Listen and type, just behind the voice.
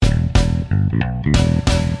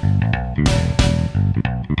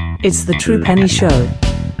It's the True Penny Show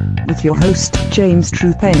with your host, James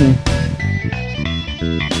True Penny.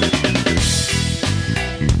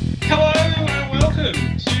 Hello and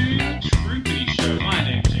welcome to True Penny Show. My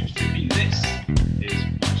name is James True Penny. This is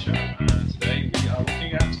my show, and today we are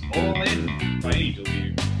looking at All In by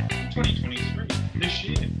AEW 2023. This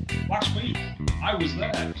year, last week, I was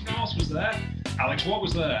there. Who else was there? Alex Watt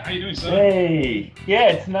was there. How you doing, sir? Hey, yeah,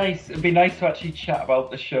 it's nice. It'd be nice to actually chat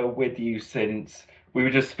about the show with you, since we were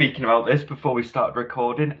just speaking about this before we started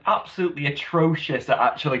recording. Absolutely atrocious at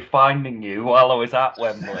actually finding you while I was at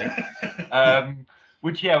Wembley.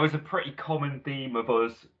 Which, yeah, was a pretty common theme of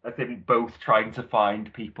us, I think, both trying to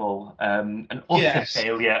find people. An utter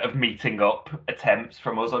failure of meeting up attempts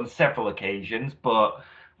from us on several occasions, but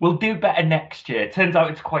we'll do better next year. Turns out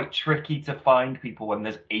it's quite tricky to find people when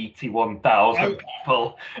there's 81,000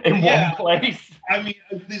 people in one place. I mean,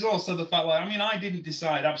 there's also the fact, like, I mean, I didn't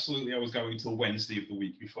decide absolutely I was going until Wednesday of the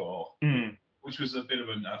week before, which was a bit of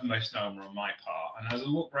a misnomer on my part. And as I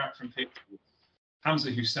look back from people, Hamza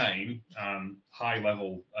Hussein,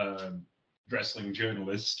 high-level wrestling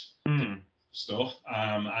journalist stuff,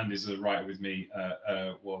 and is a writer with me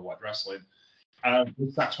at Worldwide Wrestling,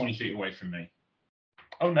 was sat 20 feet away from me.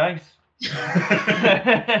 Oh, nice.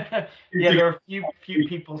 Yeah, there are a few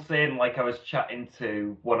people saying, like, I was chatting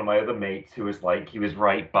to one of my other mates who was like, he was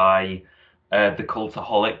right by the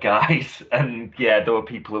Cultaholic guys, and yeah, there were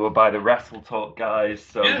people who were by the Wrestle Talk guys,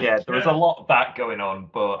 so yeah, there was a lot of that going on,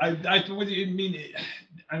 but... I mean,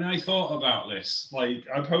 and I thought about this, like,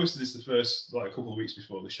 I posted this the first, like, a couple of weeks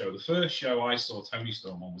before the show. The first show I saw Tony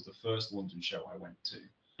Storm on was the first London show I went to.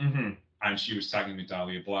 Mm-hmm. And she was tagging with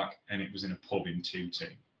Dahlia Black, and it was in a pub in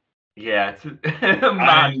Tooting. Yeah, it's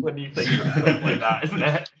mad when you think of stuff like that, isn't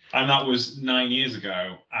it? And that was 9 years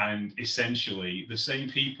ago, and essentially the same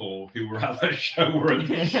people who were at that show were at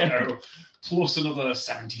the show, plus another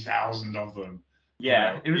 70,000 of them.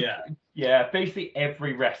 Yeah, basically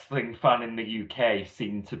every wrestling fan in the UK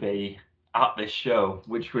seemed to be at this show,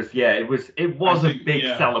 which was it was a big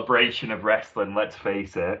celebration of wrestling, let's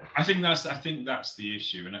face it. I think that's the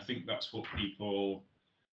issue, and I think that's what people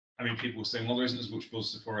were saying, well, there isn't as much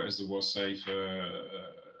buzz for it as there was, say, for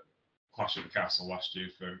Clash at the Castle last year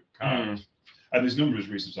for Cardiff. And there's numerous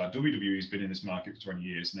reasons for that. WWE's been in this market for 20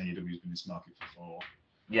 years, and AEW's been in this market for 4.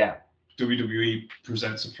 Yeah. WWE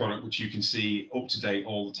presents a product which you can see up to date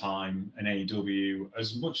all the time, and AEW,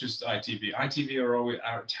 as much as ITV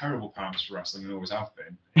are terrible partners for wrestling and always have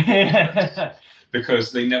been.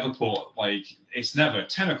 Because they never put, like, it's never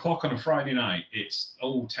 10 o'clock on a Friday night. It's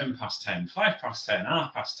 10 past 10, 5 past 10,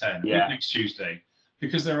 half past 10, next Tuesday.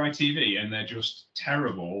 Because they're ITV and they're just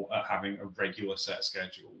terrible at having a regular set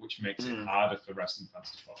schedule, which makes it harder for wrestling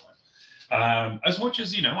fans to follow. As much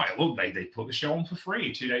as, they put the show on for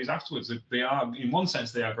free 2 days afterwards. They are, in one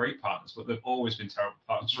sense, they are great partners, but they've always been terrible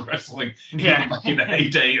partners for wrestling. Yeah. Back in the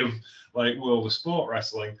heyday of, like, World of Sport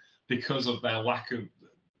wrestling, because of their lack of,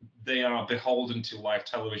 they are beholden to live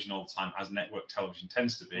television all the time, as network television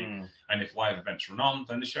tends to be. And if live events run on,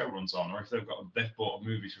 then the show runs on. Or if they've bought a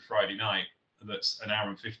movie for Friday night that's 2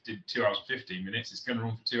 hours and 15 minutes, it's going to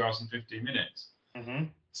run for 2 hours and 15 minutes.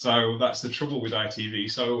 So that's the trouble with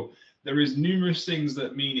ITV. So there is numerous things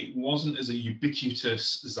that mean it wasn't as a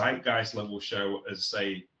ubiquitous zeitgeist level show as,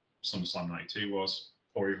 say, SummerSlam 92 was,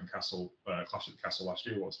 or even Clash at the Castle last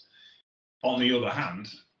year was. On the other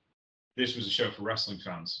hand, this was a show for wrestling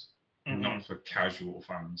fans, not for casual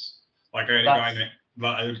fans. Like, I had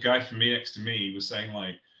a guy from me next to me was saying,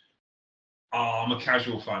 like, I'm a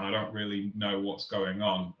casual fan, I don't really know what's going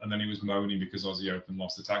on. And then he was moaning because Aussie Open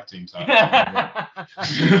lost the tag team title.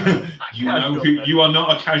 You are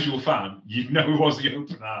not a casual fan. You know who Aussie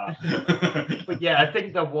Open are. But yeah, I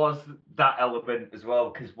think there was that element as well,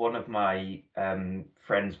 because one of my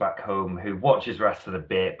friends back home who watches wrestling a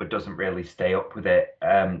bit but doesn't really stay up with it,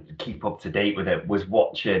 keep up to date with it,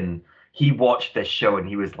 he watched this show and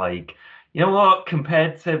he was like, you know what,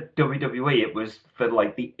 compared to WWE, it was for,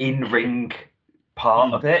 like, the in-ring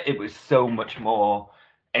part of it. It was so much more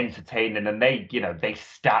entertaining, and they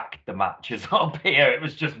stacked the matches up here. It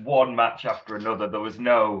was just one match after another. There was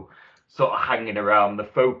no sort of hanging around. The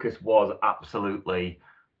focus was absolutely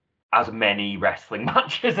as many wrestling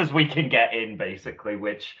matches as we can get in, basically,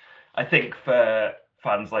 which I think for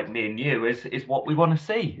fans like me and you is what we want to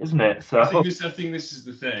see, isn't it? So I think this is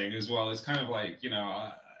the thing as well. It's kind of like,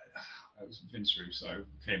 Vince Russo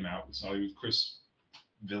came out, so Chris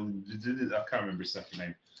I can't remember his second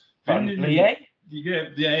name. Him.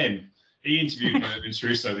 He interviewed Vince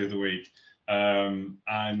Russo the other week, and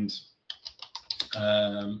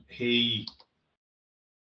he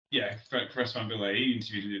Yeah, Chris Van Bille, he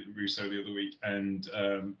interviewed Russo the other week, and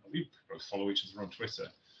we both follow each other on Twitter.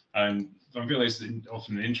 And Van Bille is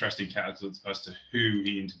often an interesting character as to who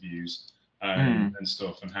he interviews and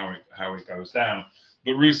stuff, and how it goes down.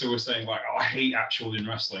 But Russo was saying like, "Oh, I hate actual in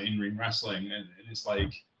ring wrestling," and it's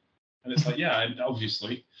like. And it's like, yeah,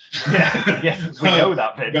 obviously. Yes, we know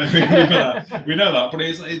that bit. we know that. But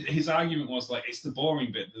his argument was like, it's the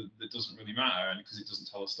boring bit that doesn't really matter, and because it doesn't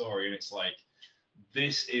tell a story. And it's like,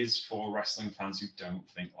 this is for wrestling fans who don't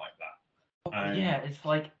think like that. Yeah, it's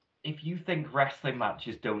like, if you think wrestling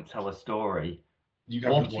matches don't tell a story,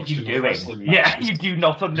 what are you doing? Yeah, you do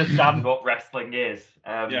not understand what wrestling is.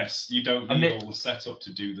 Yes, you don't need all the setup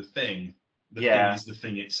to do the thing. The thing is the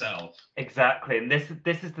thing itself. Exactly, and this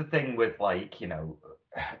is the thing with, like, you know,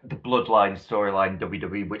 the Bloodline storyline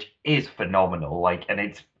WWE, which is phenomenal. Like, and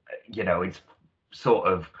it's, you know, it's sort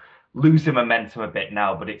of losing momentum a bit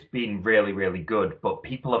now, but it's been really, really good. But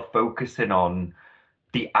people are focusing on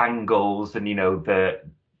the angles and, you know, the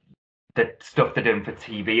stuff they're doing for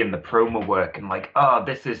TV and the promo work, and like, oh,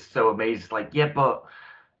 this is so amazing. It's like, yeah, but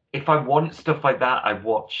if I want stuff like that, I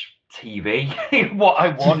watch TV. What I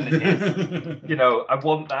want is, you know, I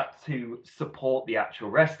want that to support the actual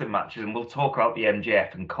wrestling matches. And we'll talk about the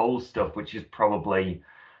MJF and Cole stuff, which is probably,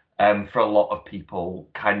 for a lot of people,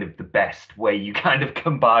 kind of the best way you kind of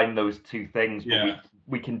combine those two things. Yeah. But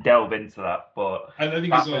we can delve into that. But I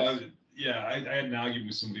think as well, I had an argument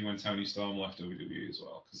with somebody when Toni Storm left WWE as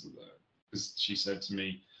well, because she said to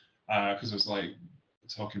me, because it was like,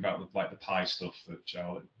 talking about the pie stuff that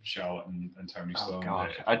Charlotte and Toni Storm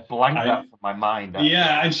did. I'd blank that from my mind. Actually.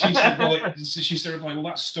 Yeah, and she said, she said, well,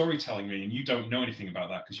 that's storytelling me, and you don't know anything about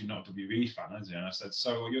that because you're not a WWE fan, as you? And I said,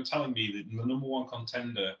 so you're telling me that the number one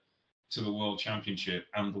contender to the World Championship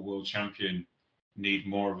and the World Champion need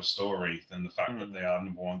more of a story than the fact that they are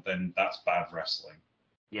number one? Then that's bad wrestling.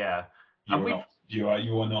 Yeah, you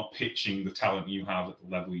are not pitching the talent you have at the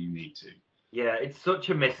level you need to. Yeah, it's such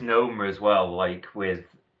a misnomer as well. Like with,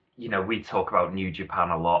 you know, we talk about New Japan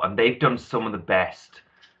a lot, and they've done some of the best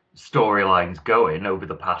storylines going over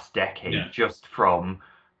the past decade, just from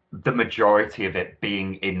the majority of it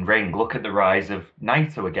being in ring. Look at the rise of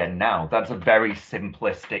Naito again now. That's a very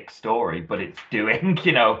simplistic story, but it's doing,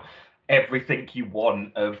 you know, everything you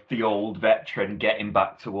want of the old veteran getting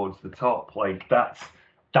back towards the top. Like that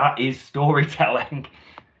is storytelling.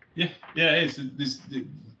 Yeah, it is.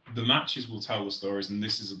 The matches will tell the stories, and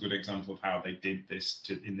this is a good example of how they did this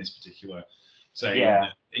in this particular saying,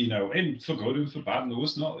 you know, for good and for bad. And some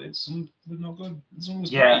was not good. Some was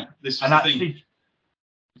great. This was the thing.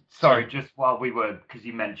 Sorry, just while we were, because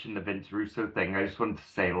you mentioned the Vince Russo thing, I just wanted to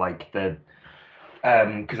say, like, because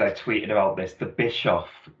I tweeted about this, the Bischoff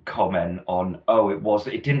comment on,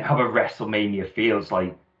 it didn't have a WrestleMania feel. It's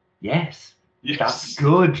like, yes. That's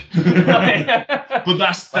good. But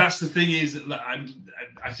that's the thing is,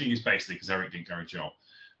 I think it's basically because Eric didn't go a job.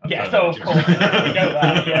 Yeah, so of course we know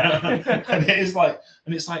that. Yeah, and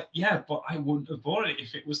it's like, yeah, but I wouldn't have bought it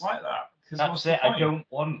if it was like that. That's it. I don't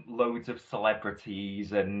want loads of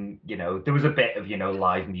celebrities, and you know, there was a bit of, you know,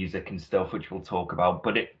 live music and stuff, which we'll talk about.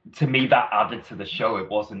 But to me, that added to the show. It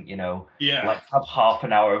wasn't, you know, let's have half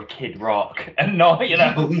an hour of Kid Rock and not, you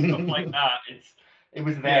know, stuff like that. It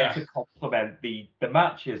was there to complement the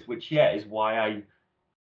matches, which is why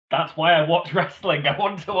that's why I watch wrestling. I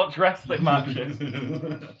want to watch wrestling matches.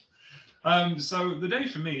 So the day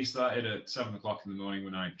for me started at 7 o'clock in the morning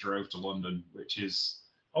when I drove to London, which is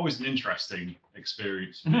always an interesting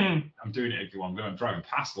experience. I'm doing it again. I'm driving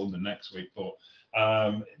past London next week, but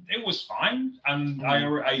it was fine. And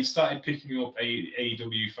I started picking up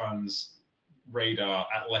AEW fans' radar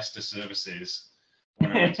at Leicester Services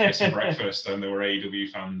when I went to get some breakfast, and there were AEW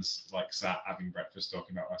fans like sat having breakfast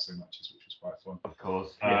talking about wrestling matches, which was quite fun. Of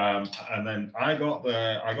course. And then I got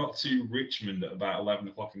to Richmond at about 11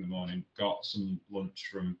 o'clock in the morning, got some lunch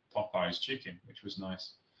from Popeye's Chicken, which was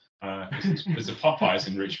nice. There's a Popeyes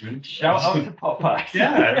in Richmond. Shout out to Popeyes.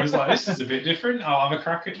 Yeah, it was like, this is a bit different. I'll have a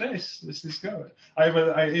crack at this. This is good. I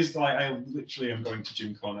literally am going to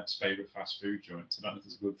Jim Cornette's favourite fast food joint. So I don't know if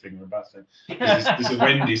it's a good thing or a bad thing. There's a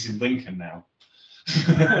Wendy's in Lincoln now.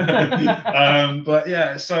 But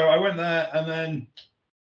yeah, so I went there, and then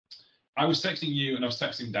I was texting you, and I was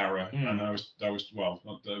texting Dara, and I was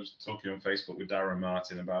talking on Facebook with Dara and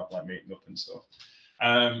Martin about like meeting up and stuff.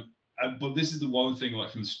 But this is the one thing,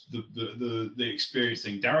 like from the experience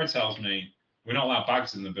thing. Dara tells me we're not allowed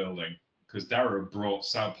bags in the building because Dara brought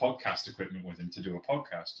sound podcast equipment with him to do a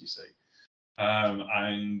podcast. You see,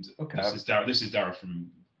 this is Dara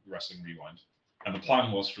from Wrestling Rewind, and the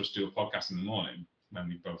plan was for us to do a podcast in the morning when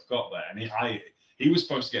we both got there. And he was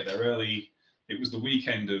supposed to get there early. it was the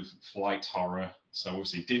weekend of Flight Horror, so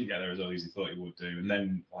obviously didn't get there as early as he thought he would do. And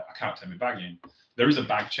then like, I can't take my bag in. There is a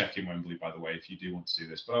bag check in Wembley, by the way, if you do want to do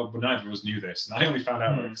this. But neither of us knew this, and I only found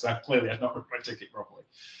out because I clearly had not booked my ticket properly.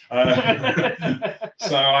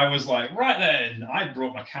 So I was like, right then, I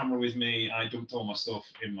brought my camera with me. I dumped all my stuff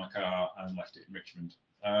in my car and left it in Richmond.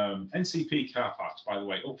 NCP car parks, by the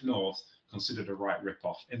way, up north, considered a right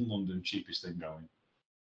rip-off. In London, cheapest thing going.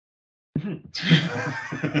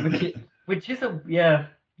 which is a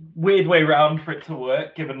weird way round for it to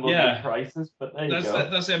work given London prices, but there you go.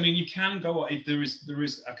 That's it. I mean, you can go. There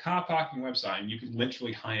is a car parking website, and you can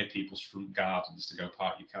literally hire people's front gardens to go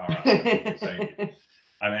park your car out.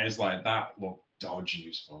 And it's like that looked dodgy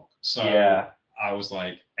as fuck. So I was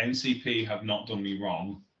like, NCP have not done me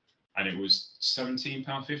wrong, and it was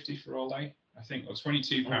 £17.50 for all day, I think, or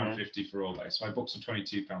 £22.50 for all day. So I booked a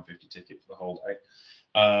 £22.50 ticket for the whole day,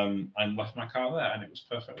 and left my car there, and it was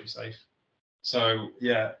perfectly safe. So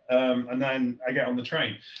and then I get on the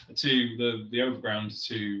train to the overground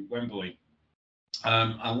to Wembley,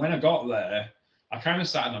 and when I got there, I kind of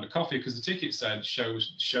sat and had a coffee because the ticket said show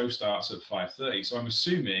starts at 5:30. So I'm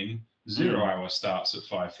assuming 0 hour starts at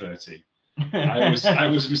 5:30. I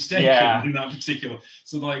was mistaken in that particular.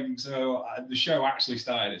 So the show actually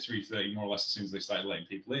started at 3:30, more or less as soon as they started letting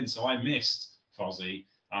people in. So I missed Fozzy.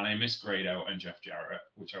 And I missed Grado and Jeff Jarrett,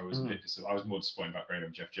 which I was a bit I was more disappointed about Grado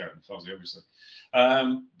and Jeff Jarrett than Fozzy, obviously.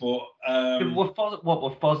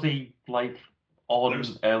 Were Fozzy like on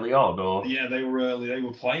early on, or? Yeah, they were early. They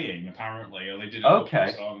were playing apparently, or they did a couple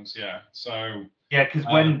of songs. Yeah, so because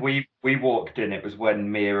when we walked in, it was when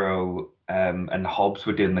Miro and Hobbs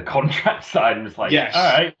were doing the contract sign. It was like, all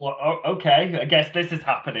right, well, okay, I guess this is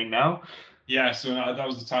happening now. Yeah, so that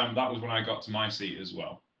was the time. That was when I got to my seat as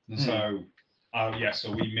well. And so.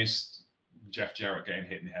 So we missed Jeff Jarrett getting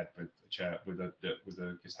hit in the head with a chair with a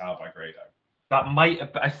guitar by Grado. That might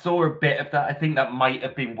have. I saw a bit of that. I think that might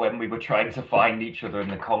have been when we were trying to find each other in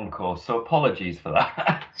the concourse. So apologies for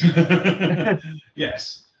that.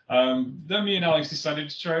 Yes. Then me and Alex decided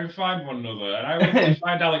to try and find one another, and I went to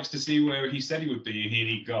find Alex to see where he said he would be, and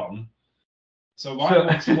he'd gone. So I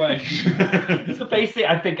walked away. So basically,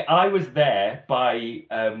 I think I was there by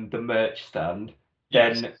the merch stand.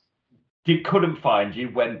 Yes. Then. Couldn't find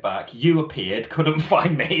you, went back. You appeared, couldn't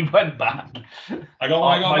find me, went back.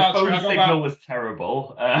 My phone signal was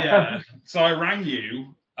terrible. So I rang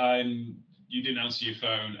you, and you didn't answer your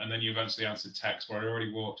phone, and then you eventually answered text, where I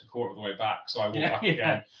already walked a quarter of the way back. So I walked back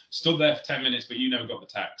again, stood there for 10 minutes, but you never got the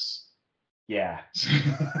text. Yeah.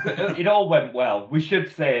 It all went well. We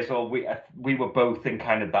should say as well, we were both in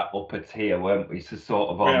kind of that upper tier, weren't we? So sort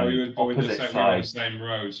of on opposite sides. We were on the same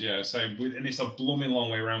roads, same. And it's a blooming long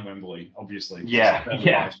way around Wembley, obviously. Yeah, it's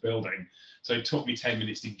a large building. So it took me 10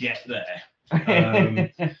 minutes to get there.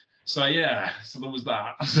 So there was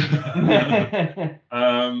that. So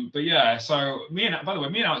by the way,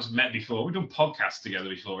 me and Alex met before. We've done podcasts together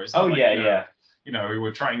before. It's you know, we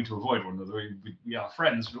were trying to avoid one another. We are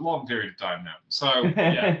friends for a long period of time now. So,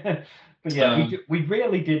 we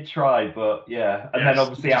really did try, but and then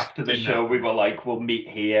obviously after the show, we were like, we'll meet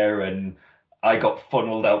here, and I got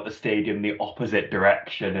funneled out the stadium the opposite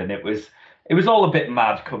direction, and it was all a bit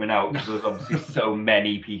mad coming out because there was obviously so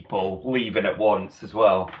many people leaving at once as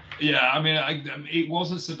well. Yeah, I mean, it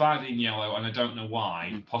wasn't so bad in yellow, and I don't know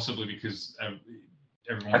why. Possibly because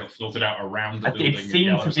everyone got filtered out around the building. It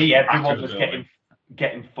seemed to be everyone was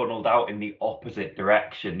getting funneled out in the opposite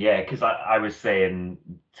direction. Yeah, because I was saying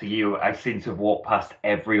to you, I seem to have walked past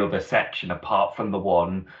every other section apart from the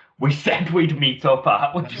one we said we'd meet up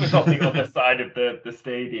at, which was on the other side of the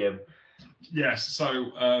stadium. Yes,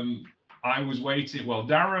 so I was waiting. Well,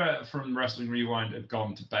 Dara from Wrestling Rewind had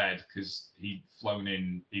gone to bed because he'd flown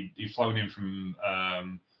in. He'd flown in from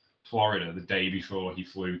Florida the day before he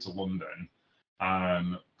flew to London.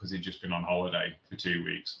 Because he'd just been on holiday for 2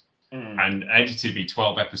 weeks and edited me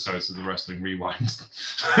 12 episodes of the Wrestling Rewind.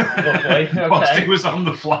 Whilst he was on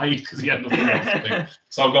the flight because he had nothing else to do.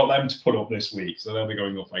 So I've got them to put up this week. So they'll be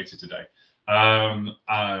going up later today. And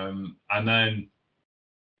then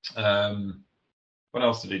what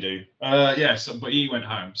else did he do? But he went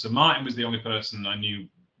home. So Martin was the only person I knew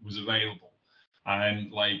was available.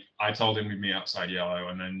 And I told him we'd meet outside Yellow,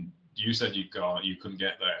 and then you said you couldn't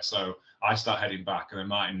get there. So I start heading back, and then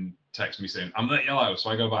Martin texts me saying, I'm at Yellow,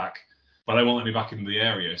 so I go back, but they won't let me back into the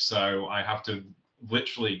area. So I have to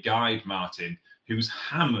literally guide Martin, who's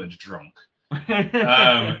hammered drunk,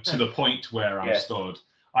 to the point where I'm stood.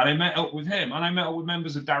 And I met up with him, and I met up with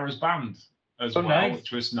members of Dara's band as well, nice.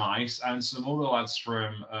 Which was nice, and some other lads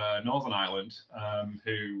from Northern Ireland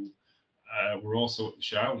who were also at the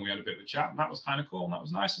show, and we had a bit of a chat, and that was kind of cool, and that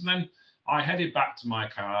was nice. And then I headed back to my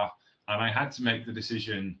car and I had to make the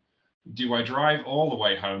decision, do I drive all the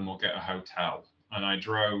way home or get a hotel? And I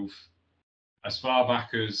drove as far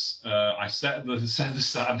back as I set the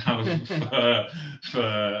sat nav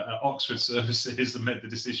for Oxford services and made the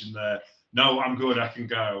decision there. No, I'm good, I can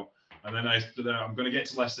go. And then I'm going to get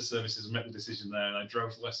to Leicester services and make the decision there. And I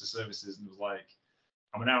drove to Leicester services and was like,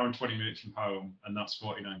 I'm an hour and 20 minutes from home, and that's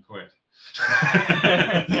 49 quid.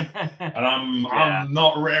 And I'm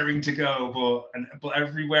not raring to go, but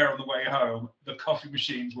everywhere on the way home, the coffee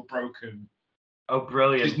machines were broken. Oh,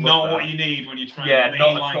 brilliant. It's not what you need when you're trying to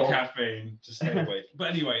mainline caffeine to stay awake. But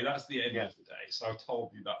anyway, that's the end of the day. So I've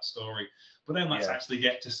told you that story. But then let's actually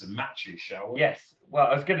get to some matches, shall we? Yes. Well,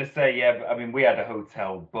 I was going to say, I mean, we had a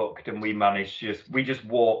hotel booked and we just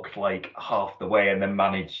walked like half the way and then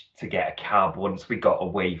managed to get a cab once we got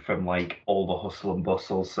away from like all the hustle and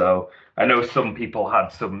bustle. So I know some people had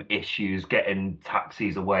some issues getting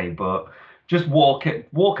taxis away, but just walk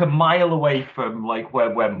a mile away from like where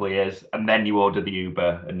Wembley is, and then you order the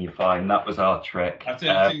Uber and you're fine. That was our trick. I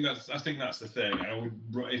think that's the thing.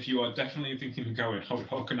 If you are definitely thinking of going, I would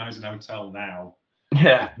organise an hotel now.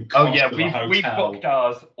 Yeah. Oh yeah, we booked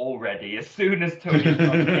ours already. As soon as Tony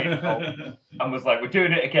and was like, we're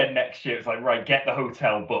doing it again next year. It's like, right, get the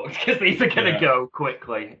hotel booked because these are gonna go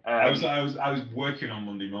quickly. I was working on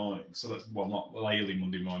Monday morning, so that's not lately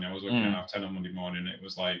Monday morning. I was working at 10 on Monday morning. It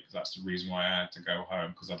was like that's the reason why I had to go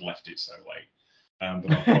home because I'd left it so late. But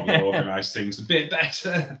I'll probably organise things a bit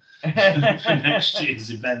better for next year's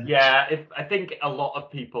event. Yeah, I think a lot of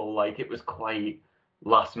people like it was quite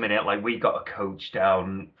last minute. Like we got a coach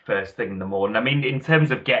down first thing in the morning. I mean, in terms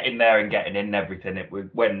of getting there and getting in and everything, it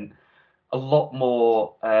went a lot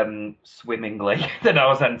more swimmingly than I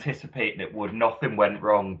was anticipating it would. Nothing went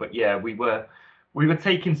wrong, but yeah, we were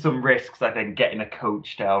taking some risks. I think getting a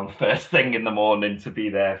coach down first thing in the morning to be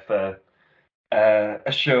there for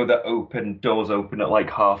a show that doors open at like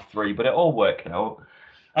 3:30, but it all worked out.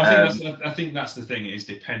 I think that's the thing. It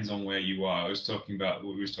depends on where you are. We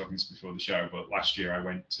were talking before the show, but last year I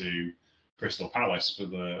went to Crystal Palace for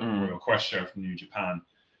the Royal Quest show from New Japan,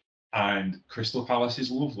 and Crystal Palace is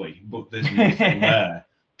lovely, but there's nothing there.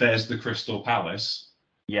 There's the Crystal Palace,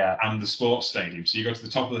 and the sports stadium. So you go to the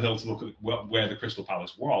top of the hill to look at where the Crystal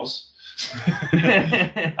Palace was,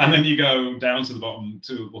 and then you go down to the bottom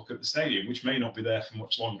to look at the stadium, which may not be there for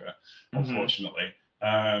much longer, unfortunately.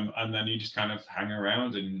 And then you just kind of hang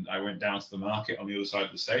around, and I went down to the market on the other side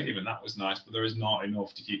of the stadium, and that was nice, but there is not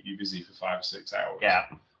enough to keep you busy for 5 or 6 hours. Yeah.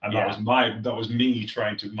 And that was me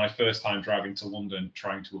my first time driving to London,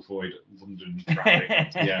 trying to avoid London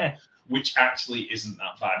traffic. Which actually isn't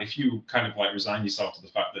that bad. If you kind of like resign yourself to the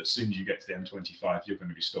fact that as soon as you get to the M25, you're going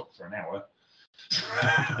to be stuck for an hour.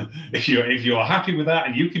 If you're happy with that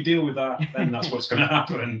and you can deal with that, then that's what's going to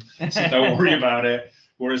happen. So don't worry about it.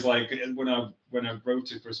 Whereas like when I rode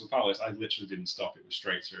to Crystal Palace, I literally didn't stop. It was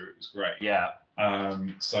straight through. It was great. Yeah.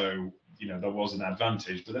 So there was an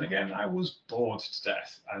advantage, but then again, I was bored to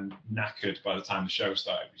death and knackered by the time the show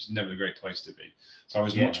started, which is never a great place to be. So I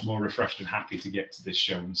was much more refreshed and happy to get to this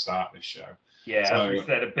show and start this show. Yeah, so, as we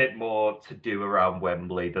said, a bit more to do around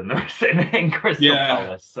Wembley than there was in Crystal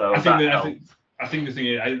Palace. So I think the thing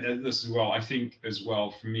is, this as well. I think as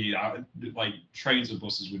well for me, like trains or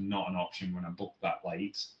buses were not an option when I booked that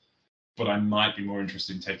late. But I might be more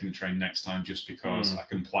interested in taking the train next time just because I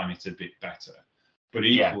can plan it a bit better. But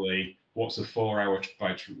equally, what's a 4-hour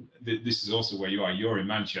by train? This is also where you are. You're in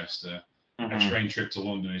Manchester. A train trip to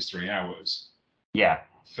London is 3 hours. Yeah.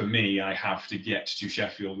 For me, I have to get to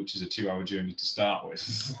Sheffield, which is a 2-hour journey to start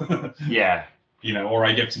with. Or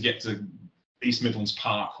I get to East Midlands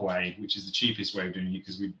Parkway, which is the cheapest way of doing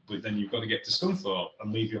it, but then you've got to get to Scunthorpe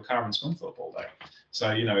and leave your car in Scunthorpe all day.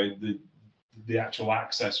 So the actual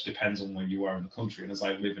access depends on where you are in the country. And as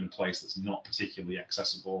I live in a place that's not particularly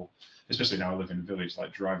accessible, especially now I live in a village,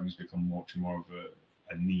 like driving has become much more of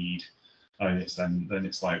a need. And it's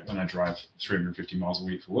like when I drive 350 miles a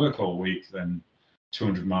week for work all week, then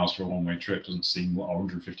 200 miles for a one-way trip doesn't seem, or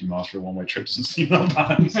 150 miles for a one-way trip doesn't seem that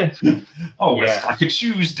bad. It's like a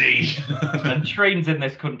Tuesday. And trains in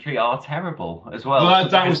this country are terrible as well. Well,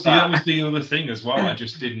 that was the other thing as well. I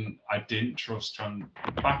didn't trust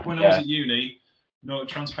back when I was at uni.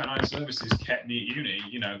 Transpennine Services kept me at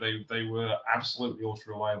uni. They were absolutely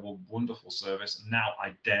ultra reliable, wonderful service. And now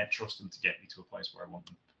I dare trust them to get me to a place where I want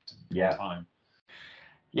them to be on time.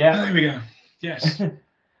 Yeah. There we go. Yes.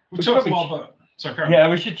 We talked a lot about. Yeah,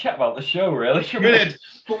 we should chat about the show, really. We did,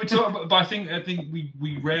 but I think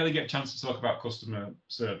we rarely get a chance to talk about customer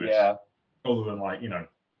service. Yeah. Other than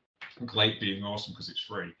Glate being awesome because it's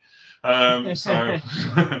free. So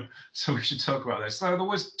so we should talk about this. So there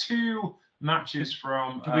was 2 matches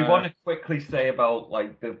from. Do we want to quickly say about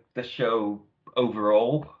like the show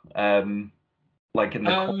overall, like in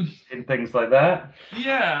the in things like that?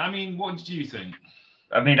 Yeah, I mean, what did you think?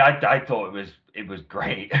 I mean, I thought it was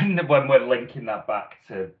great, and when we're linking that back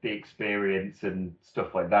to the experience and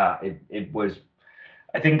stuff like that, it was,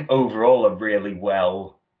 I think, overall a really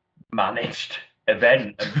well managed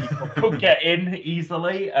event, and people could get in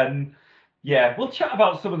easily. And yeah, we'll chat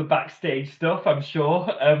about some of the backstage stuff, I'm sure,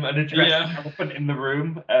 and address the elephant in the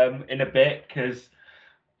room in a bit, because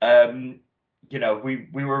you know, we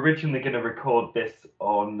were originally going to record this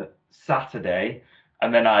on Saturday,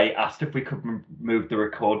 and then I asked if we could move the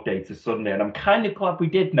record day to Sunday, and I'm kind of glad we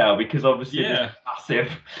did now, because obviously there's massive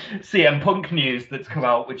CM Punk news that's come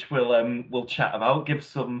out, which we'll chat about, give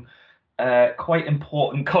some quite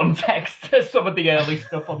important context to some of the early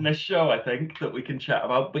stuff on this show, I think, that we can chat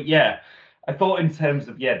about. But yeah, I thought in terms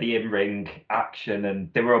of the in-ring action,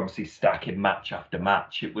 and they were obviously stacking match after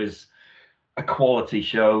match, it was a quality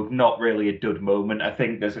show, not really a dud moment. I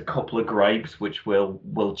think there's a couple of gripes which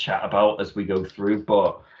we'll chat about as we go through,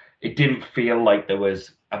 but it didn't feel like there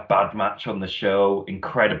was a bad match on the show.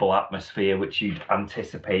 Incredible atmosphere, which you'd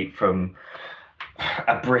anticipate from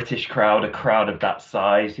a British crowd, a crowd of that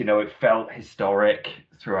size. You know, it felt historic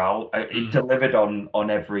throughout. It delivered on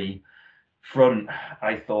every front,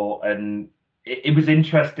 I thought, and it was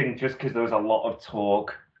interesting just because there was a lot of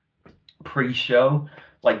talk pre-show.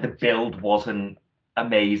 Like, the build wasn't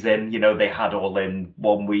amazing. You know, they had All In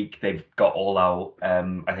 1 week. They've got All Out,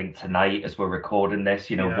 I think tonight as we're recording this,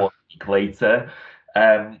 1 week later,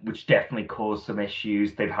 which definitely caused some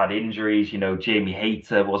issues. They've had injuries. You know, Jamie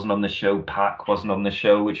Hayter wasn't on the show. Pac wasn't on the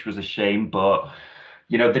show, which was a shame. But,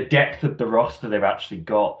 the depth of the roster they've actually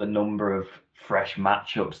got, the number of fresh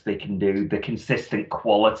matchups they can do, the consistent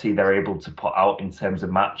quality they're able to put out in terms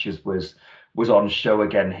of matches was on show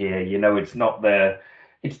again here.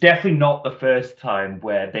 It's definitely not the first time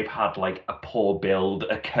where they've had like a poor build,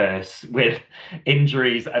 a curse with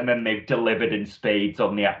injuries, and then they've delivered in spades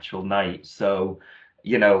on the actual night. So,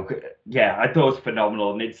 I thought it was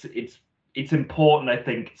phenomenal. And it's important, I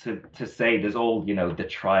think, to say there's all, the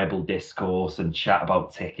tribal discourse and chat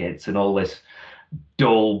about tickets and all this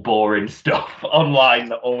dull, boring stuff online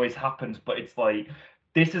that always happens. But it's like,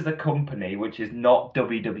 this is a company which is not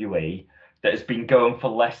WWE, that has been going for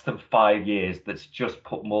less than 5 years, that's just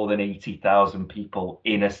put more than 80,000 people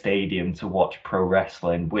in a stadium to watch pro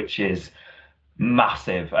wrestling, which is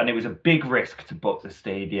massive. And it was a big risk to book the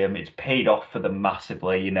stadium. It's paid off for them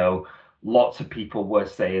massively. Lots of people were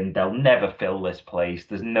saying they'll never fill this place.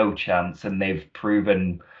 There's no chance. And they've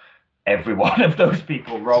proven every one of those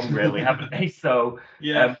people wrong, really, haven't they? So,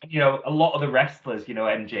 a lot of the wrestlers,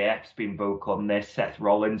 MJF's been vocal on this. Seth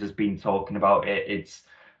Rollins has been talking about it.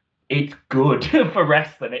 It's good for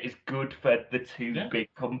wrestling. It is good for the 2 big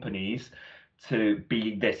companies to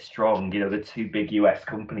be this strong. The 2 big US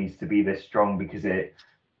companies to be this strong, because it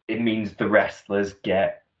means the wrestlers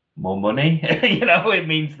get more money. It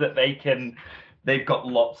means that they've got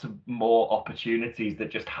lots of more opportunities that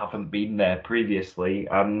just haven't been there previously.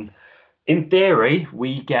 And in theory,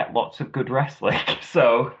 we get lots of good wrestling,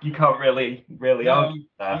 so you can't really argue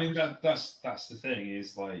that. I mean, that's the thing,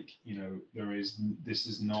 is like, there is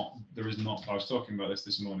not. I was talking about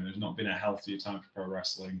this morning. There's not been a healthier time for pro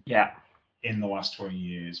wrestling. In the last 20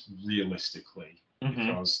 years, realistically,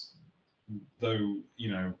 because though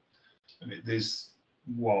there's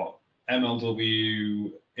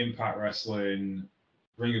MLW, Impact Wrestling,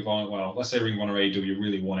 Ring of Honor. Well, let's say Ring of Honor, AEW,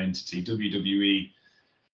 really one entity. WWE.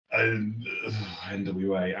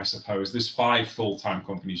 NWA, I suppose. There's 5 full-time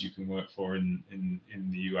companies you can work for in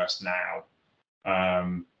the US now.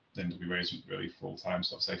 NWA isn't really full-time,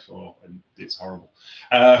 so I'll say 4, and it's horrible.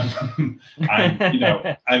 And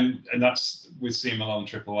that's with CMLL and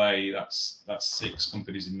AAA. That's 6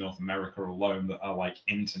 companies in North America alone that are like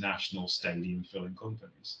international stadium-filling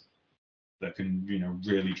companies that can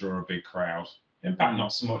really draw a big crowd. Impact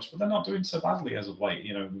not so much, but they're not doing so badly as of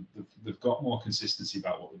late. They've got more consistency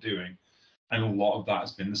about what they're doing, and a lot of that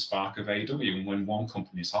has been the spark of AEW. And when one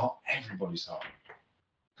company is hot, everybody's hot,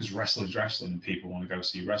 because wrestling's wrestling and people want to go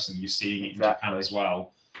see wrestling. You're seeing it in Japan as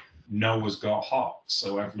well. Noah's got hot,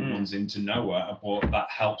 so everyone's into Noah, but that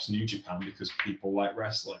helps New Japan because people like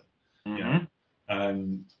wrestling.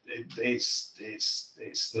 And it's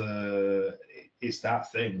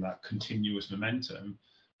that thing, that continuous momentum.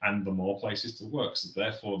 And the more places to work, so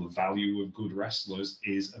therefore the value of good wrestlers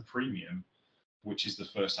is a premium, which is the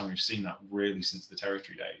first time we've seen that really since the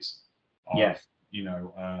territory days. And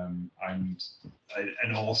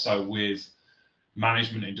also with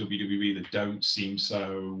management in WWE that don't seem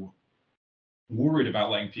so worried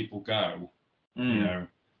about letting people go. You know,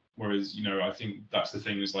 whereas I think that's the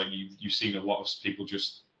thing is like you've seen a lot of people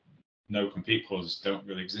just no compete clauses don't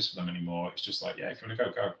really exist for them anymore. It's just like, yeah, if you want to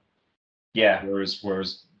go, go. Yeah.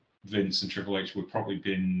 Whereas Vince and Triple H would probably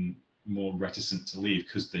been more reticent to leave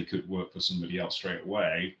because they could work for somebody else straight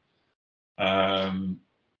away.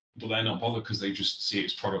 But they're not bothered because they just see it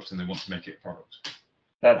as product and they want to make it a product.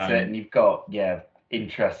 That's it. And you've got,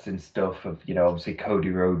 interesting stuff of, obviously Cody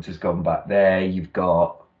Rhodes has gone back there. You've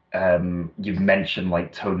got, you've mentioned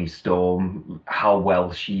like Toni Storm, how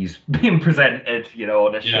well she's being presented,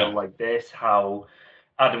 on a show like this, how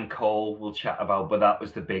Adam Cole we'll chat about, but that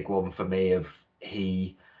was the big one for me of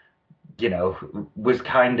he, was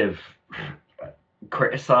kind of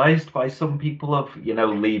criticized by some people of,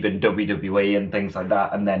 leaving WWE and things like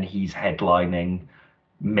that. And then he's headlining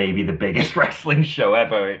maybe the biggest wrestling show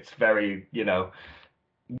ever. It's very,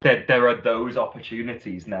 there are those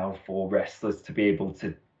opportunities now for wrestlers to be able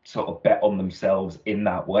to sort of bet on themselves in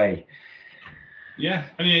that way. Yeah,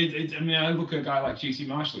 I mean, I look at a guy like GT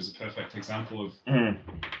Marshall as a perfect example of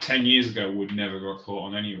 10 years ago would never got caught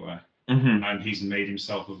on anywhere, and he's made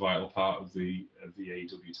himself a vital part of the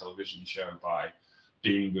AEW television show by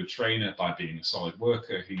being a good trainer, by being a solid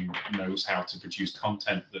worker who knows how to produce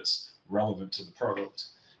content that's relevant to the product.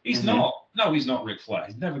 He's not. No, he's not Ric Flair.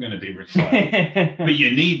 He's never going to be Ric Flair. But you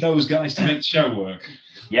need those guys to make the show work.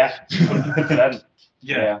 Yeah, 100%.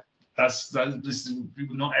 Yeah.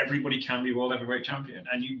 Not everybody can be world heavyweight champion,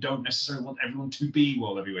 and you don't necessarily want everyone to be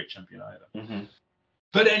world heavyweight champion either.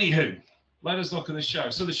 But anywho, let us look at the show.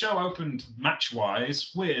 So the show opened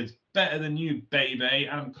match-wise with Better Than You, Baby,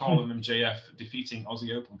 Adam Cole and MJF defeating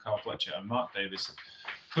Aussie Open, Carl Fletcher and Mark Davis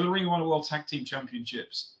for the Ring of Honor World Tag Team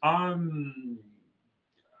Championships.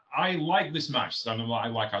 I like this match. I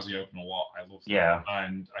like Aussie Open a lot. I love them.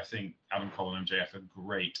 And I think Adam Cole and MJF are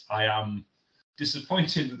great. I am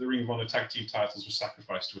disappointed that the Ring of Honor Tag Team titles were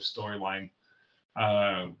sacrificed to a storyline.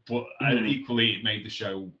 But equally, it made the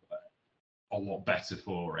show a lot better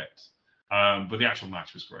for it. But the actual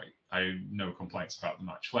match was great. I have no complaints about the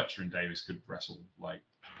match. Fletcher and Davis could wrestle like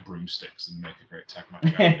broomsticks and make a great tag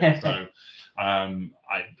match. So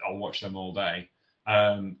I'll watch them all day.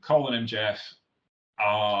 Cole and MJF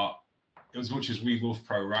are, as much as we love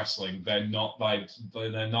pro wrestling, they're not like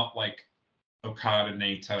Okada,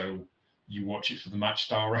 Naito. You watch it for the match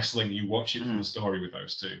style wrestling. You watch it for the story with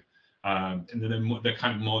those two. And then they're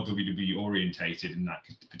kind of more WWE orientated in that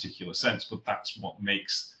particular sense. But that's what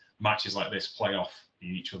makes matches like this play off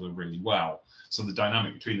each other really well. So the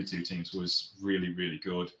dynamic between the two teams was really, really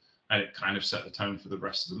good. And it kind of set the tone for the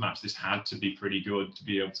rest of the match. This had to be pretty good to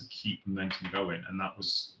be able to keep momentum going. And that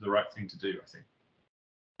was the right thing to do, I think.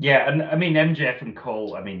 Yeah, and I mean, MJF and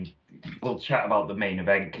Cole, I mean, we'll chat about the main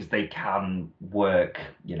event because they can work,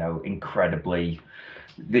 incredibly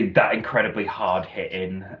hard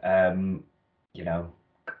hitting,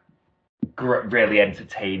 really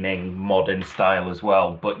entertaining modern style as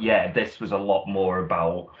well. But yeah, this was a lot more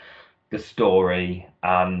about the story,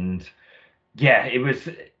 and yeah,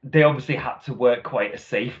 they obviously had to work quite a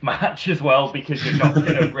safe match as well because you're not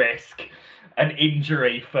going to risk an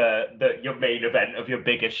injury for your main event of your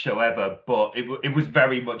biggest show ever. But it was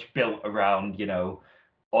very much built around,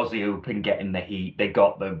 Aussie Open getting the heat. They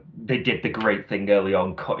did the great thing early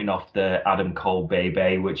on, cutting off the Adam Cole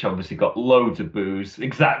baby, which obviously got loads of boos.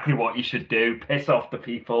 Exactly what you should do, piss off the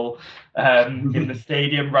people in the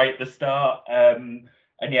stadium right at the start. And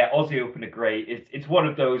yeah, Aussie Open are great. It's one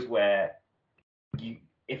of those where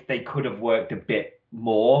if they could have worked a bit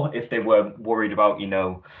more, if they weren't worried about,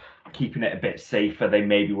 keeping it a bit safer, they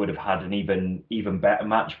maybe would have had an even better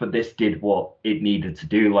match. But this did what it needed to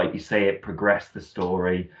do. Like you say, it progressed the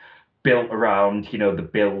story, built around, the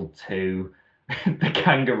build to the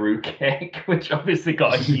kangaroo kick, which obviously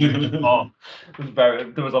got a huge pop.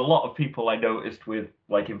 There was a lot of people I noticed with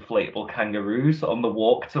like inflatable kangaroos on the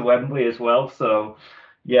walk to Wembley as well. So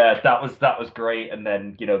yeah, that was great. And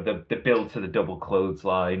then, the build to the double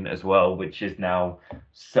clothesline as well, which is now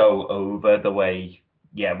so over the way.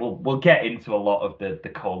 Yeah, we'll get into a lot of the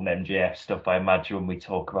Cole and MJF stuff, I imagine, when we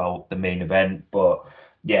talk about the main event. But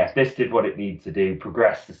yeah, this did what it needed to do,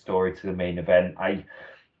 progress the story to the main event. I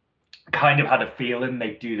kind of had a feeling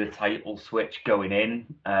they'd do the title switch going in.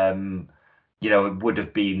 It would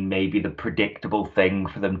have been maybe the predictable thing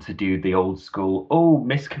for them to do the old school,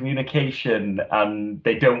 miscommunication, and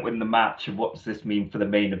they don't win the match. And what does this mean for the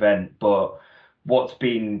main event? But what's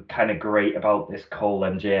been kind of great about this Cole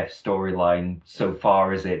MJF storyline so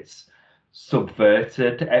far is it's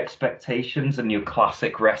subverted expectations and your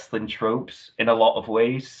classic wrestling tropes in a lot of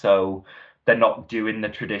ways. So they're not doing the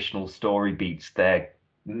traditional story beats. They're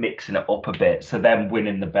mixing it up a bit. So them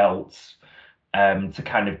winning the belts to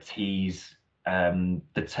kind of tease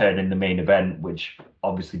the turn in the main event, which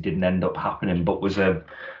obviously didn't end up happening, but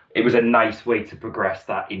it was a nice way to progress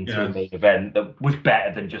that into a main event that was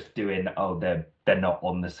better than just doing, oh, they're not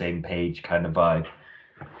on the same page kind of vibe.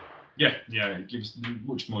 Yeah, it gives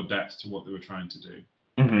much more depth to what they were trying to do.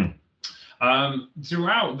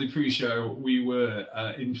 Throughout the pre-show, we were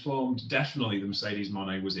informed definitely the Mercedes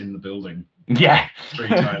Moné was in the building. Yeah, 3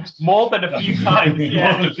 times. More than a few times.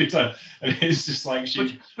 Yeah, more than a few times. And it's just like but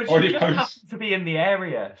she just happened to be in the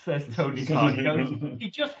area, says Tony Khan. You know, he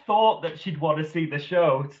just thought that she'd want to see the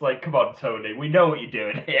show. It's like, come on, Tony, we know what you're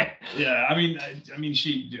doing here. Yeah, I mean,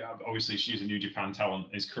 she obviously she's a New Japan talent,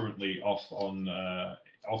 is currently off on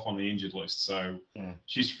the injured list, so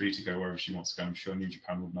she's free to go wherever she wants to go. I'm sure New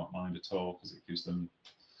Japan would not mind at all because it gives them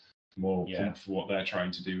more fun for what they're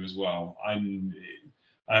trying to do as well.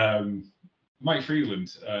 Mike Freeland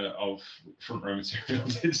of Front Row Material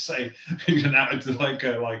did say he did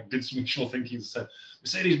some wishful thinking and said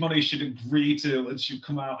Mercedes Moné should agree to and should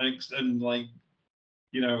come out and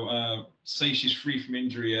say she's free from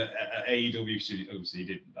injury at AEW. Obviously he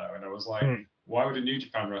didn't know, and I was like, why would a New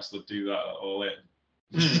Japan wrestler do that at All In?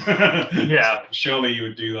 Yeah, surely you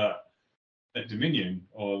would do that at Dominion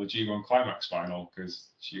or the G1 Climax final because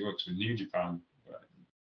she works with New Japan.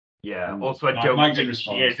 Yeah. Also, I don't think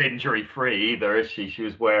she is injury free either, is she? She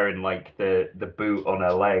was wearing like the boot on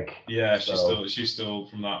her leg. Yeah, so. she's still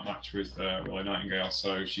from that match with Willie Nightingale,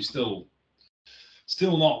 so she's still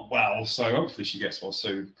not well. So hopefully she gets well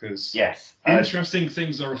soon. Because interesting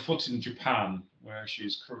things are afoot in Japan, where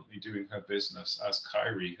she's currently doing her business as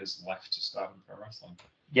Kairi has left to Stardom Pro Wrestling.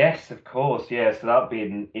 Yes, of course. Yeah, so that'd be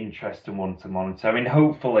an interesting one to monitor. I mean,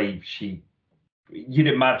 hopefully you'd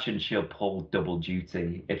imagine she'll pull double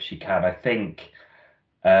duty if she can. I think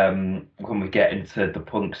when we get into the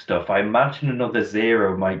Punk stuff, I imagine another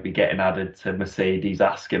 0 might be getting added to Mercedes'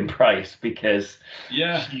 asking price because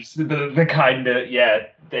she's the kind of,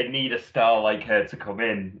 they need a star like her to come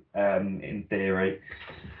in theory.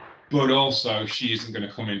 But also, she isn't going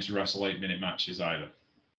to come in to wrestle 8-minute matches either.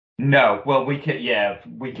 No, well, we can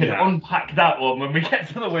unpack that one when we get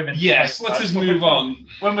to the women's. Yes, let us move on.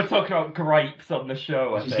 When we're talking about gripes on the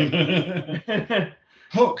show, I think.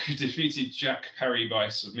 Hook defeated Jack Perry by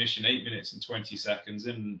submission, 8 minutes and 20 seconds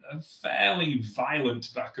in a fairly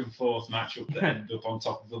violent back and forth matchup that ended up on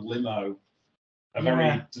top of the limo. A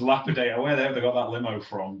very dilapidated. Where they got that limo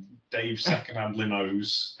from? Dave's secondhand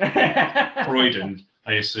limos. Croydon,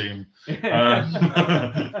 I assume.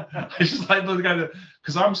 I just like the guy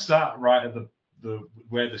because I'm sat right at the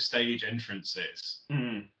where the stage entrance is.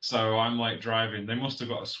 So I'm like driving. They must have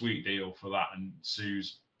got a sweet deal for that and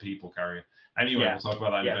Sue's people carrier. Anyway, we'll talk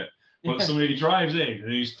about that in a bit. But somebody drives in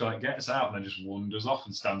and he just like gets out and then just wanders off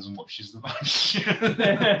and stands and watches the match.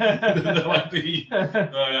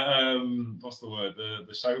 What's the word?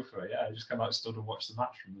 The sofa. Yeah, he just kind of like stood and watched the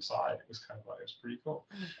match from the side. It was kind of like, it was pretty cool.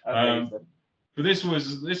 But this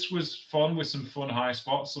was fun with some fun high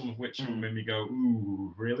spots, some of which made me go,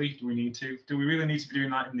 ooh, really? Do we really need to be doing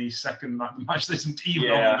that in the second match that isn't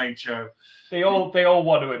even on the main show? They all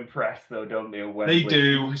want to impress though, don't they? They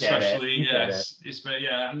do, especially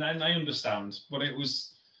and I understand. But it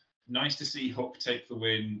was nice to see Hook take the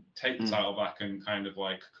win, take the title back, and kind of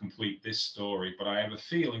like complete this story. But I have a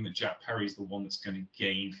feeling that Jack Perry's the one that's going to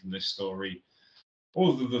gain from this story.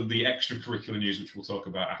 Other than the extracurricular news, which we'll talk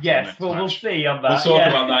about after the next match. We'll see on that. We'll talk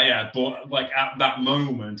about that, But like at that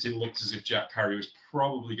moment, it looked as if Jack Perry was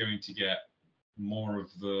probably going to get more of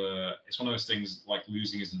the. It's one of those things like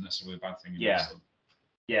losing isn't necessarily a bad thing in wrestling.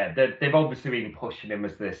 Yeah, they've obviously been pushing him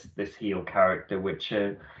as this heel character, which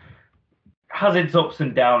has its ups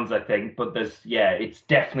and downs, I think. But it's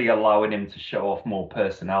definitely allowing him to show off more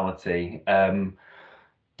personality.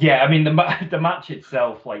 I mean the match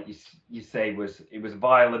itself, like you say, was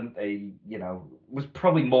violent. Was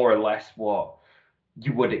probably more or less what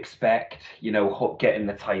you would expect. Hook getting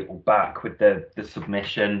the title back with the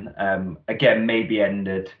submission. Again, maybe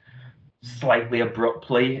ended slightly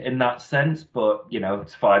abruptly in that sense, but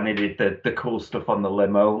it's fine. They did the cool stuff on the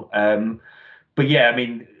limo. But I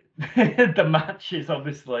mean the match is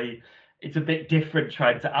obviously. It's a bit different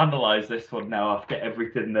trying to analyze this one now after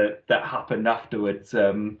everything that happened afterwards.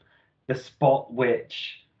 The spot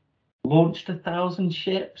which launched 1,000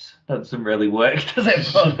 ships doesn't really work, does it?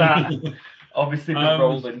 But that obviously the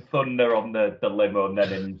rolling thunder on the limo and then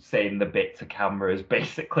him saying the bit to camera is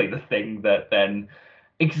basically the thing that then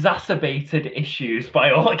exacerbated issues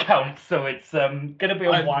by all accounts. So it's going to be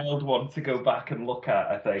a wild one to go back and look at,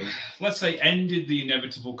 I think. Let's say ended the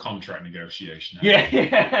inevitable contract negotiation. Yeah.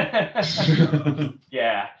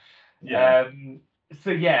 Yeah.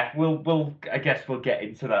 So yeah, we'll I guess we'll get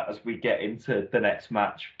into that as we get into the next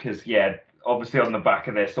match, because obviously on the back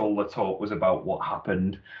of this, all the talk was about what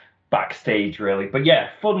happened backstage, really. But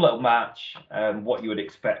yeah, fun little match. What you would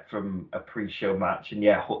expect from a pre-show match, and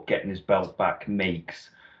yeah, Hook getting his belt back makes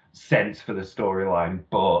sense for the storyline,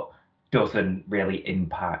 but doesn't really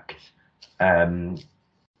impact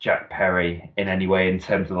Jack Perry in any way in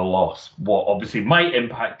terms of the loss. What obviously might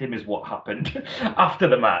impact him is what happened after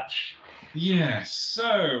the match. Yes,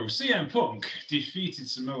 so CM Punk defeated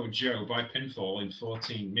Samoa Joe by pinfall in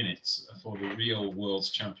 14 minutes for the Real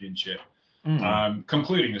World's Championship,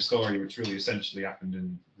 concluding a story which really essentially happened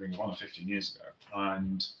in Ring of Honor 15 years ago.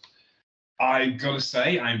 And I gotta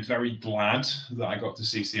say, I'm very glad that I got to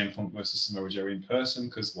see CM Punk versus Samoa Joe in person,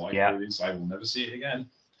 because like it is, I will never see it again.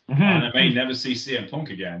 And I may never see CM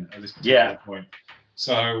Punk again at this particular point.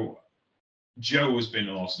 So Joe has been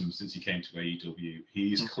awesome since he came to AEW.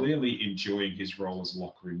 He's clearly enjoying his role as a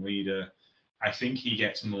locker room leader. I think he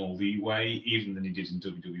gets more leeway even than he did in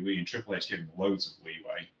WWE, and Triple H gave him loads of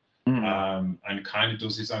leeway, and kind of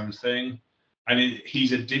does his own thing. And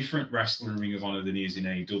he's a different wrestler in Ring of Honor than he is in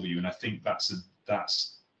AEW, and I think that's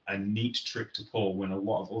a neat trick to pull when a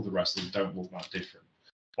lot of other wrestlers don't look that different.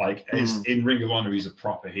 Like in Ring of Honor, he's a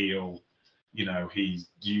proper heel. You know, he's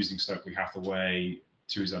using Stokely Hathaway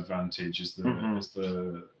to his advantage as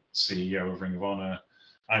the CEO of Ring of Honor,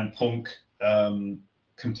 and Punk can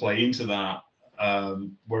play into that.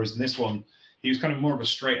 Whereas in this one, he was kind of more of a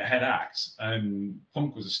straight ahead act, and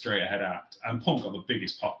Punk was a straight ahead act, and Punk got the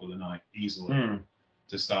biggest pop of the night easily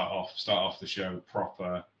to start off the show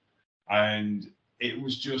proper, and it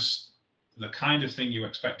was just the kind of thing you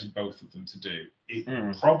expected both of them to do. It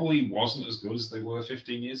probably wasn't as good as they were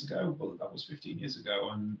 15 years ago, but that was 15 years ago,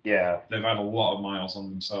 and they've had a lot of miles on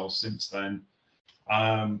themselves since then.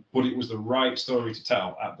 But it was the right story to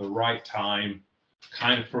tell at the right time,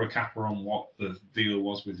 kind of put a capper on what the deal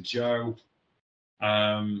was with Joe,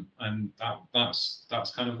 and that's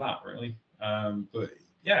kind of that, really. But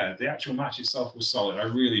yeah, the actual match itself was solid. I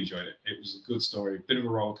really enjoyed it. It was a good story, a bit of a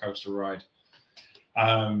roller coaster ride.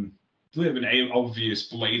 A bit of an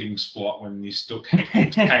obvious blading spot when he stuck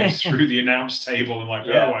head through the announce table. I'm like,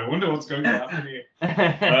 oh, I wonder what's going to happen here.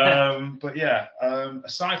 But yeah,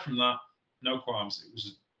 aside from that, no qualms. It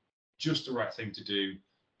was just the right thing to do,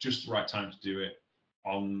 just the right time to do it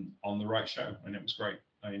on the right show, and it was great.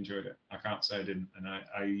 I enjoyed it. I can't say I didn't. And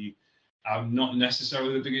I'm not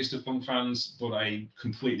necessarily the biggest of Punk fans, but I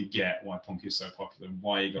completely get why Punk is so popular and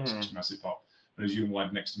why he got such a massive pop. There's a young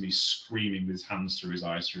lad next to me screaming with his hands through his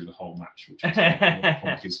eyes through the whole match, which is what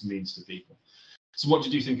Punk means to people. So what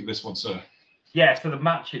did you think of this one, sir? Yeah, so the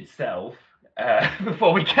match itself,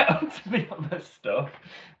 before we get on to the other stuff,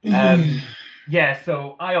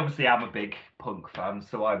 so I obviously am a big Punk fan,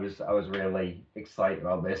 so I was really excited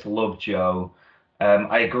about this. Love Joe.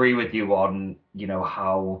 I agree with you on,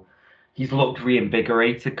 how he's looked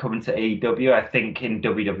reinvigorated coming to AEW. I think in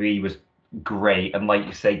WWE was great, and like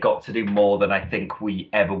you say, got to do more than I think we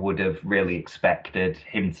ever would have really expected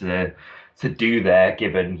him to do there,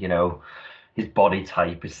 given his body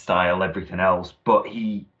type, his style, everything else. But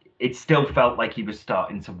it still felt like he was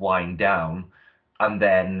starting to wind down, and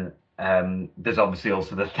then there's obviously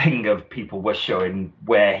also the thing of people were showing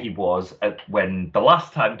where he was when the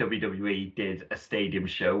last time WWE did a stadium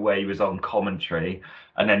show where he was on commentary,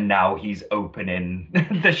 and then now he's opening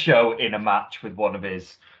the show in a match with one of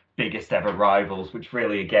his biggest ever rivals, which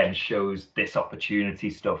really again shows this opportunity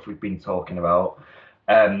stuff we've been talking about.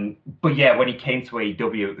 But yeah, when he came to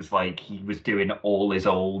AEW, it was like he was doing all his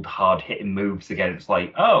old hard-hitting moves again. It's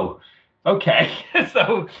like, oh, okay,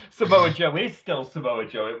 so Samoa Joe is still Samoa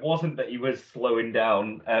Joe. It wasn't that he was slowing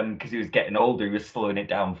down because he was getting older. He was slowing it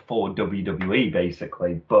down for WWE,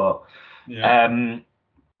 basically. But I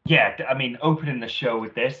mean, opening the show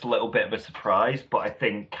with this, a little bit of a surprise, but I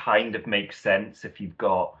think kind of makes sense if you've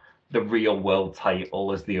got the real world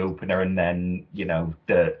title as the opener, and then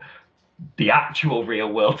the actual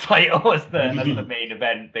real world title as the main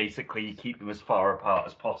event. Basically, you keep them as far apart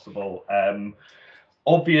as possible.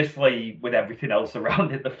 Obviously, with everything else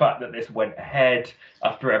around it, the fact that this went ahead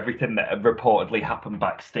after everything that had reportedly happened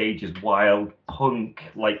backstage is wild. Punk,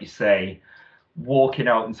 like you say, walking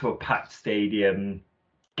out into a packed stadium,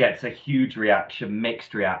 gets a huge reaction,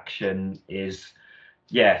 mixed reaction, is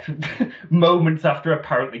moments after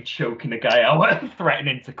apparently choking a guy out,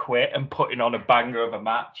 threatening to quit and putting on a banger of a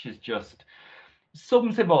match, is just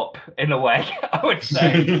sums him up in a way, I would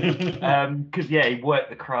say. Because he worked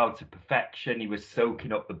the crowd to perfection. He was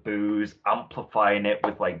soaking up the booze, amplifying it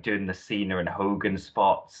with like doing the Cena and Hogan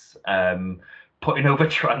spots, putting over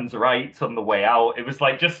trans rights on the way out. It was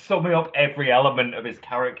like just summing up every element of his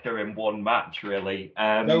character in one match, really.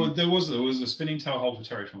 There was a spinning tail hold for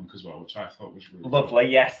Terry Funk as well, which I thought was really lovely.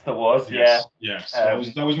 Cool. Yes, there was. Yes, yeah. Yes,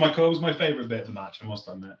 that was my favourite bit of the match. I must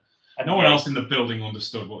admit. No one else in the building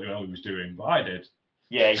understood what the hell he was doing, but I did.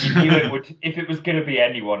 Yeah, you knew it would. If it was going to be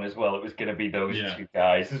anyone as well, it was going to be those two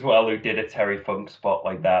guys as well who did a Terry Funk spot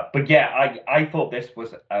like that. But yeah, I thought this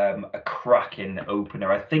was a cracking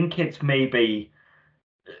opener. I think it's maybe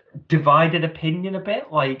divided opinion a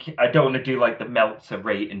bit. Like, I don't want to do like the Meltzer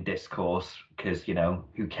rating discourse because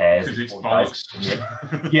who cares? Because it's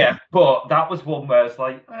bollocks. Yeah, but that was one where it's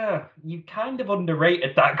like, you kind of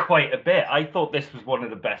underrated that quite a bit. I thought this was one of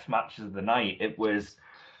the best matches of the night. It was.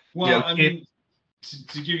 Well, I mean,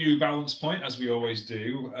 to give you a balance point, as we always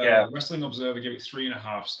do, Wrestling Observer gave it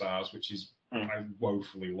 3.5 stars, which is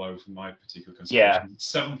woefully low from my particular consideration.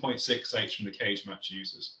 7.68 from the cage match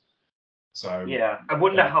users. So I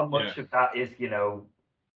wonder how much of that is,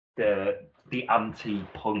 the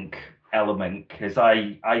anti-Punk element, because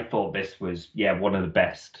I thought this was one of the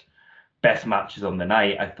best matches on the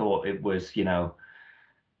night. I thought it was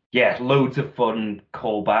loads of fun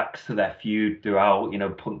callbacks to their feud throughout.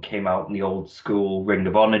 Punk came out in the old school Ring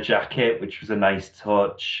of Honor jacket, which was a nice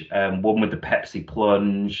touch. One with the Pepsi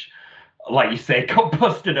plunge, like you say, got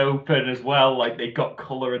busted open as well. Like they got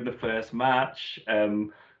colour in the first match.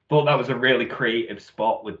 Thought that was a really creative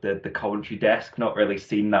spot with the commentary desk. Not really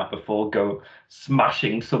seen that before. Go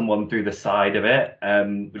smashing someone through the side of it,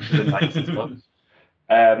 which was a nice touch.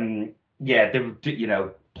 They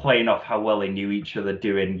were, playing off how well they knew each other,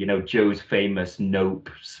 doing, Joe's famous nope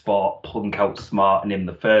spot, Punk outsmarting him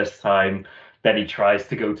the first time. Then he tries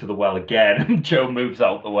to go to the well again, and Joe moves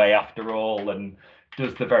out the way after all and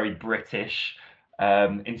does the very British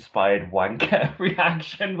inspired wanker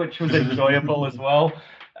reaction, which was enjoyable as well.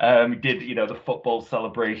 He did, the football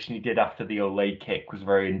celebration he did after the Olay kick was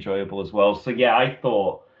very enjoyable as well. So I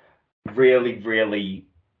thought really, really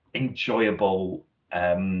enjoyable,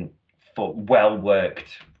 well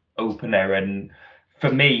worked opener. And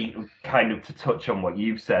for me, kind of to touch on what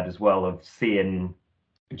you've said as well, of seeing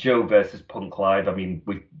Joe versus Punk live. I mean,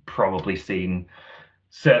 we've probably seen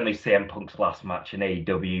certainly CM Punk's last match in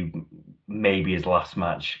AEW, maybe his last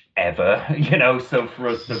match ever, so for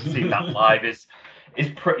us to have seen that live is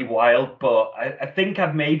pretty wild. But I think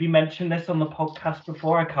I've maybe mentioned this on the podcast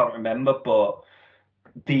before, I can't remember, but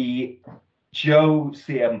the Joe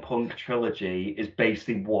CM Punk trilogy is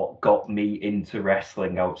basically what got me into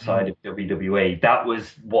wrestling outside of WWE. That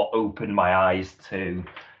was what opened my eyes to,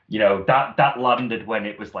 that landed when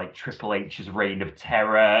it was like Triple H's Reign of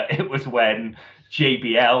Terror. It was when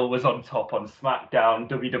JBL was on top on SmackDown.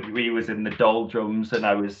 WWE was in the doldrums, and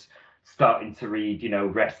I was starting to read,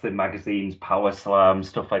 wrestling magazines, Power Slam,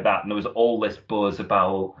 stuff like that. And there was all this buzz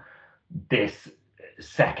about this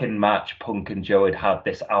second match Punk and Joe had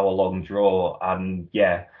this hour-long draw, and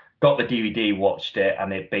got the DVD, watched it,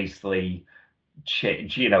 and it basically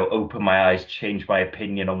opened my eyes, changed my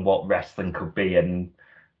opinion on what wrestling could be. And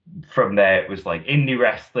from there it was like indie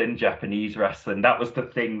wrestling, Japanese wrestling. That was the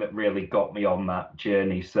thing that really got me on that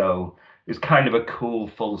journey. So it was kind of a cool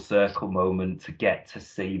full circle moment to get to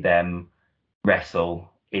see them wrestle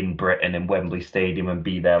in Britain in Wembley Stadium and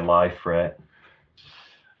be there live for it.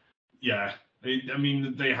 Yeah, I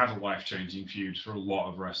mean, they had a life-changing feud for a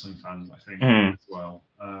lot of wrestling fans, I think, as well.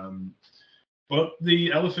 But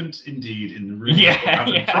the elephant, indeed, in the room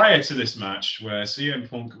happened prior to this match, where CM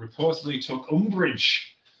Punk reportedly took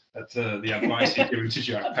umbrage at the advice he'd given to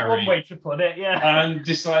Jack Perry. One way to put it, and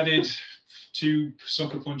decided to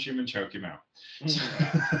sucker punch him and choke him out.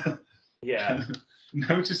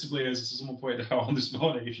 Noticeably, as someone pointed out this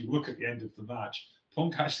morning, if you look at the end of the match,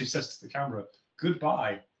 Punk actually says to the camera,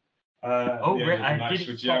 "Goodbye." Really? I did.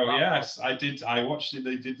 With Joe. Yes, I did. I watched it.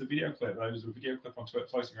 They did the video clip. There was a video clip on Twitter,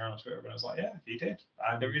 floating around on Twitter, and I was like, "Yeah, he did."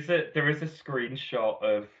 There is a screenshot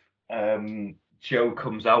of Joe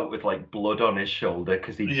comes out with like blood on his shoulder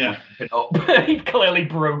because he'd clearly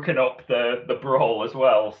broken up the brawl as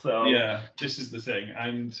well. So this is the thing,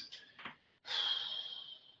 and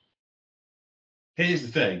here's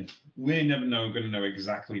the thing: we're never going to know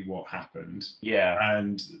exactly what happened.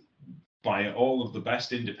 And by all of the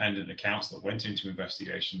best independent accounts that went into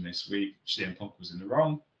investigation this week, CM Punk was in the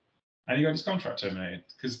wrong, and he got his contract terminated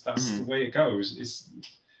because that's the way it goes.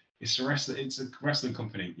 It's a wrestling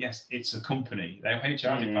company. Yes, it's a company. They have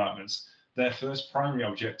HR departments. their first primary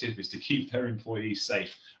objective is to keep their employees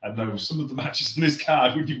safe. And though some of the matches on this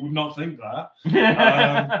card, you would not think that.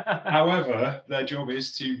 However, their job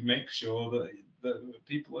is to make sure that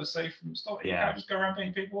people are safe from stuff. You can't just go around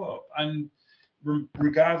beating people up. And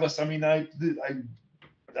regardless, I mean, I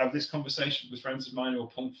have this conversation with friends of mine who are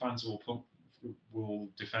Punk fans who will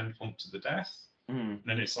defend Punk to the death. And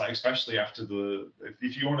it's like, especially after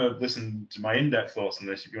if you want to listen to my in-depth thoughts on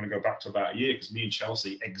this, if you want to go back to about a year, because me and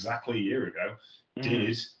Chelsea exactly a year ago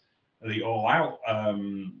did the All Out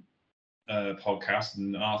podcast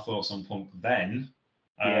and our thoughts on Punk then.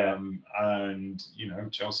 And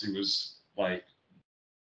Chelsea was like,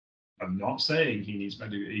 I'm not saying he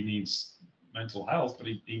needs mental health, but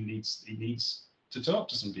he needs to talk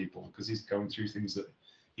to some people because he's going through things that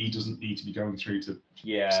he doesn't need to be going through to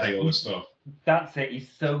say all this stuff. That's it. He's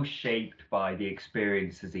so shaped by the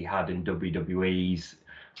experiences he had in WWE.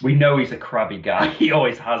 We know he's a crabby guy. He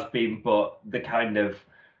always has been, but the kind of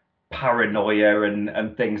paranoia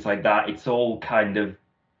and things like that, it's all kind of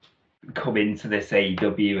come into this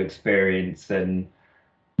AEW experience. And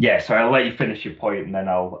so I'll let you finish your point, and then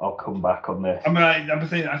I'll come back on this. I mean, I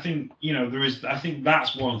think I think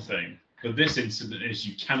that's one thing. But this incident is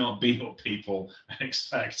you cannot beat up people and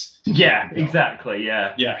expect. Exactly.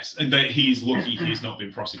 Yeah. Yes, and that he's lucky he's not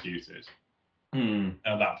been prosecuted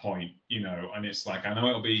at that point, And it's like, I know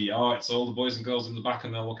it'll be, it's all the boys and girls in the back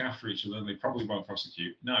and they'll look after each other and they probably won't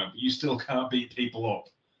prosecute. No, but you still can't beat people up.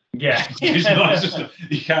 Yeah. You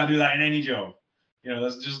can't do that in any job.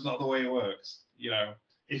 That's just not the way it works.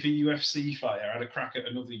 If a UFC fighter had a crack at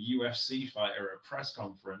another UFC fighter at a press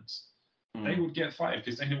conference, they would get fired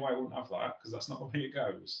because Dana White wouldn't have that because that's not the way it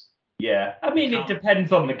goes. Yeah, I mean, it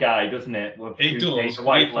depends on the guy, doesn't it? It does. Dana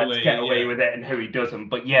White lets get away with it and who he doesn't.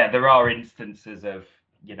 But there are instances of,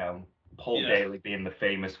 Paul Daly being the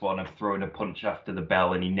famous one of throwing a punch after the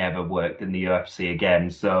bell and he never worked in the UFC again.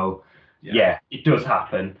 So, it does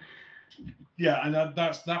happen. Yeah, and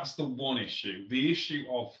that's the one issue. The issue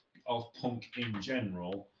of Punk in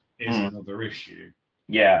general is another issue.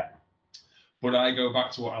 Yeah. But I go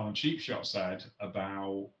back to what Alan Cheapshot said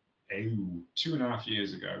about 2.5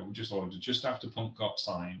 years ago, just after Punk got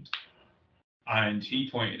signed, and he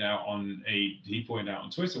pointed out on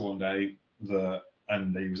Twitter one day that,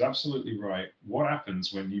 and he was absolutely right. What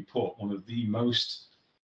happens when you put one of the most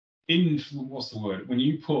when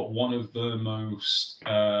you put one of the most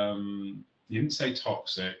he didn't say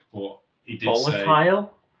toxic, but he did say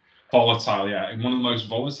volatile, and one of the most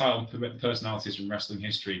volatile personalities from wrestling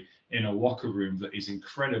history in a locker room that is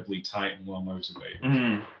incredibly tight and well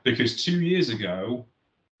motivated. Because 2 years ago,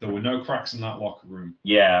 there were no cracks in that locker room.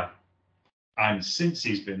 Yeah. And since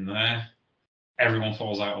he's been there, everyone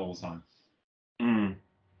falls out all the time. And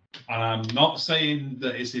I'm not saying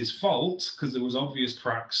that it's his fault, because there was obvious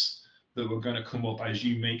cracks that were going to come up as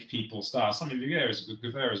you make people start. Sammy Guevara is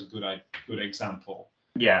a good example.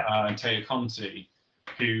 Yeah. And Taya Conti,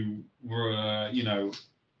 who were,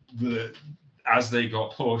 as they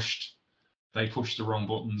got pushed, they pushed the wrong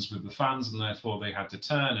buttons with the fans, and therefore they had to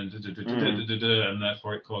turn and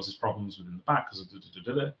therefore it causes problems within the back because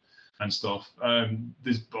of and stuff.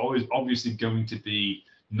 There's always obviously going to be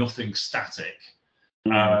nothing static,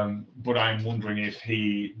 but I'm wondering if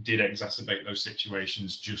he did exacerbate those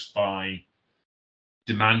situations just by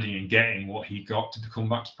demanding and getting what he got to come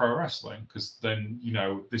back to pro wrestling, because then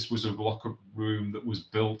this was a locker room that was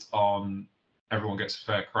built on everyone gets a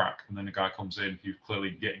fair crack, and then a guy comes in who's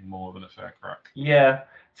clearly getting more than a fair crack. Yeah.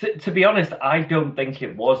 To be honest, I don't think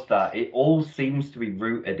it was that. It all seems to be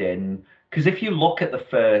rooted in, because if you look at the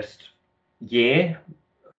first year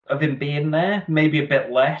of him being there, maybe a bit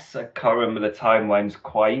less, I can't remember the timelines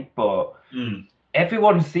quite, but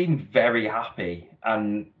everyone seemed very happy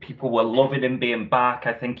and people were loving him being back.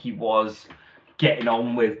 I think he was getting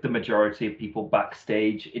on with the majority of people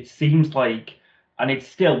backstage. It seems like, and it's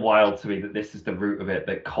still wild to me that this is the root of it,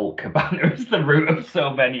 that Colt Cabana is the root of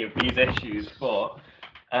so many of these issues. But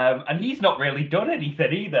and he's not really done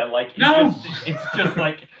anything either. Like, it's just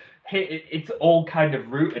like it's all kind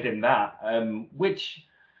of rooted in that, which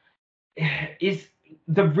is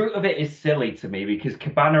the root of it is silly to me, because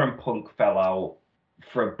Cabana and Punk fell out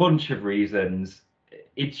for a bunch of reasons.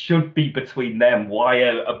 It should be between them. Why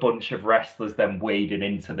are a bunch of wrestlers then wading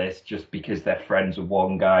into this just because they're friends with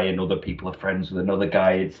one guy and other people are friends with another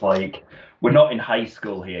guy? It's like, we're not in high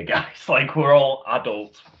school here, guys. Like, we're all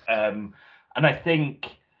adults. And I think,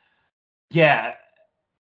 I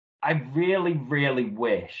really, really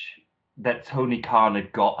wish that Tony Khan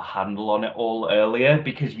had got a handle on it all earlier,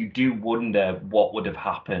 because you do wonder what would have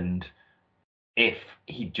happened if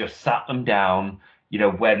he just sat them down,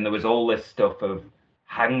 when there was all this stuff of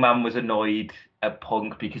Hangman was annoyed at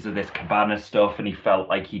Punk because of this Cabana stuff, and he felt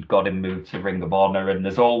like he'd got him moved to Ring of Honor, and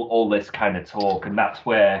there's all this kind of talk, and that's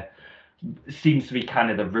where it seems to be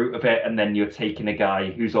kind of the root of it. And then you're taking a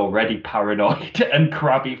guy who's already paranoid and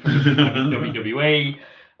crabby from his time in WWE,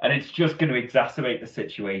 and it's just going to exacerbate the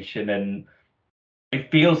situation. And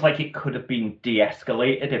it feels like it could have been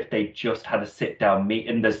de-escalated if they just had a sit-down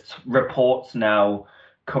meeting. There's reports now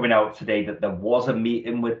coming out today that there was a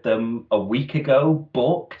meeting with them a week ago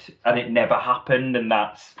booked, and it never happened. And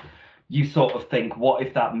that's, you sort of think, what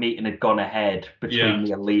if that meeting had gone ahead between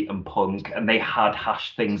the Elite and Punk, and they had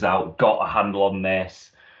hashed things out, got a handle on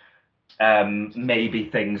this? Maybe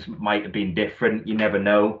things might have been different. You never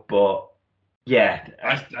know. But yeah,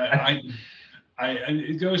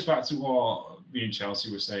 it goes back to what me and Chelsea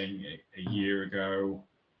were saying a year ago.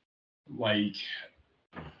 Like,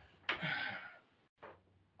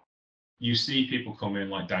 you see people come in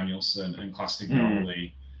like Danielson and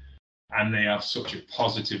Castagnoli, and they have such a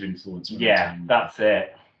positive influence. Yeah, that's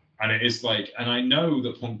it. And it is like, and I know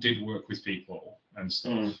that Punk did work with people and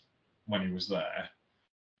stuff when he was there,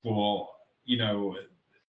 but, you know,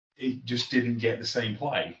 it just didn't get the same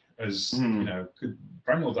play as, you know,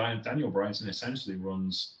 Daniel Bryanson essentially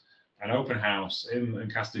runs an open house, him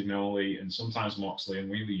and Castagnoli and sometimes Moxley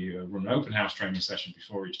and Wheeler Yuta run an open house training session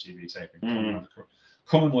before each TV taping.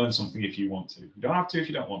 Come and learn something if you want to. You don't have to if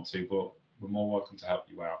you don't want to, but we're more welcome to help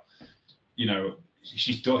you out. You know,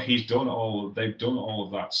 they've done all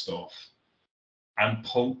of that stuff. And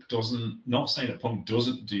Punk not saying that Punk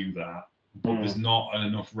doesn't do that, but there's not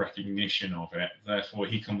enough recognition of it. Therefore,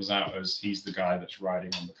 he comes out as he's the guy that's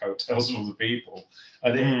riding on the coattails of other people.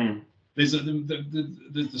 And there's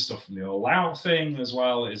the stuff from the All Out thing as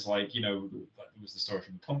well. Is like, you know, there was the story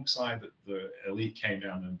from the Punk side that the Elite came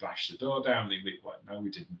down and bashed the door down. The Elite were like, no, we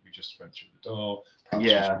didn't. We just went through the door. Perhaps we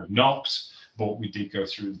should have knocked, but we did go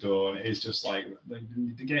through the door. And it's just like,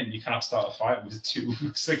 again, you can't start a fight with two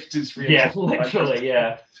executives. Yeah, literally,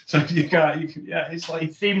 yeah. So you can, it's like,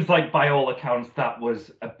 it seems like by all accounts that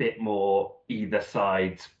was a bit more either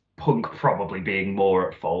side's. Punk probably being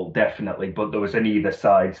more at fault, definitely, but there was an either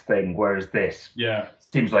sides thing, whereas this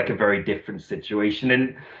seems like a very different situation.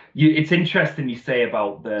 And it's interesting you say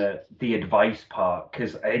about the advice part,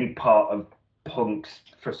 because I think part of Punk's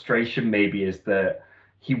frustration maybe is that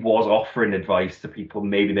he was offering advice to people,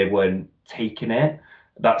 maybe they weren't taking it.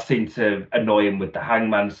 That seemed to annoy him with the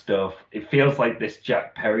Hangman stuff. It feels like this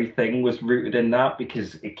Jack Perry thing was rooted in that,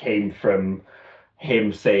 because it came from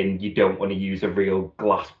him saying you don't want to use a real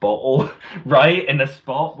glass bottle, right, in a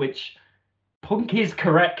spot, which Punk is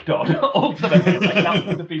correct on. Ultimately, like, that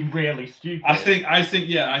would have been really stupid. I think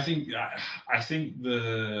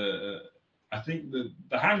the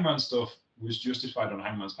Hangman stuff was justified on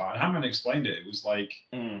Hangman's part. And Hangman explained it. It was like,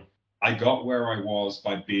 I got where I was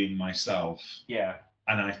by being myself. Yeah.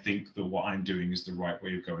 And I think that what I'm doing is the right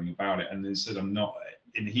way of going about it. And instead, I'm not.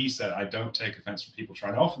 And he said, I don't take offense from people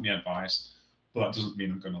trying to offer me advice, but that doesn't mean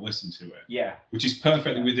I'm going to listen to it. Yeah. Which is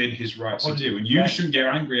perfectly within his rights to do. And you shouldn't get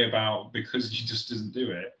angry about because he just doesn't do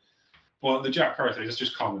it. But the Jack Perry thing is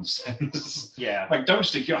just common sense. Yeah. Like, don't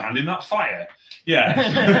stick your hand in that fire. Yeah.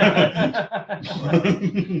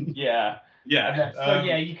 Yeah. Yeah. So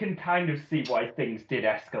yeah, you can kind of see why things did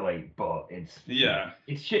escalate, but it's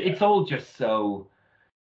all just so.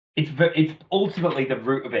 It's ultimately the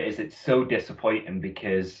root of it is it's so disappointing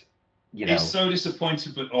because. You know, it's so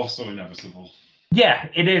disappointing, but also inevitable. Yeah,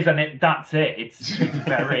 it is, and that's it. It's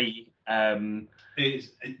very. It's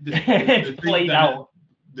played out.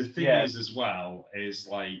 The thing is, as well, is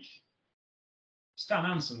like Stan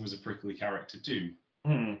Hansen was a prickly character too,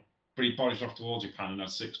 but he bodded off to All Japan and had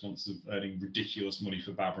 6 months of earning ridiculous money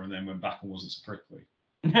for Baba, and then went back and wasn't so prickly.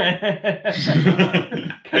 Because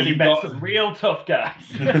he met some real tough guys.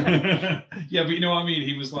 Yeah, but you know what I mean.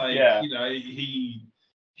 He was like, you know,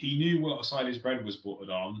 he knew what side his bread was buttered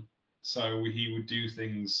on, so he would do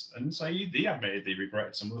things. And so he admitted he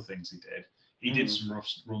regretted some of the things he did. He did some rough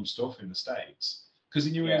stuff in the States because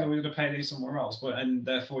he knew he was going to pay somewhere else. And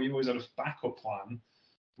therefore, he always had a backup plan.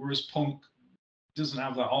 Whereas Punk doesn't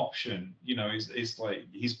have that option. You know, it's like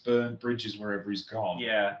he's burnt bridges wherever he's gone.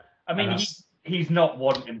 Yeah, I mean, he's not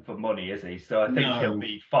wanting for money, is he? So I think he'll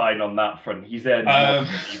be fine on that front. He's earned money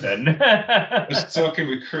then. I was talking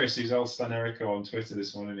with Chris, who's old Stan Erico, on Twitter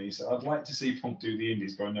this morning, and he said, I'd like to see Punk do the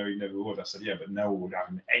Indies, but I know he never would. I said, yeah, but no one would have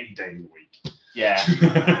him any day of the week. Yeah.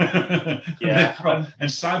 And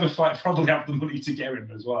Cyberfight probably have the money to get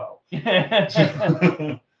him as well.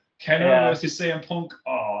 Keno versus CM Punk,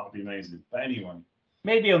 oh, that'd be amazing. But anyway.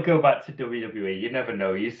 Maybe he'll go back to WWE. You never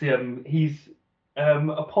know. You see him,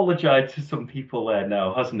 Apologized to some people there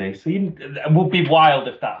now, hasn't he? So it would be wild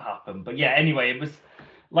if that happened. But yeah, anyway, it was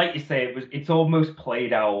like you say, it's almost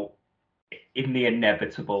played out in the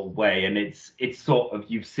inevitable way, and it's sort of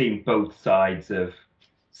you've seen both sides of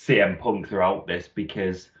CM Punk throughout this,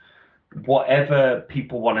 because whatever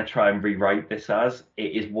people want to try and rewrite this as,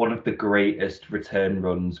 it is one of the greatest return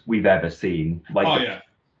runs we've ever seen. Like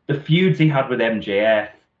the feuds he had with MJF,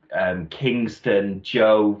 Kingston,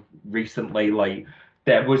 Joe recently, like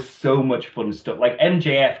there was so much fun stuff. Like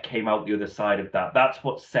MJF came out the other side of that. That's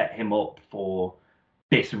what set him up for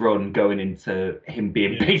this run, going into him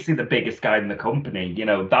being basically the biggest guy in the company. You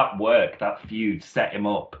know, that feud set him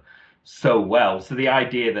up so well. So the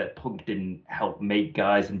idea that Punk didn't help make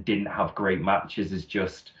guys and didn't have great matches is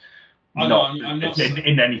just I'm not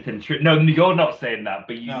in anything true. No, you're not saying that,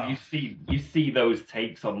 but you see those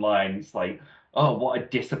takes online. It's like, oh, what a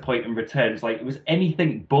disappointing return. It's like it was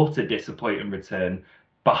anything but a disappointing return.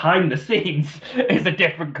 Behind the scenes is a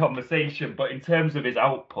different conversation, but in terms of his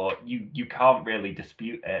output, you can't really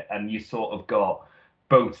dispute it, and you sort of got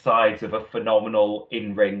both sides of a phenomenal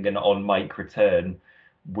in-ring and on-mic return,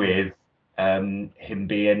 with him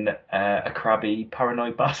being a crabby,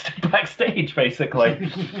 paranoid bastard backstage,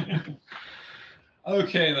 basically.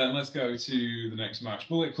 Okay, then let's go to the next match.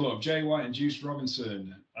 Bullet Club, Jay White and Juice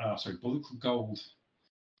Robinson. Bullet Club Gold.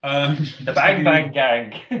 The Bang Bang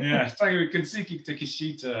Gang. Yeah, tagging with Kensuke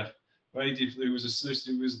Takeshita. They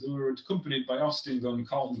were accompanied by Austin Gunn,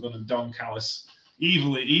 Colton Gunn, and Don Callis.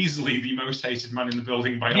 Easily the most hated man in the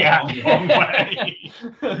building by a long way.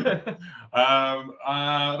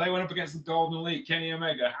 They went up against the Golden Elite, Kenny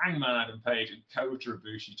Omega, Hangman Adam Page, and Kota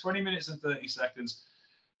Ibushi. 20 minutes and 30 seconds.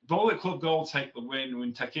 Bullet Club Gold take the win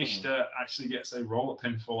when Takeshita actually gets a roll-up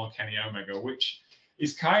pinfall on Kenny Omega, which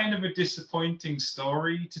is kind of a disappointing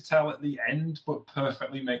story to tell at the end, but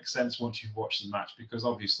perfectly makes sense once you've watched the match, because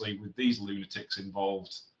obviously with these lunatics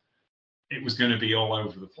involved, it was going to be all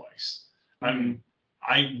over the place. And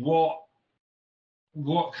what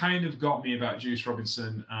kind of got me about Juice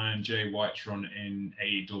Robinson and Jay White's run in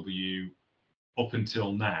AEW up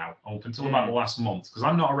until now, up until about the last month, because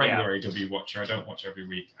I'm not a regular AEW watcher, I don't watch every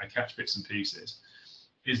week, I catch bits and pieces,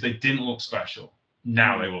 is they didn't look special.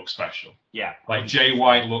 Now they look special. Yeah. Like Jay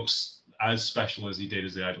White looks as special as he did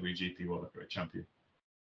as the IWGP World Heavyweight Champion.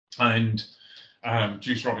 And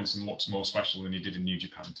Juice Robinson looks more special than he did in New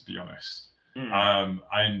Japan, to be honest. And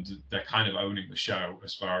they're kind of owning the show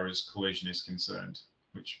as far as Collision is concerned,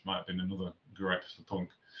 which might have been another gripe for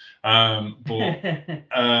Punk.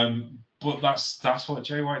 But that's what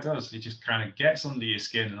Jay White does. He just kind of gets under your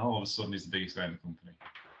skin, and all of a sudden he's the biggest guy in the company.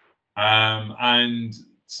 And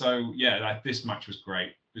so this match was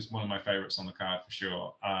great. It's one of my favorites on the card for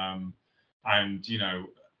sure. And you know,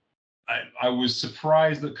 I was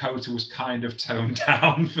surprised that Kota was kind of toned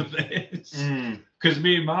down for this, because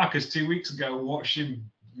me and Marcus 2 weeks ago watched him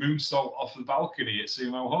moonsault off the balcony at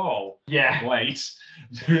Sumo Hall. Yeah, late.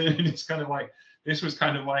 And it's kind of like, this was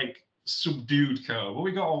kind of like subdued Kota. Well,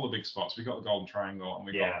 we got all the big spots. We got the Golden Triangle, and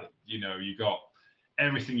we got, you got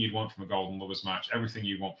everything you'd want from a Golden Lovers match, everything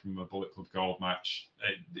you'd want from a Bullet Club Gold match.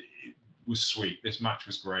 It was sweet. This match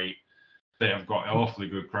was great. They have got awfully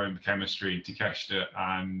good chemistry. Takeshita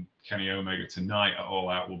and Kenny Omega tonight at All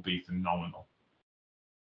Out will be phenomenal.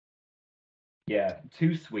 Yeah,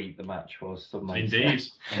 too sweet the match was. Indeed.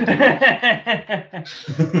 I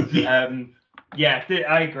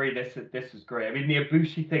agree. This was great. I mean, the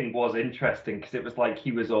Ibushi thing was interesting, because it was like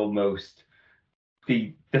he was almost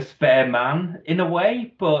the spare man in a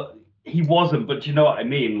way, but he wasn't. But do you know what I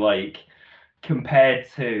mean? Like, compared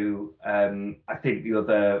to I think the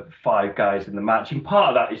other 5 guys in the match, and part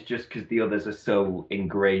of that is just because the others are so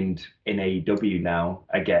ingrained in AEW now,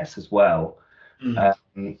 I guess, as well.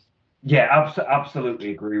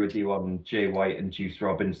 Absolutely agree with you on Jay White and Juice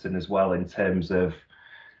Robinson as well, in terms of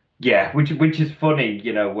which is funny,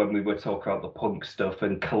 you know, when we were talking about the Punk stuff,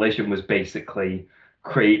 and Collision was basically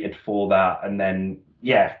created for that, and then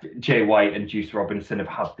Jay White and Juice Robinson have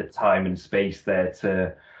had the time and space there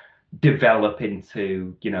to develop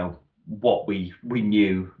into, you know, what we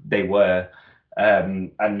knew they were,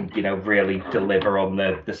 and you know, really deliver on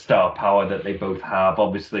the star power that they both have.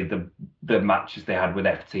 Obviously the matches they had with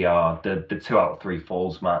FTR, the 2 out of 3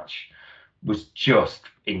 falls match was just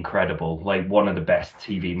incredible, like one of the best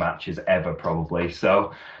TV matches ever, probably.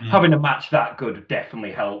 So having a match that good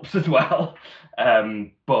definitely helps as well.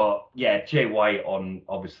 But Jay White on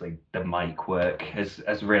obviously the mic work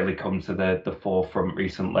has really come to the forefront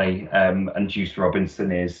recently, and Juice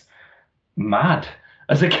Robinson is mad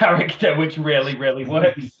as a character, which really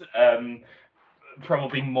works.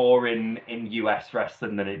 probably more in US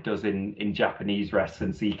wrestling than it does in Japanese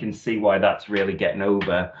wrestling, so you can see why that's really getting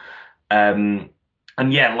over. And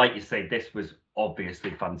yeah, like you say, this was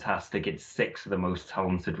obviously fantastic. It's 6 of the most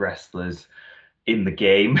talented wrestlers in the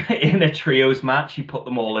game in a trios match. You put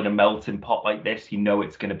them all in a melting pot like this, you know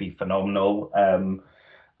it's going to be phenomenal.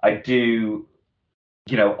 I do,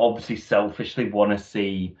 obviously selfishly want to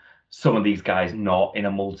see some of these guys not in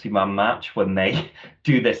a multi-man match when they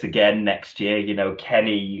do this again next year.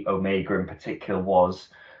 Kenny Omega in particular was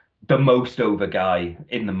the most over guy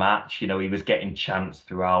in the match. He was getting chants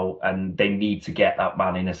throughout, and they need to get that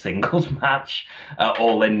man in a singles match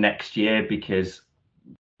All In next year, because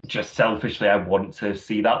just selfishly I want to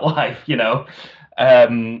see that live.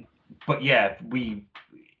 But yeah,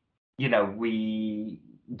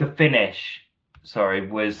 the finish,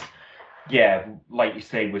 was, yeah, like you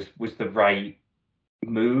say, was the right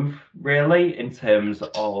move, really, in terms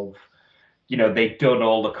of, they'd done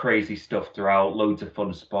all the crazy stuff throughout, loads of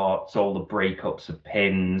fun spots, all the breakups of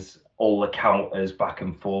pins, all the counters back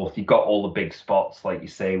and forth. You got all the big spots, like you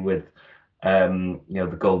say, with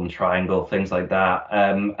the golden triangle, things like that.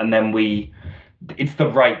 And then it's the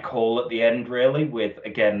right call at the end, really, with,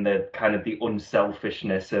 again, the kind of the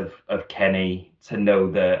unselfishness of Kenny, to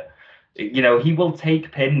know that, he will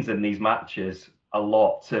take pins in these matches a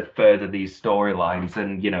lot to further these storylines.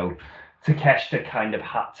 And, Takeshita kind of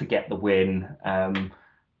had to get the win,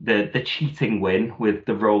 the cheating win with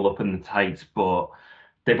the roll up and the tights, but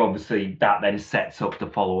they've obviously, that then sets up the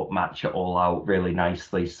follow-up match at All Out really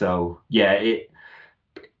nicely. So yeah, it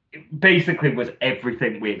basically was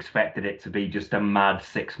everything we expected it to be, just a mad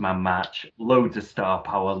 6-man match, loads of star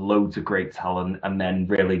power, loads of great talent, and then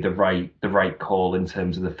really the right call in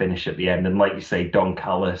terms of the finish at the end. And like you say, Don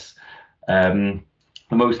Callis,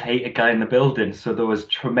 the most hated guy in the building, so there was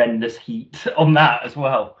tremendous heat on that as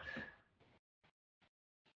well.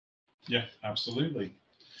 Yeah, absolutely.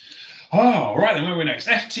 Oh, right then, where are we next?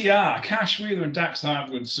 FTR, Cash Wheeler and Dax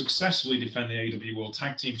Harwood successfully defend the AEW World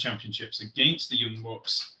Tag Team Championships against the Young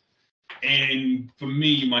Bucks in, for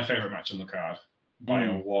me, my favourite match on the card by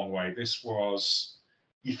a long way. This was,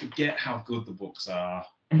 you forget how good the Bucks are,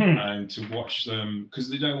 and to watch them, because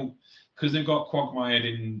they've got quagmired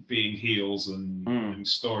in being heels and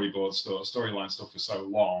storyline stuff for so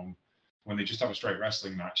long. When they just have a straight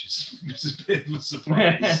wrestling match, it's a bit of a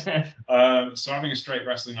surprise. So having a straight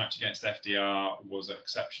wrestling match against FDR was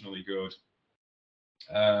exceptionally good.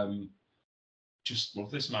 Just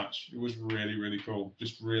love this match. It was really, really cool.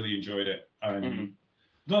 Just really enjoyed it. Nothing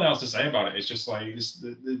else to say about it. It's just like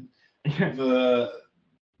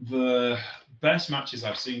the best matches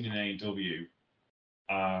I've seen in AEW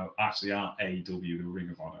actually aren't AEW, the Ring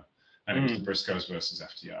of Honor, and it was the Briscoes versus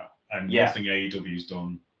FTR, and nothing AEW's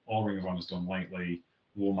done, or Ring of Honor's done lately,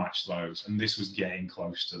 will match those, and this was getting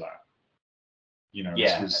close to that.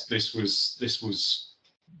 This was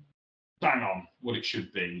bang on what it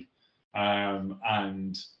should be, and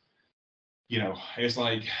it's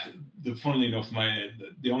like, funnily enough,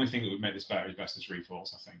 the only thing that would make this better is best of 3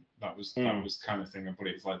 falls. I think that was the kind of thing. But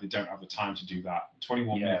it's like they don't have the time to do that.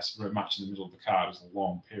 21 minutes for a match in the middle of the card is a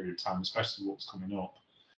long period of time, especially what's coming up.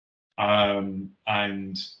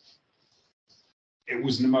 And it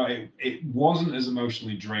wasn't as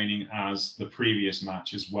emotionally draining as the previous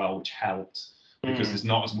match as well, which helped, because there's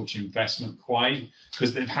not as much investment quite,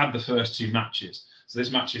 because they've had the first 2 matches. So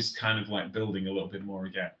this match is kind of like building a little bit more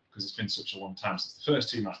again, because it's been such a long time since the first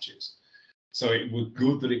 2 matches. So it was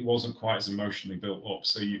good that it wasn't quite as emotionally built up,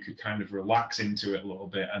 so you could kind of relax into it a little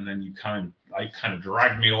bit, and then you kind of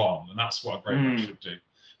dragged me along, and that's what a great match should do.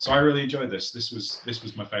 So I really enjoyed this. This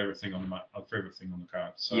was my favorite thing on the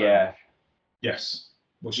card. So yes.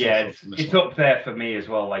 It's up there for me as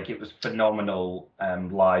well. Like, it was phenomenal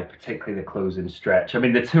live, particularly the closing stretch. I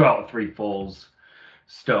mean, the 2 out of 3 falls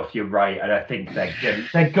stuff, you're right, and I think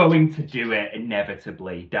they're going to do it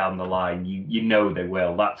inevitably down the line. You know they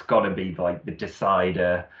will. That's got to be like the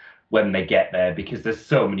decider when they get there, because there's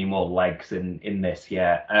so many more legs in this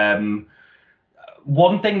yet.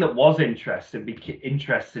 One thing that was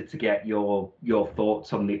interested to get your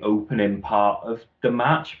thoughts on the opening part of the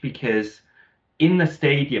match, because in the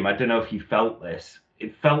stadium, I don't know if you felt this,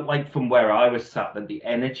 it felt like from where I was sat that the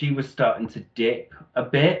energy was starting to dip a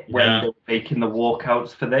bit when they were making the walkouts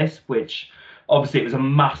for this, which obviously it was a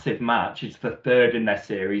massive match. It's the 3rd in their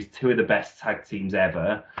series, 2 of the best tag teams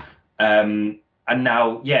ever. And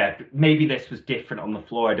now, maybe this was different on the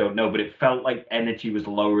floor, I don't know, but it felt like energy was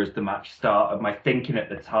lower as the match started. My thinking at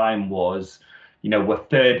the time was, we're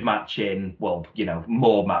 3rd match in, well,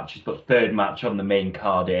 more matches, but 3rd match on the main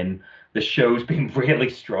card in. The show's been really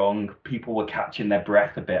strong. People were catching their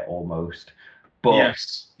breath a bit almost. But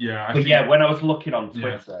yes, yeah, when I was looking on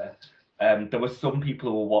Twitter, there were some people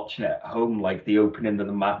who were watching it at home, like the opening of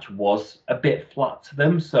the match was a bit flat to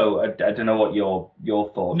them. So I don't know what your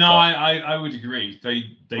thoughts No, are. I would agree.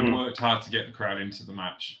 They worked hard to get the crowd into the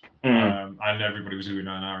match. And everybody was oohing and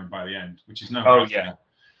ahhing by the end, which is no bad thing.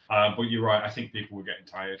 But you're right. I think people were getting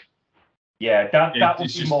tired. Yeah, that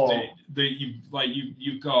would be more.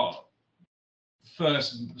 You've got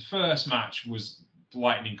first match was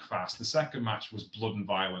lightning fast. The second match was blood and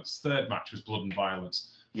violence. Third match was blood and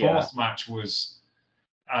violence. Fourth match was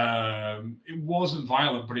it wasn't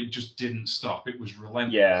violent, but it just didn't stop. It was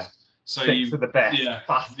relentless. Yeah. So Six of the best,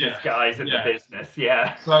 fastest guys in the business.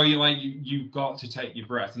 Yeah. So you've got to take your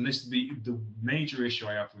breath, and this the major issue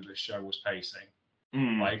I have with this show was pacing.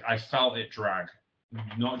 Like I felt it drag,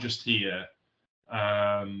 not just here,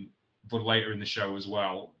 but later in the show as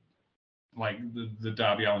well. Like the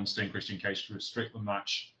Darby Allin Sting Christian Cage Strickland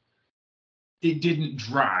match, it didn't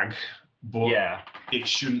drag, but it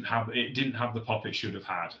shouldn't have. It didn't have the pop it should have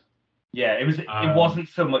had. Yeah, it was. It wasn't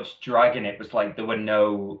so much dragging. It was like there were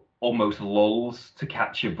no almost lulls to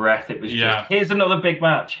catch your breath. It was just here's another big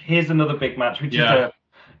match. Here's another big match, which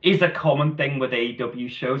is a common thing with AEW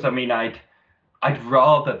shows. I mean, I'd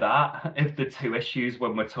rather that if the two issues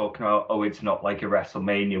when we're talking about it's not like a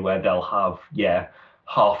WrestleMania where they'll have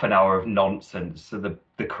half an hour of nonsense so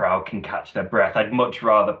the crowd can catch their breath. I'd much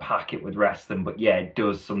rather pack it with wrestling, but it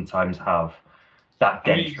does sometimes have that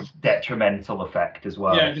detrimental effect as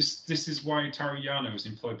well. Yeah, this is why Toru Yano is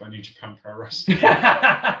employed by New Japan Pro Wrestling.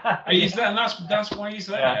 He's there, and that's why he's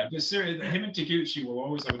there. Yeah. But seriously, him and Taguchi will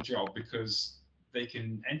always have a job because they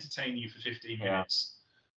can entertain you for 15 minutes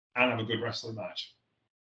and have a good wrestling match.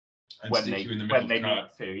 And stick you in the middle of the card.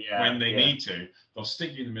 When they need to, they'll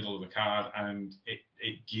stick you in the middle of the card, and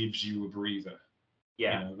it gives you a breather.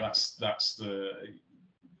 Yeah,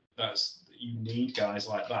 you need guys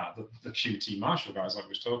like that. The QT Marshall guys, like we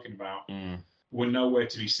was talking about, were nowhere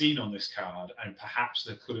to be seen on this card, and perhaps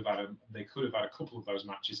they could have had a couple of those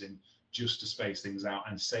matches in just to space things out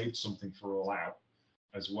and saved something for All Out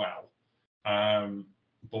as well.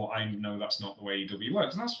 But I know that's not the way EW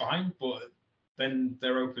works, and that's fine. But then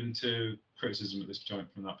they're open to criticism at this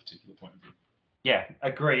point from that particular point of view. Yeah,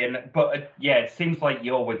 agree. But it seems like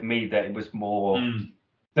you're with me that it was more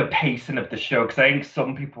the pacing of the show, because I think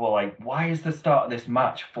some people were like, why is the start of this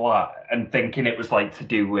match flat? And thinking it was like to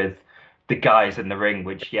do with the guys in the ring,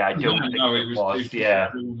 which I don't think it was.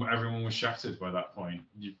 Everyone was shattered by that point.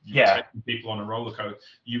 You've taken people on a roller coaster.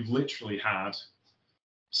 You've literally had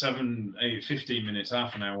 7, 8, 15 minutes,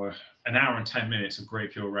 half an hour, an hour and 10 minutes of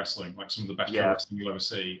great pure wrestling, like some of the best pure wrestling you'll ever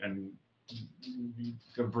see, and you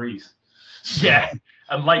gotta breathe. Yeah,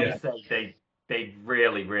 and like you say, they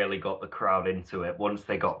really, really got the crowd into it once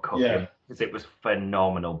they got cooking, because it was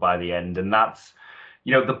phenomenal by the end. And that's,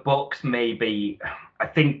 the Bucks maybe, I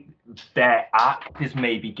think their act has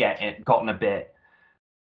maybe gotten a bit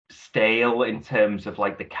stale in terms of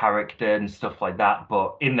like the character and stuff like that,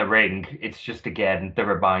 but in the ring it's just again the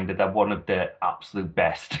reminder they're one of the absolute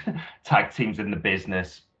best tag teams in the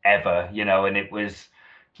business ever, and it was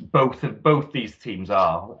both these teams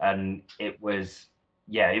are, and it was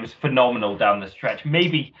phenomenal down the stretch.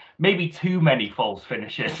 Maybe too many false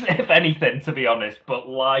finishes if anything, to be honest, but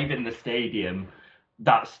live in the stadium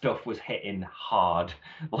that stuff was hitting hard.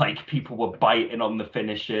 Like people were biting on the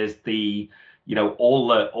finishes, all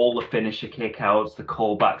the finisher kickouts, the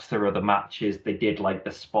callbacks to other matches. They did like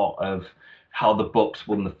the spot of how the Bucks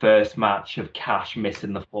won the first match of Cash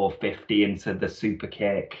missing the 450 into the super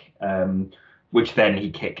kick, which then he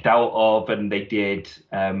kicked out of, and they did.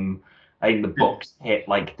 I think the Bucks hit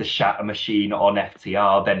like the shatter machine on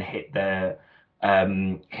FTR, then hit the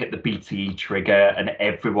BTE trigger, and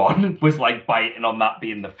everyone was like biting on that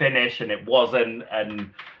being the finish, and it wasn't.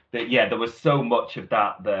 And there was so much of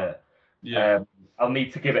that. I'll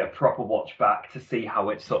need to give it a proper watch back to see how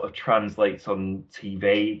it sort of translates on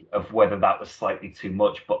TV, of whether that was slightly too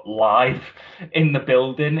much. But live in the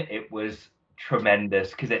building, it was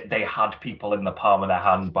tremendous, because they had people in the palm of their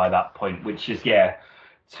hand by that point, which is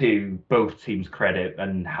to both teams' credit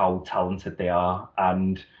and how talented they are.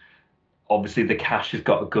 And obviously the Cash has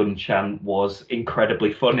got a gun chant was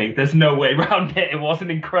incredibly funny. There's no way around it. It was an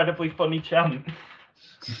incredibly funny chant.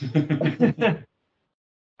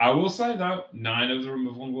 I will say though, 9 of them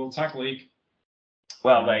have won World Tag League.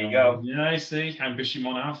 Well, there you go. Yeah, I see. And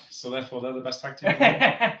Bishimon have, so therefore they're the best tag team.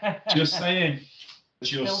 Just saying.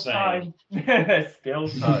 Just saying. Still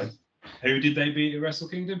time. Who did they beat at Wrestle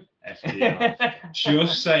Kingdom? FTR.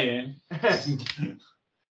 Just saying.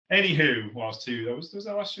 Anywho, was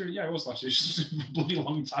that last year? Yeah, it was last year. It's just a bloody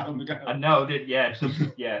long time ago. I know that. Yeah.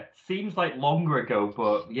 Seems like longer ago,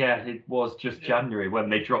 but yeah, it was just January when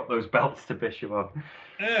they dropped those belts to Bishamon.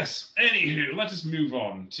 Yes. Anywho, let us move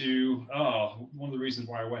on to one of the reasons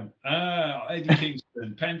why I went. Eddie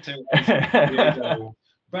Kingston, Pento, Diego,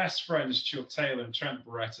 best friends Chuck Taylor and Trent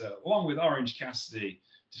Beretta, along with Orange Cassidy,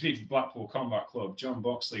 defeated Blackpool Combat Club, John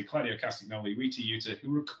Boxley, Claudio Castagnoli, Rita Yuta,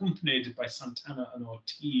 who were accompanied by Santana and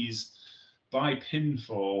Ortiz by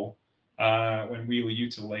pinfall when Wheeler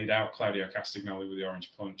Yuta laid out Claudio Castagnoli with the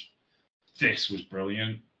orange punch. This was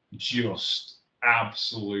brilliant. Just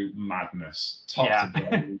absolute madness. Top to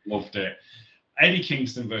bottom. Loved it. Eddie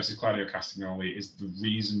Kingston versus Claudio Castagnoli is the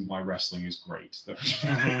reason why wrestling is great.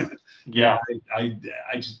 Yeah.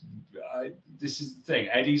 This is the thing.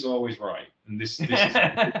 Eddie's always right. And this is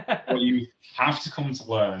what you have to come to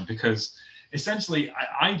learn, because essentially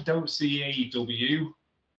I don't see AEW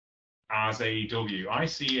as AEW. I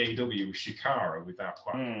see AEW with Shikara without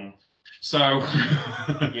Quack. So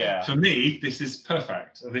for me, this is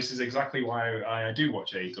perfect. This is exactly why I do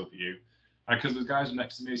watch AEW. Because the guys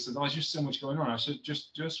next to me said, "Oh, there's just so much going on." I said,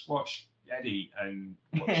 "Just watch Eddie and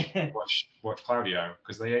watch Claudio,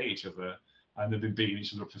 because they hate each other and they've been beating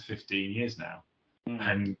each other up for 15 years now,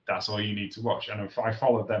 and that's all you need to watch." And I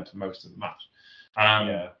followed them for most of the match.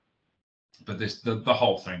 But the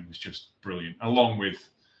whole thing was just brilliant, along with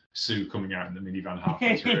Sue coming out in the minivan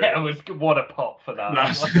halfway through. It was what a pop for that.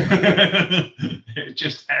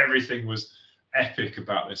 Just everything was epic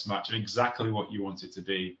about this match, and exactly what you want it to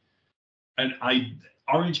be. And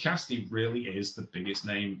Orange Cassidy really is the biggest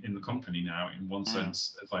name in the company now, in one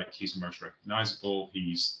sense. Like, he's the most recognizable.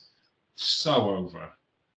 He's so over,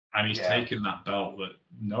 and he's taken that belt that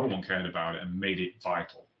no one cared about it and made it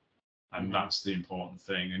vital. And that's the important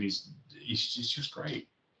thing. And he's just great.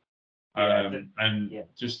 This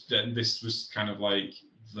was kind of like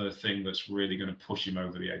the thing that's really going to push him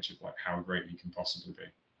over the edge of like how great he can possibly be.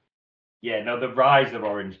 Yeah, no, the rise of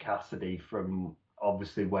Orange Cassidy from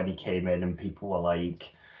obviously when he came in, and people were like,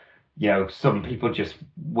 some people just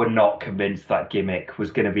were not convinced that gimmick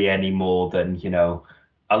was going to be any more than,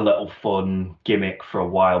 a little fun gimmick for a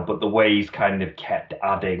while. But the way he's kind of kept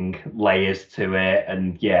adding layers to it,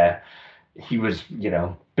 and he was,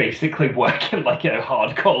 basically working like a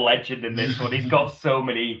hardcore legend in this one. He's got so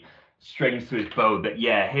many strings to his bow that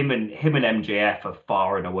him and MJF are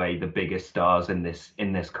far and away the biggest stars in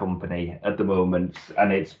this company at the moment,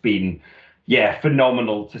 and it's been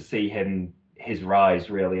phenomenal to see his rise,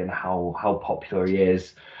 really, and how popular he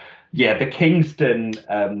is. The Kingston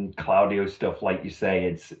Claudio stuff, like you say,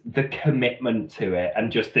 it's the commitment to it,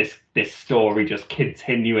 and just this story just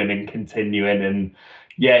continuing, and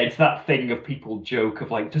it's that thing of people joke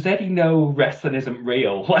of like, does Eddie know wrestling isn't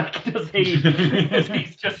real? Like, does he? Because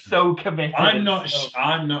he's just so committed. I'm not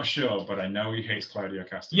sure, but I know he hates Claudio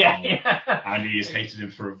Castagnoli. And he has hated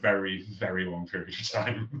him for a very, very long period of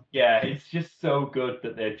time. It's just so good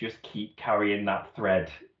that they just keep carrying that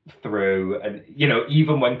thread through. And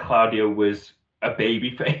even when Claudio was a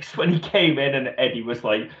babyface when he came in, and Eddie was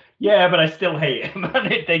like, but I still hate him,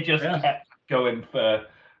 and they just kept going for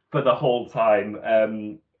the whole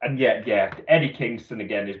time. Eddie Kingston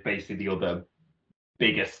again is basically the other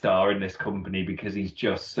biggest star in this company, because he's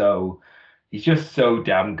just so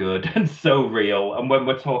damn good and so real. And when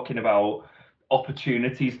we're talking about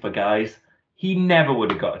opportunities for guys, he never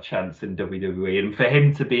would have got a chance in WWE, and for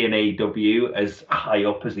him to be in AEW as high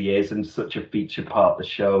up as he is and such a featured part of the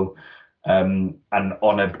show, and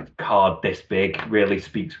on a card this big, really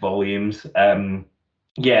speaks volumes. Like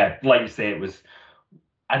you say, it was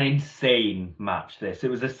an insane match. It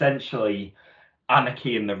was essentially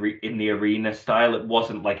Anarchy in the arena style. It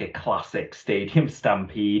wasn't like a classic stadium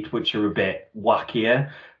stampede, which are a bit wackier,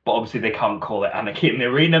 but obviously they can't call it Anarchy in the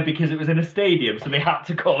arena because it was in a stadium, so they had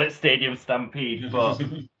to call it Stadium Stampede. But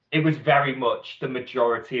it was very much, the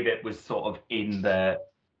majority of it was sort of in the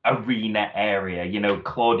arena area.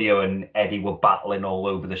 Claudio and Eddie were battling all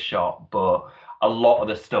over the shop, but a lot of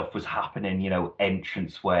the stuff was happening,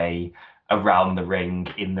 entranceway, around the ring,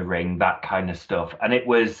 in the ring, that kind of stuff. And it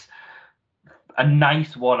was a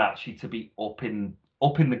nice one actually to be up in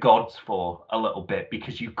the gods for a little bit,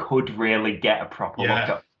 because you could really get a proper look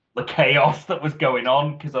at the chaos that was going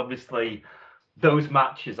on, because obviously those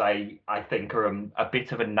matches I think are a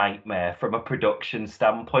bit of a nightmare from a production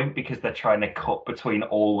standpoint, because they're trying to cut between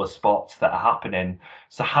all the spots that are happening.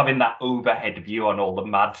 So having that overhead view on all the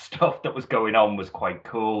mad stuff that was going on was quite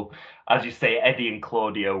cool. As you say, Eddie and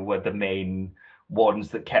Claudio were the main ones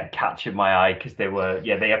that kept catching my eye, because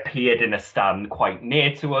they appeared in a stand quite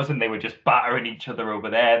near to us, and they were just battering each other over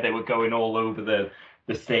there. They were going all over the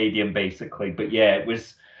the stadium basically. But yeah, it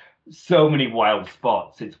was so many wild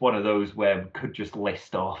spots. It's one of those where we could just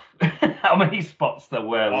list off how many spots there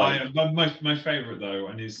were. Like, my favorite though,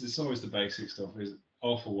 and it's always the basic stuff, is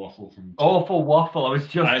Awful Waffle from Awful Waffle. I was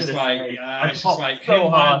just it's gonna like say, it's just like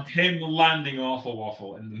him landing Awful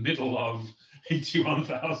Waffle in the middle of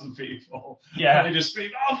 81,000 people. Yeah, and they just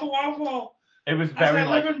scream Awful Waffle. It was very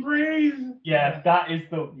live and breathe. Yeah, that is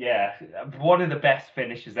one of the best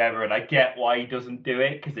finishes ever, and I get why he doesn't do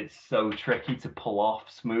it because it's so tricky to pull off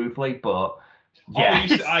smoothly. But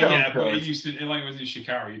yeah, but he used to, like, was in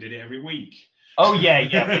Shikara, he did it every week. Oh yeah.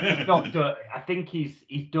 But he's not done, I think he's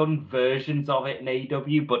done versions of it in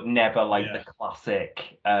AEW, but never like the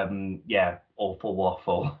classic, Awful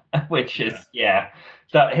Waffle, which is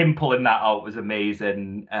that him pulling that out was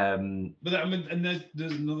amazing. But I mean, and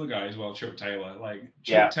there's another guy as well, Chuck Taylor. Like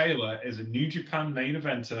Chuck Taylor is a New Japan main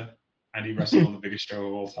eventer, and he wrestled on the biggest show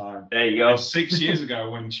of all time. There you go. And 6 years ago,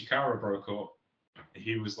 when Chikara broke up,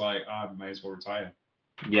 he was like, I may as well retire.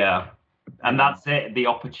 Yeah. And that's it. The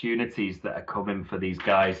opportunities that are coming for these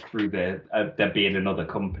guys through there being another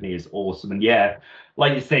company is awesome. And yeah,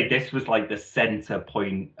 like you say, this was like the center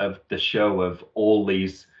point of the show of all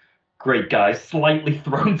these great guys slightly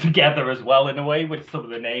thrown together as well in a way with some of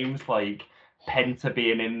the names like Penta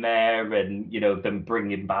being in there and, you know, them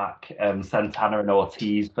bringing back Santana and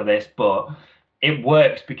Ortiz for this. But it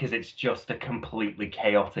works because it's just a completely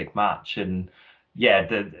chaotic match. And yeah,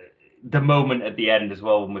 the moment at the end as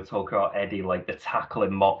well when we're talking about Eddie, like the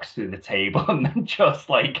tackling Mox through the table and then just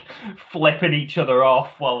like flipping each other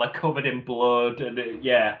off while they're covered in blood, and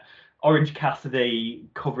Orange Cassidy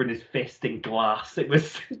covering his fist in glass.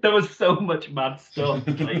 There was so much mad stuff.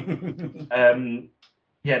 Like, the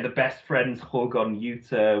best friends hug on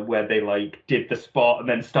Yuta where they like did the spot and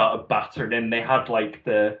then started battering him. They had like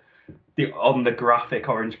the on the graphic,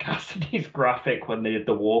 Orange Cassidy's graphic, when they did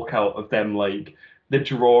the walkout of them, like the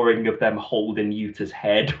drawing of them holding Yuta's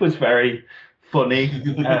head was very funny.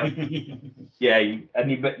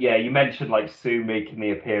 You mentioned like Sue making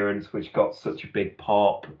the appearance, which got such a big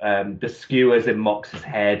pop. The skewers in Mox's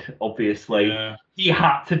head, obviously. Yeah. He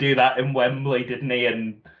had to do that in Wembley, didn't he?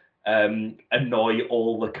 And annoy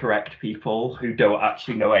all the correct people who don't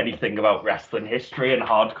actually know anything about wrestling history and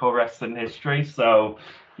hardcore wrestling history. So,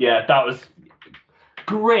 yeah, that was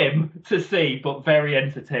grim to see, but very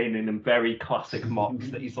entertaining and very classic Mox.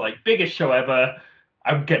 That he's like, biggest show ever.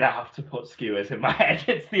 I'm gonna have to put skewers in my head.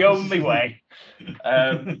 It's the only way.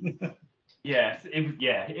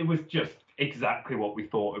 It was just exactly what we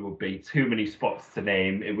thought it would be. Too many spots to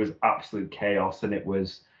name. It was absolute chaos, and it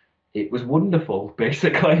was wonderful,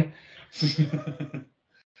 basically.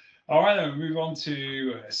 All right, then we move on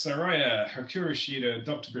to Saraya, Hikaru Shida,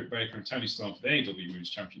 Dr. Britt Baker, and Toni Storm for the AEW Women's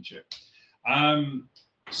Championship.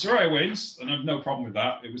 Saraya wins, and I have no problem with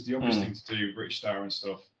that. It was the obvious thing to do, British Star and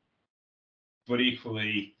stuff. But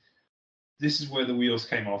equally, this is where the wheels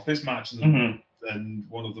came off. This match and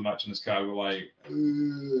one of the match in this card were like,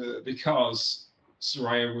 because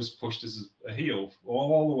Saraya was pushed as a heel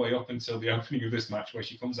all the way up until the opening of this match, where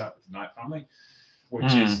she comes out with the Night Family,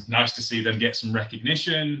 which is nice to see them get some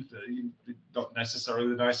recognition. Not necessarily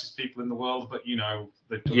the nicest people in the world, but you know,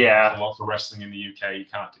 they've done a lot for wrestling in the UK. You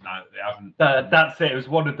can't deny that they haven't. That's it. It was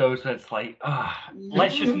one of those where it's like,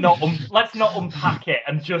 let's just not unpack it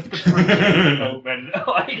and just appreciate the moment.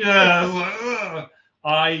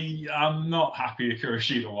 I am not happy Hikaru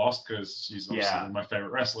Shida lost because she's obviously one of my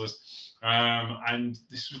favorite wrestlers. And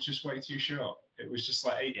this was just way too short. It was just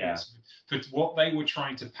like 8 minutes. But what they were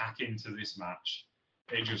trying to pack into this match,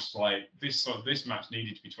 it just like this match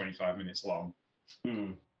needed to be 25 minutes long.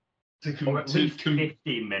 Or at least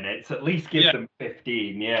 15 minutes. At least give them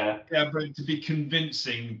 15, Yeah, but to be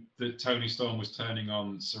convincing that Toni Storm was turning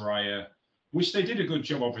on Saraya, which they did a good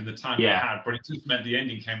job of in the time they had, but it just meant the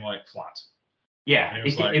ending came like flat. Yeah,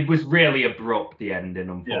 it was really abrupt, the ending,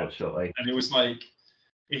 unfortunately. Yeah. And it was like,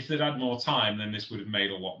 if they'd had more time, then this would have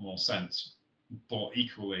made a lot more sense. But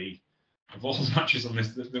equally, of all the matches on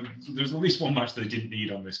this, there's at least one match they didn't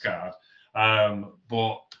need on this card.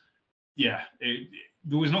 But yeah,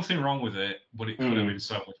 there was nothing wrong with it, but it could have been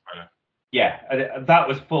so much better. Yeah, that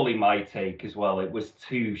was fully my take as well. It was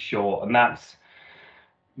too short, and that's,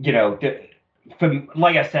 you know,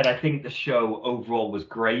 like I said, I think the show overall was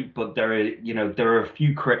great, but there are a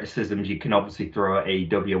few criticisms you can obviously throw at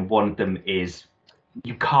AEW, and one of them is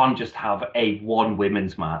you can't just have one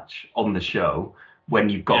women's match on the show when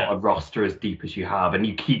you've got a roster as deep as you have, and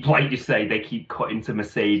you keep, like you say, they keep cutting to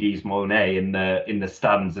Mercedes Moné in the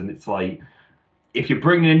stands, and it's like, if you're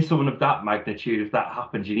bringing in someone of that magnitude, if that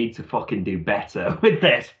happens, you need to fucking do better with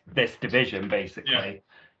this division, basically.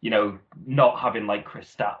 not having like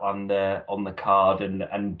Chris Statlander on the card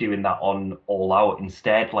and doing that on All Out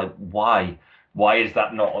instead. Like, why? Why is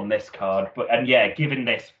that not on this card? And yeah, giving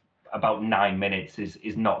this about 9 minutes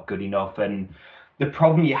is not good enough. And the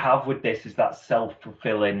problem you have with this is that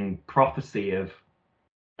self-fulfilling prophecy of,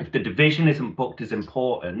 if the division isn't booked as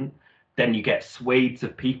important, then you get swathes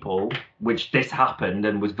of people, which this happened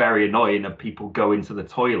and was very annoying, of people going to the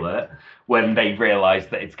toilet when they realise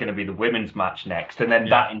that it's going to be the women's match next. And then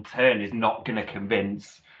that in turn is not going to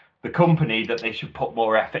convince the company that they should put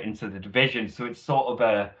more effort into the division. So it's sort of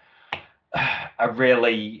a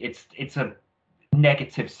really, it's a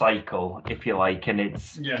negative cycle, if you like. And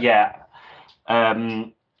it's, so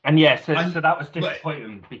that was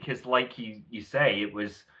disappointing because, like you say, it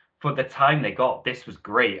was, for the time they got, this was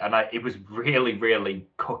great, and it was really, really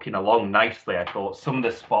cooking along nicely. I thought some of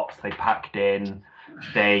the spots they packed in,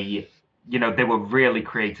 they were really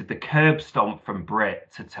creative. The curb stomp from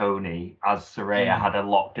Britt to Tony as Saraya had her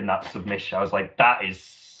locked in that submission. I was like, that is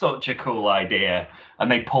such a cool idea,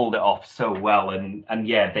 and they pulled it off so well. And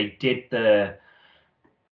yeah, they did the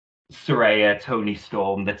Saraya, Tony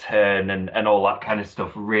Storm, the turn and all that kind of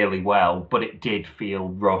stuff really well, but it did feel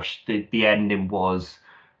rushed. The ending was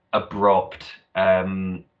abrupt.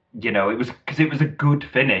 It was because it was a good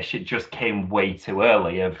finish. It just came way too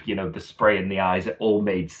early. Of the spray in the eyes, it all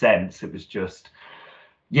made sense. It was just,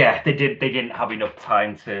 they didn't have enough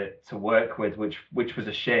time to work with, which was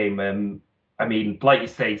a shame. I mean, like you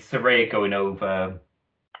say, Saraya going over,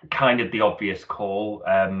 kind of the obvious call.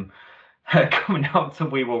 Coming out to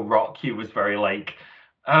We Will Rock You was very like,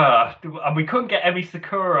 and we couldn't get Emi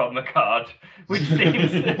Sakura on the card, which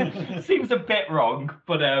seems a bit wrong,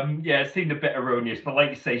 but it seemed a bit erroneous. But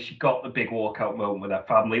like you say, she got the big walkout moment with her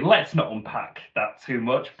family. Let's not unpack that too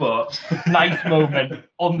much, but nice moment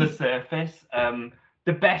on the surface.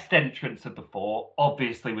 The best entrance of the four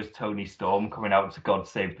obviously was Tony Storm coming out to God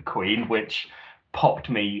Save the Queen, which popped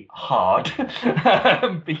me hard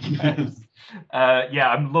because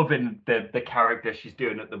I'm loving the character she's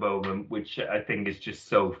doing at the moment, which I think is just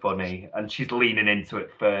so funny, and she's leaning into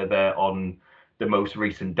it further on the most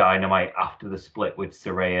recent Dynamite after the split with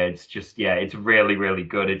Saraya. It's just it's really, really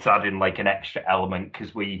good. It's adding like an extra element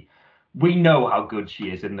because we know how good she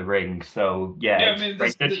is in the ring, so it's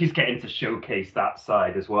great that she's getting to showcase that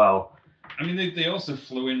side as well. I mean, they also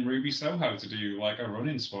flew in Ruby Soho to do like a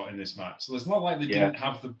running spot in this match. So it's not like they didn't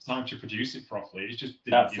have the time to produce it properly. It's just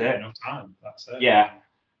didn't give it enough time. That's it. Yeah.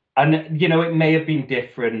 And, it may have been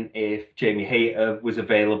different if Jamie Hayter was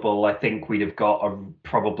available. I think we'd have got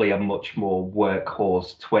probably a much more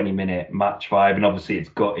workhorse 20-minute match vibe. And obviously it's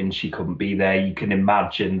gutting she couldn't be there. You can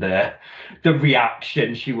imagine the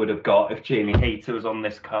reaction she would have got if Jamie Hayter was on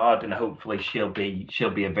this card. And hopefully she'll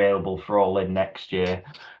be available for All In next year.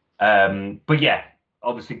 But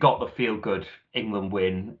obviously got the feel-good England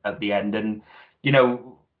win at the end. And,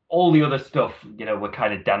 all the other stuff, we're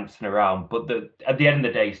kind of dancing around. But at the end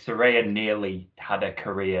of the day, Saraya nearly had her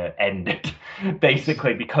career ended,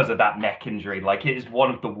 basically because of that neck injury. Like, it is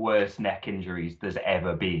one of the worst neck injuries there's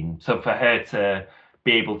ever been. So for her to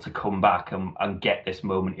be able to come back and get this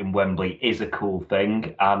moment in Wembley is a cool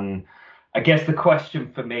thing. And I guess the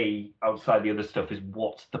question for me, outside the other stuff, is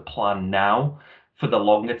what's the plan now for the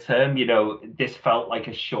longer term? This felt like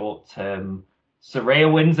a short term.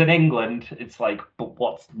 Saraya wins in England. It's like, but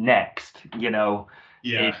what's next?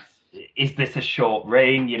 Is this a short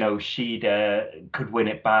reign? Shida could win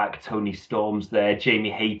it back. Tony Storm's there. Jamie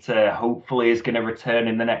Hayter hopefully is going to return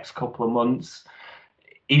in the next couple of months.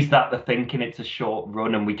 Is that the thinking? It's a short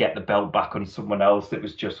run and we get the belt back on someone else that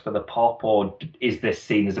was just for the pop, or is this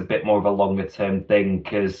seen as a bit more of a longer term thing?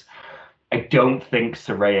 Because I don't think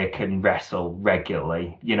Saraya can wrestle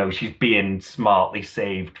regularly. She's being smartly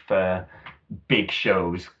saved for big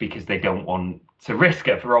shows because they don't want to risk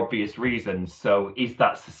her for obvious reasons. So is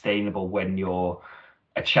that sustainable when you're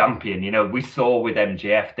a champion? We saw with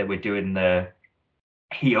MJF they were doing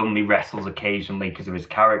he only wrestles occasionally because of his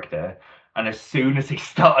character, and as soon as he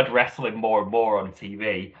started wrestling more and more on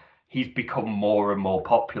TV, he's become more and more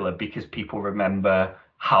popular because people remember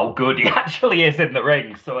how good he actually is in the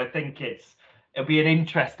ring. So I think it'll be an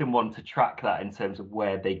interesting one to track that in terms of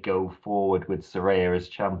where they go forward with Saraya as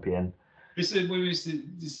champion. It's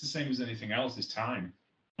the same as anything else. It's time.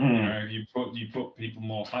 You put people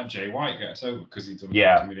more time. Jay White gets over because he's done a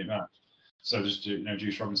 50-minute match. So just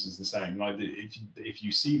Juice Robinson's the same. Like if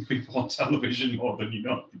you see people on television more than you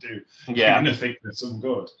normally do, you're gonna think they're some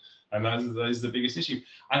good, and that is the biggest issue.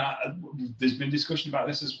 And there's been discussion about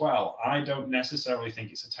this as well. I don't necessarily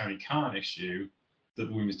think it's a Tony Khan issue that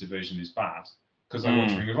the women's division is bad, because I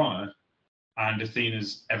watch Ring of Honor, and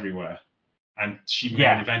Athena's everywhere. and she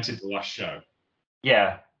main evented the last show.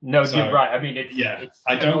 Yeah. No, So, you're right. I mean, it's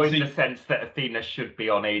I don't think in the sense that Athena should be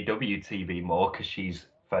on AEW TV more because she's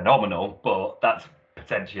phenomenal, but that's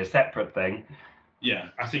potentially a separate thing. Yeah,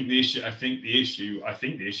 I think the issue is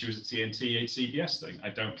the TNT CBS thing. I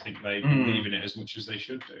don't think they believe in it as much as they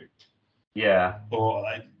should do. Yeah. But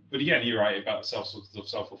again, you're right about the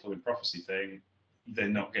self-fulfilling prophecy thing. They're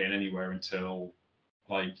not getting anywhere until,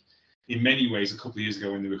 like, in many ways, a couple of years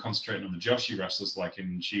ago when they were concentrating on the Joshi wrestlers, like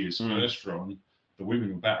in Shia's first run, the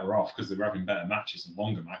women were better off because they were having better matches and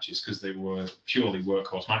longer matches because they were purely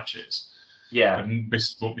workhorse matches. Yeah.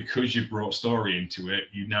 But because you brought story into it,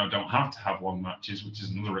 you now don't have to have long matches, which is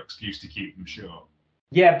another excuse to keep them short.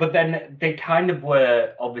 Yeah, but then they kind of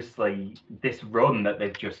were, obviously, this run that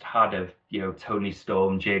they've just had of, Toni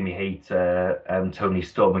Storm, Jamie Hayter, Toni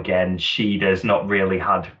Storm again. Shida's not really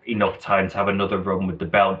had enough time to have another run with the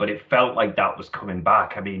belt, but it felt like that was coming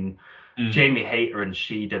back. I mean, Jamie Hayter and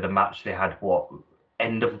Shida, the match they had,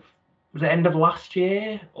 end of last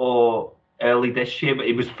year or early this year? But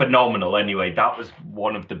it was phenomenal anyway. That was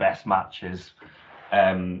one of the best matches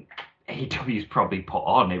AEW's probably put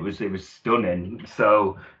on. It was stunning.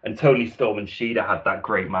 So, and Toni Storm and Shida had that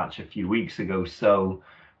great match a few weeks ago. So,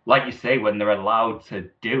 like you say, when they're allowed to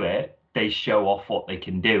do it, they show off what they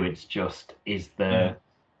can do. It's just is the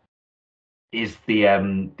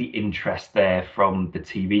interest there from the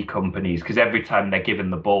TV companies? Because every time they're given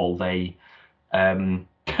the ball, they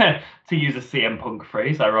to use a CM Punk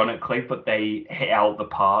phrase, ironically, but they hit out the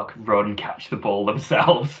park, run, catch the ball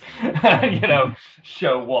themselves,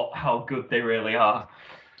 show how good they really are.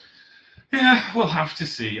 Yeah, we'll have to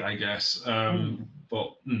see, I guess.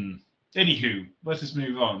 But anywho, let us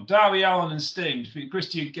move on. Darby Allin and Sting defeat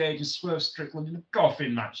Christian Cage and Swerve Strickland in a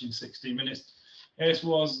coffin match in 60 minutes. It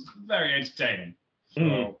was very entertaining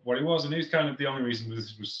for what it was, and it was kind of the only reason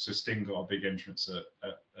this was so Sting got a big entrance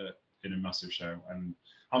in a massive show, and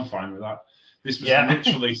I'm fine with that. This was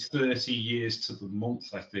literally 30 years to the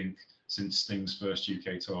month, I think, since Sting's first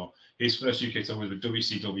UK tour. His first UK tour was with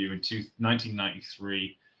WCW in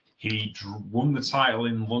 1993. He won the title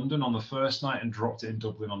in London on the first night and dropped it in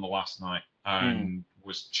Dublin on the last night, and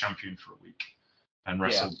was champion for a week. And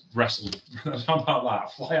wrestled. How about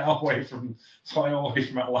that? Fly all the way from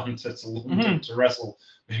Atlanta to London to wrestle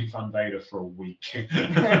Big Van Vader for a week.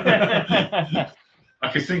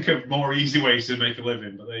 I could think of more easy ways to make a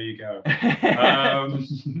living, but there you go.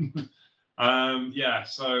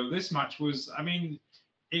 So this match was, I mean,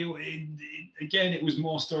 it was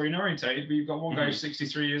more story orientated, but you've got one guy who's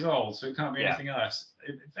 63 years old, so it can't be anything else.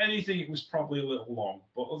 If anything, it was probably a little long,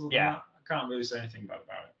 but other than that, I can't really say anything bad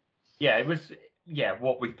about it. Yeah, it was,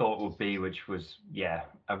 what we thought it would be, which was,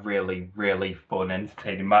 a really, really fun,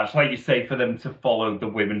 entertaining match. Like you say, for them to follow the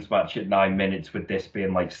women's match at 9 minutes with this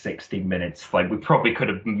being like 60 minutes, like we probably could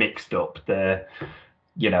have mixed up the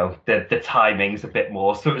timings a bit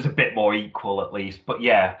more, so it was a bit more equal at least. But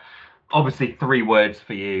obviously 3 words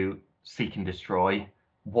for you: seek and destroy.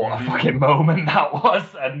 What a fucking moment that was.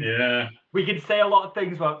 And we can say a lot of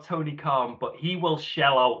things about Tony Khan, but he will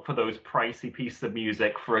shell out for those pricey pieces of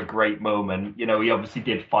music for a great moment. He obviously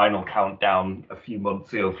did Final Countdown a few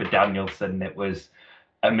months ago for Danielson. It was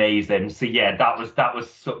amazing. So that was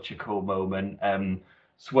such a cool moment.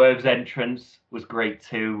 Swerve's entrance was great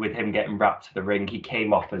too, with him getting wrapped to the ring. He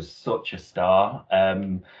came off as such a star.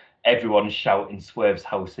 Everyone shouting Swerve's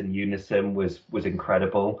house in unison was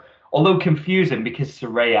incredible. Although confusing, because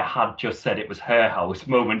Saraya had just said it was her house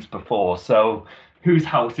moments before, so whose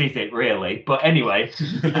house is it really? But anyway,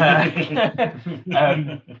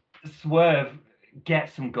 Swerve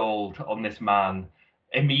gets some gold on this man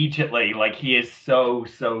immediately. Like, he is so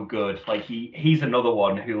good. Like, he's another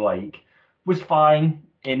one who, like, was fine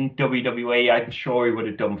in WWE. I'm sure he would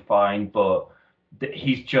have done fine, but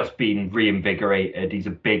he's just been reinvigorated. He's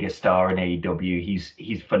a bigger star in AEW.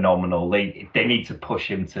 He's phenomenal. They need to push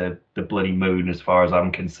him to the bloody moon, as far as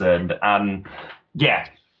I'm concerned. And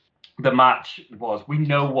the match was, we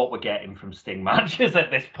know what we're getting from Sting matches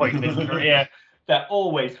at this point in his career. They're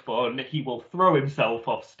always fun. He will throw himself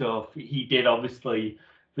off stuff. He did, obviously,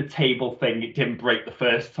 the table thing. It didn't break the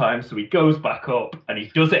first time, so he goes back up and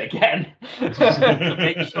he does it again to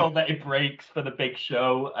make sure that it breaks for the big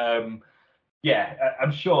show.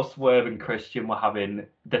 I'm sure Swerve and Christian were having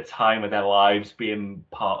the time of their lives being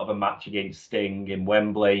part of a match against Sting in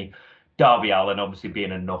Wembley. Darby Allin obviously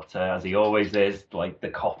being a nutter, as he always is. Like, the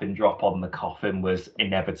coffin drop on the coffin was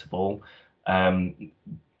inevitable.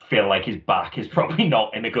 Feel like his back is probably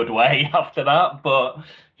not in a good way after that, but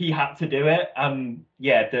he had to do it. And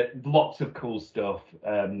lots of cool stuff.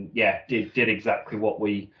 Did exactly what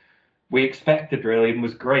we expected, really, and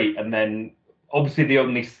was great. And then obviously the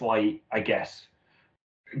only slight, I guess,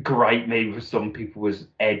 gripe maybe for some people was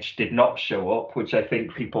Edge did not show up, which I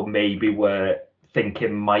think people maybe were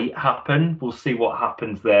thinking might happen. We'll see what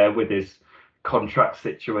happens there with his contract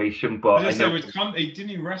situation. But I know didn't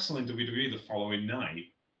he wrestle in WWE the following night?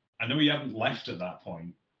 I know he hadn't left at that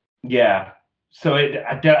point. Yeah. So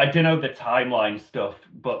I don't know the timeline stuff,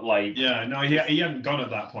 but like yeah, no, he hadn't gone at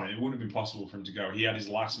that point. It wouldn't have been possible for him to go. He had his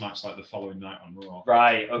last match like the following night on Raw.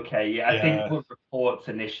 Right. Okay. Yeah, I think with reports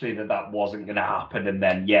initially that wasn't going to happen, and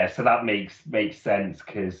then so that makes sense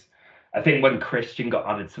because I think when Christian got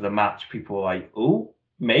added to the match, people were like, "Oh,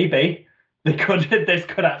 maybe this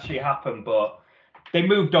could actually happen," but they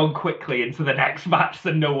moved on quickly into the next match,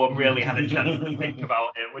 so no one really had a chance to think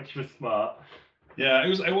about it, which was smart. Yeah,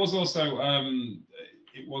 it was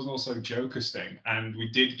also Joker's thing, and we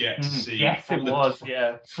did get to see. Yes, it was.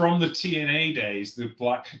 From the TNA days, the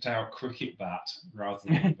blacked out cricket bat rather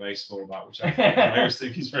than the baseball bat, which I always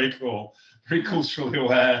think is very cool, very culturally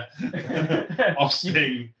aware of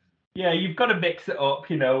Sting. Yeah, you've got to mix it up,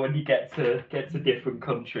 when you get to different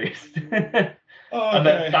countries. Oh, okay. And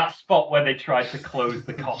then that spot where they tried to close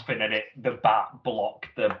the coffin and the bat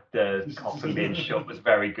blocked the coffin being shut was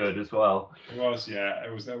very good as well. It was, yeah.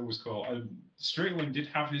 That was cool. Strickland did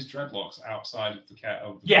have his dreadlocks outside of the cat.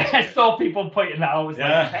 I saw people pointing that out. I was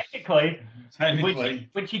like, technically,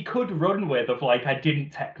 which he could run with of like, I didn't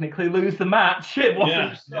technically lose the match. It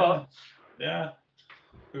wasn't shot. Yeah.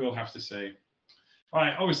 We will have to see. All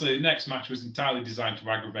right, obviously, the next match was entirely designed to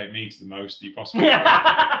aggravate me to the most you possibly could.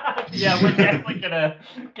 Yeah, we're definitely gonna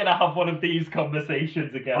have one of these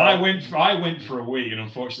conversations again. I went for a week, and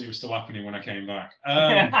unfortunately, it was still happening when I came back.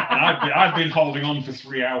 And I've been holding on for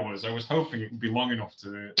 3 hours. I was hoping it would be long enough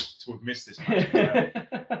to have missed this match.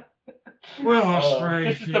 Well, Ospreay.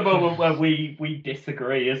 This is the moment where we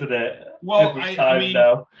disagree, isn't it? Well, I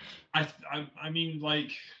mean,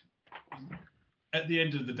 like, at the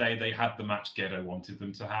end of the day, they had the match Gedo wanted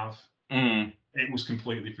them to have. It was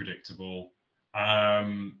completely predictable.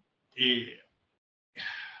 We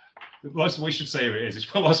should say who it is.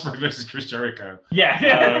 It's Will Ospreay versus Chris Jericho.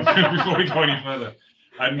 Yeah. Before we go any further.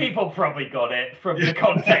 And people probably got it from the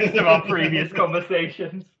context of our previous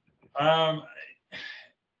conversations.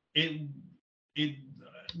 It's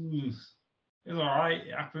all right.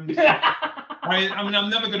 It happened. I mean,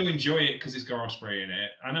 I'm never going to enjoy it because it's got Ospreay in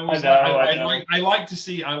it. I know. I like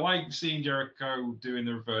seeing Jericho doing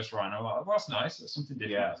the reverse rhino. I'm like, oh, that's nice. That's something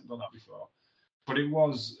different. I haven't done that before. But it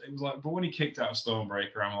was like, but when he kicked out of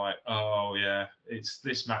Stormbreaker, I'm like, oh yeah,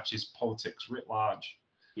 this match is politics writ large.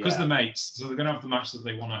 Because they're mates, so they're going to have the match that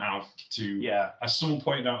they want to have to. As someone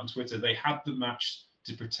pointed out on Twitter, they had the match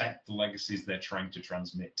to protect the legacies they're trying to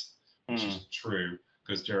transmit, which is true.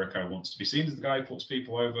 Because Jericho wants to be seen as the guy who puts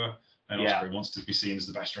people over, and Ospreay wants to be seen as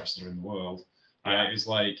the best wrestler in the world. It's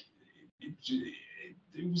like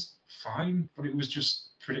it was fine, but it was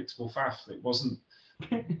just predictable faff. It wasn't.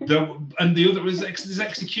 And the other was there's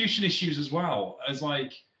execution issues as well. As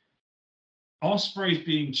like Ospreay's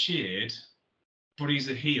being cheered, but he's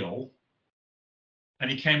a heel, and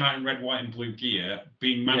he came out in red, white, and blue gear,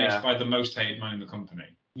 being managed by the most hated man in the company.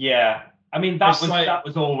 Yeah. I mean, that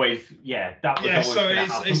was always always so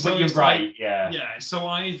you're right. So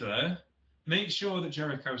either make sure that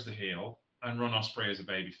Jericho's the heel and run Ospreay as a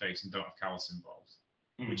babyface and don't have Callis involved,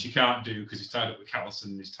 which you can't do because he's tied up with Callis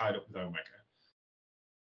and he's tied up with Omega.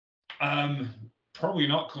 Probably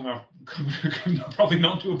not probably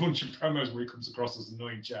not do a bunch of promos where he comes across as an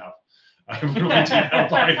annoying chap.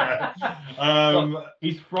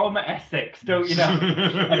 He's from Essex, don't you know?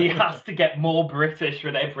 And he has to get more British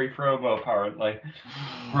with every promo, apparently.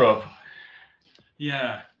 Rough.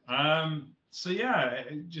 Yeah. The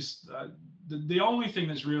only thing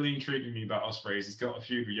that's really intriguing me about Ospreay is he's got a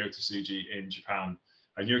feud with Yota Tsuji in Japan,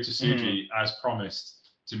 and Yota Tsuji, as promised,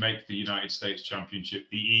 to make the United States Championship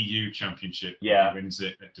the EU Championship. Yeah, wins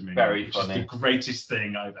it at Dominion. Very which funny. Is the greatest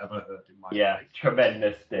thing I've ever heard in my life. Yeah,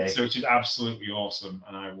 tremendous thing. So which is absolutely awesome,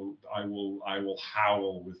 and I will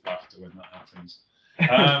howl with laughter when that happens.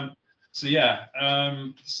 I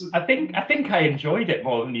think I enjoyed it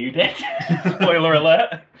more than you did. Spoiler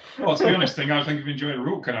alert. Well, to be honest, I think I've enjoyed a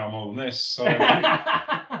root canal more than this. So,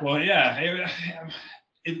 well, yeah,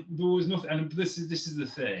 there was nothing, and this is the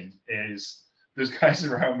thing is. There's guys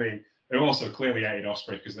around me who also clearly hated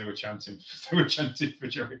Ospreay because they were chanting for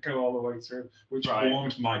Jericho all the way through, which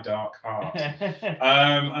warmed my dark heart.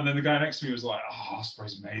 And then the guy next to me was like, "Oh,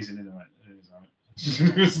 Ospreay's amazing,"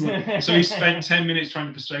 so he spent 10 minutes trying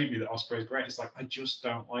to persuade me that Ospreay's great. It's like I just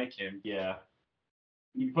don't like him. Yeah.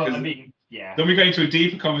 But I mean, Then we got into a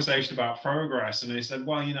deeper conversation about progress, and he said,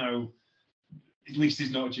 "Well, at least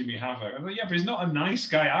he's not Jimmy Havoc. I'm like, yeah, but he's not a nice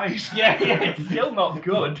guy either. Yeah, it's still not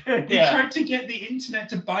good. He tried to get the internet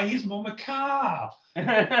to buy his mum a car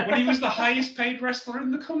when he was the highest paid wrestler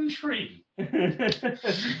in the country.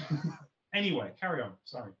 Anyway, carry on.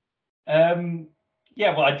 Sorry.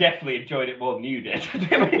 Yeah, well, I definitely enjoyed it more than you did.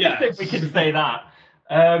 Yeah. If we can say that.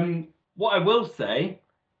 What I will say,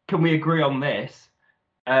 can we agree on this?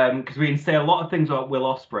 Because we can say a lot of things about Will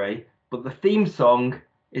Ospreay, but the theme song,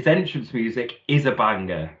 his entrance music, is a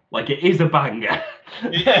banger. Like, it is a banger.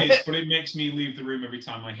 It is, but it makes me leave the room every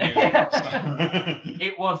time I hear it. So.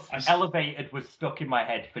 It was Elevated was stuck in my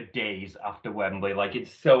head for days after Wembley. Like,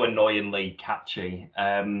 it's so annoyingly catchy.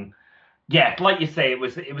 Yeah, like you say, it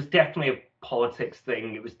was definitely a politics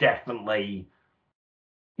thing. It was definitely,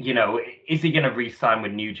 you know, is he going to re-sign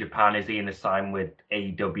with New Japan? Is he going to sign with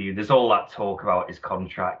AEW? There's all that talk about his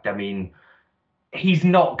contract. I mean, he's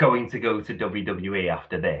not going to go to WWE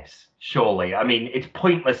after this, surely. I mean, it's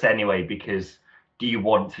pointless anyway, because do you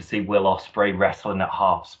want to see Will Ospreay wrestling at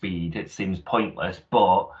half speed? It seems pointless,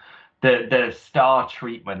 but the star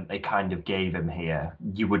treatment they kind of gave him here,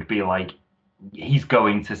 you would be like, he's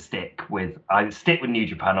going to stick with New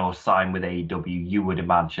Japan or sign with AEW, you would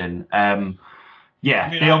imagine. Yeah,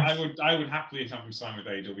 I mean, I would happily have him sign with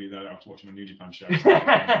AEW though after watching a New Japan show.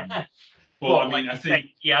 Well, I mean, I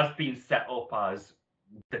think he has been set up as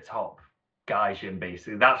the top gaijin,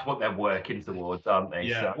 basically. That's what they're working towards, aren't they?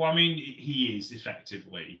 Yeah. So, Well, I mean, he is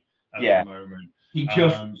effectively at the moment. He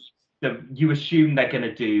just you assume they're going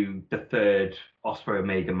to do the third Ospreay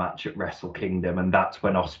Omega match at Wrestle Kingdom, and that's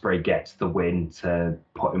when Ospreay gets the win to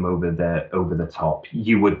put him over the top.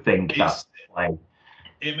 You would think that's the play.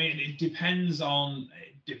 I mean, it depends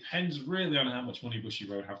really on how much money Bushy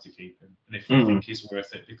Road have to keep him, and if they think he's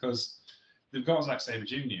worth it, because they've got Zack Sabre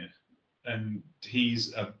Jr. and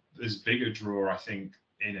he's as big a draw, I think,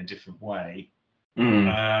 in a different way.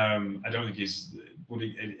 I don't think he's,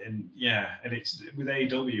 and it's with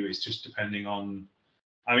AEW. It's just depending on.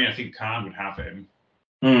 I mean, I think Khan would have him.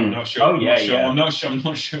 I'm not sure. I'm not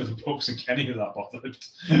sure the Bucks and Kenny are that bothered.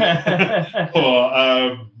 But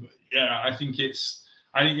I think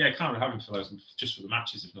Khan would have him for those, just for the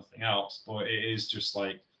matches, if nothing else. But it is just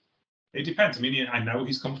like, it depends. I mean, I know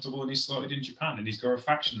he's comfortable and he's slotted in Japan and he's got a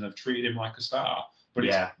faction and they've treated him like a star. But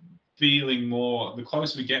it's feeling more, the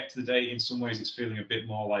closer we get to the date, in some ways it's feeling a bit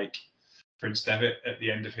more like Prince Devitt at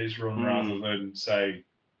the end of his run, rather than, say,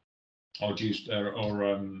 or Jay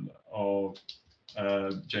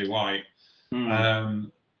White.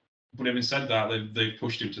 But having said that, they've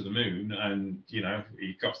pushed him to the moon, and you know,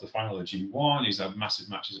 he got to the final of G1. He's had massive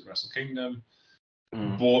matches at Wrestle Kingdom.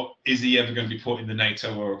 But is he ever going to be put in the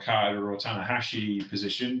Naito or Okada or Tanahashi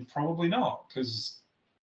position? Probably not, because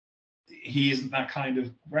he isn't that kind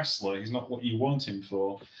of wrestler. He's not what you want him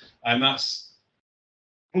for, and that's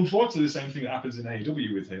unfortunately the same thing that happens in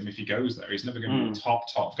AEW with him. If he goes there, he's never going to be a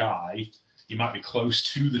top guy. He might be close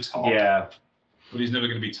to the top, but he's never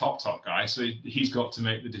going to be top guy. So he's got to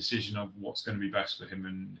make the decision of what's going to be best for him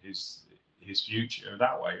and his future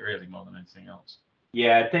that way, really, more than anything else.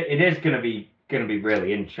 Yeah, it is going to be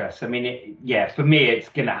really interesting. I mean, for me, it's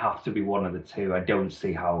going to have to be one of the two. I don't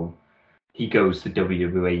see how he goes to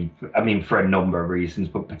WWE. I mean, for a number of reasons,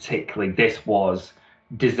 but particularly this was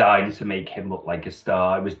designed to make him look like a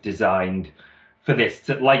star. It was designed for this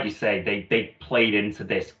to, like you say, they played into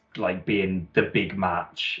this like being the big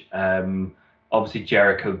match. Obviously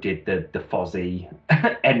Jericho did the Fozzy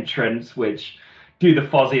entrance, which do the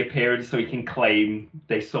Fozzy appearance so he can claim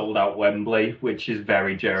they sold out Wembley, which is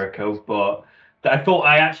very Jericho. But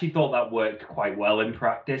I actually thought that worked quite well in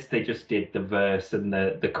practice. They just did the verse and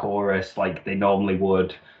the chorus like they normally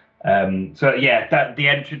would. The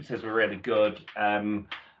entrances were really good.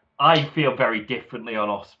 I feel very differently on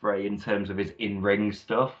Ospreay in terms of his in-ring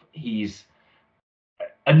stuff. He's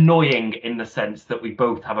annoying in the sense that we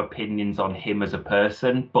both have opinions on him as a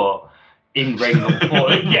person, but in ring,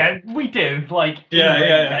 we do. Like,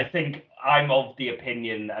 I think I'm of the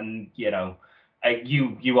opinion, and you know,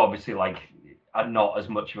 you obviously are not as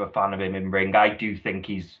much of a fan of him in ring. I do think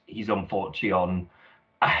he's unfortunately on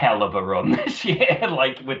a hell of a run this year,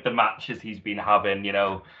 like with the matches he's been having. You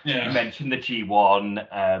know, you mentioned the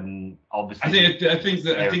G1. Obviously, I think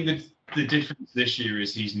that the difference this year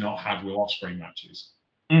is he's not had Will Ospreay matches.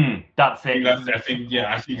 That's it. I think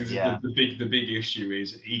the big issue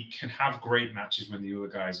is he can have great matches when the other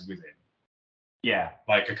guys are with him. Yeah.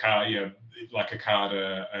 Like Okada,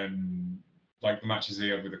 and like the matches he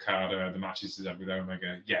had with Okada, the matches he had with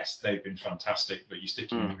Omega. Yes, they've been fantastic, but you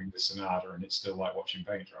stick him in the Sonata and it's still like watching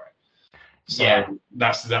paint dry. So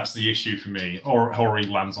that's the issue for me. Or he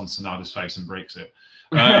lands on Sonata's face and breaks it.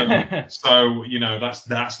 So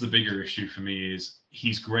that's the bigger issue for me is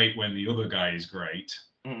he's great when the other guy is great,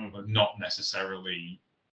 but not necessarily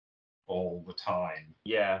all the time.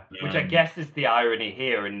 Yeah, which I guess is the irony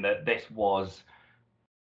here in that this was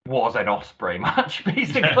an Ospreay match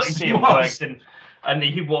basically being worked, and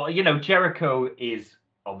he was, Jericho is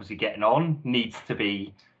obviously getting on, needs to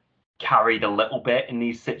be carried a little bit in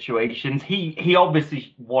these situations. He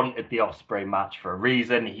obviously wanted the Ospreay match for a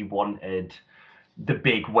reason. He wanted the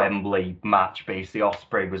big Wembley match. Basically,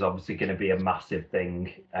 Ospreay was obviously going to be a massive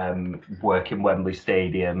thing, working Wembley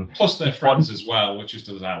Stadium. Plus they're friends as well, which just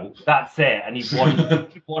does help. That's it, and he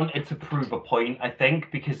wanted to prove a point, I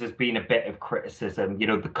think, because there's been a bit of criticism.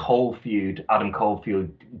 The Cole feud, Adam Cole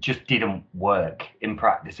feud, just didn't work in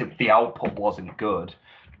practice. The output wasn't good.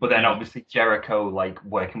 But then obviously Jericho, like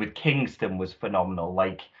working with Kingston, was phenomenal.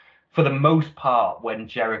 Like for the most part, when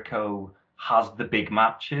Jericho has the big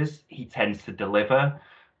matches, he tends to deliver,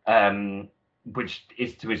 which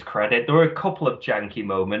is to his credit. There were a couple of janky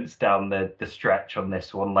moments down the stretch on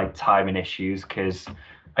this one, like timing issues, because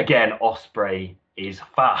again, Ospreay is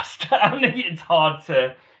fast and it's hard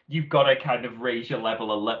to. You've got to kind of raise your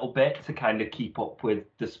level a little bit to kind of keep up with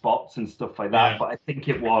the spots and stuff like that. Yeah. But I think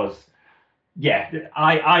it was. Yeah,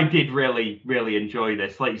 I did really, really enjoy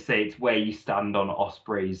this. Like you say, it's where you stand on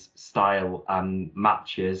Ospreay's style and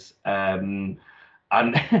matches. And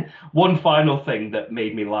one final thing that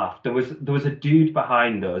made me laugh, there was a dude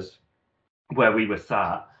behind us where we were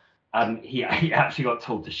sat, and he actually got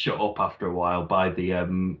told to shut up after a while by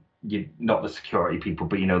the not the security people,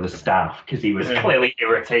 but the staff, because he was clearly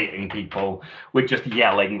irritating people with just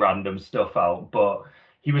yelling random stuff out. But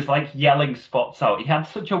he was like yelling spots out. He had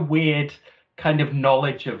such a weird kind of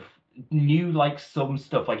knowledge of, knew like some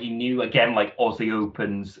stuff, like he knew again like Aussie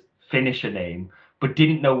Open's finisher name, but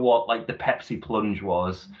didn't know what like the Pepsi plunge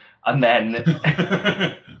was. And then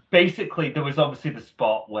basically there was obviously the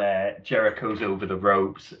spot where Jericho's over the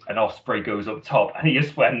ropes and Ospreay goes up top, and he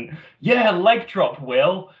just went, yeah, leg drop,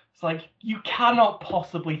 Will. It's like, you cannot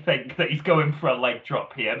possibly think that he's going for a leg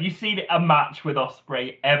drop here. Have you seen a match with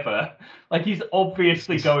Ospreay ever? Like, he's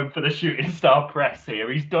obviously going for the shooting star press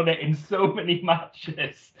here. He's done it in so many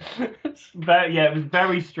matches. It was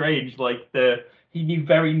very strange. Like, he knew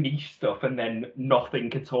very niche stuff and then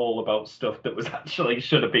nothing at all about stuff that was actually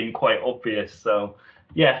should have been quite obvious. So,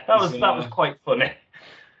 yeah, that was quite funny.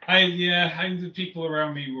 The people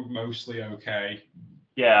around me were mostly okay.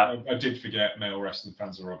 Yeah, I did forget male wrestling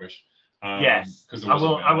fans are rubbish. Yes, I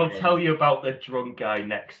will tell you about the drunk guy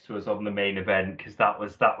next to us on the main event, because that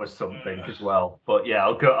was something as well. But yeah,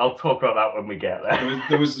 I'll talk about that when we get there.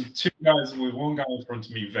 There was two guys, with one guy in front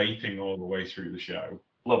of me vaping all the way through the show.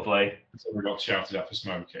 Lovely. So we got shouted at for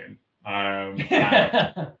smoking. On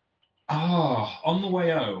the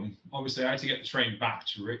way home, obviously I had to get the train back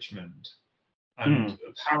to Richmond, and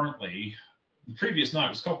apparently the previous night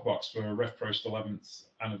was Copperbox for RevPro's 11th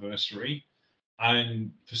anniversary.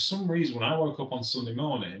 And for some reason, when I woke up on Sunday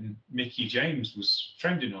morning, Mickie James was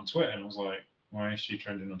trending on Twitter. And I was like, why is she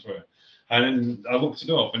trending on Twitter? And then I looked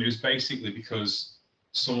it up, and it was basically because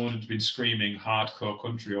someone had been screaming hardcore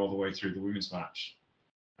country all the way through the women's match.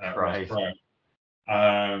 Right. RevPro.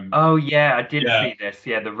 I did see this.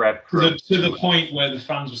 Yeah, the RevPro. To the point where the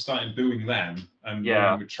fans were starting booing them, and we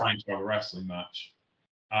were trying to have a wrestling match.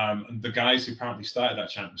 And the guys who apparently started that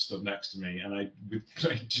chant were stood next to me, and I did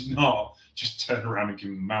not just turn around and give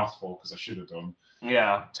them a mouthful, because I should have done.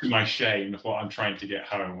 Yeah. To my shame, I thought I'm trying to get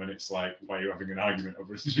home, and it's like, why are you having an argument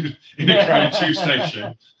over in a crowded tube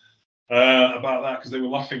station about that? Because they were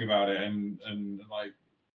laughing about it, and like,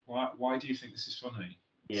 why do you think this is funny?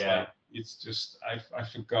 It's just I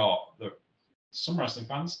forgot that some wrestling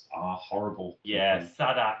fans are horrible. Yeah,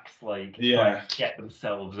 sad acts trying to get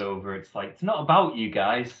themselves over. It's like, it's not about you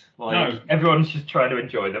guys. Like, no. Everyone's just trying to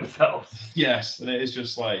enjoy themselves. Yes, and it is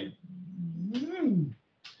just like,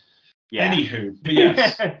 yeah. Anywho, but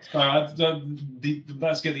yes.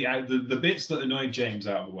 Let's get the bits that annoyed James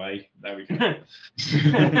out of the way. There we go.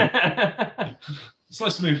 So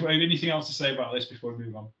let's move. Anything else to say about this before we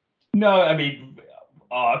move on? No, I mean,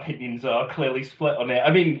 our opinions are clearly split on it.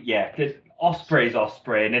 I mean, Ospreay's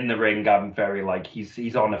Ospreay, and in the ring, I'm very like,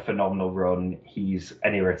 he's on a phenomenal run. He's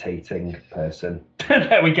an irritating person.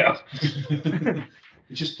 There we go.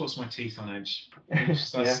 It just puts my teeth on edge.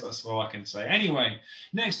 That's all I can say. Anyway,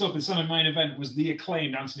 next up in Sunday main event was the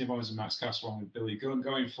acclaimed Anthony Bowens and Max Castrol with Billy Gunn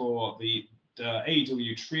going for the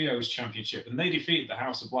AEW Trios Championship, and they defeated the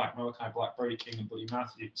House of Black, Malachi Black, Brody King, and Buddy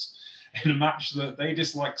Matthews in a match that they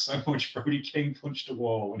disliked so much. Brody King punched a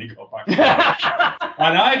wall when he got back.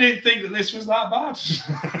 And I didn't think that this was that bad.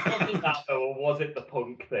 Was it that though, or was it the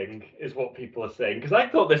Punk thing? Is what people are saying. Because I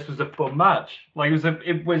thought this was a fun match. Like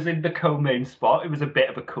it was in the co-main spot. It was a bit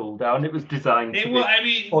of a cool down. It was designed.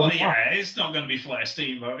 It's not going to be Flair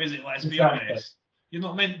Steamboat, is it? Let's be honest. You're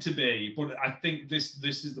not meant to be, but I think this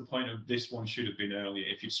is the point of this one should have been earlier.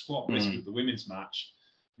 If you'd swapped this with the women's match,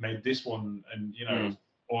 made this one, and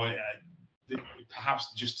or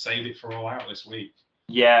perhaps just save it for All Out this week.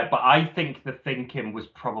 Yeah, but I think the thinking was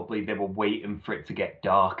probably they were waiting for it to get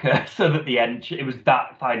darker, so that the end. It was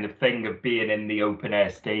that kind of thing of being in the open air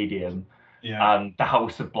stadium. Yeah. And the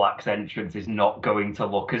House of Black's entrance is not going to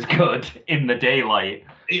look as good in the daylight.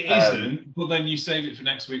 It isn't, but then you save it for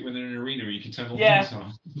next week when they're in an arena, you can turn all the lights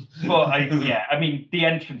on. But I mean, the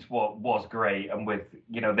entrance was great, and with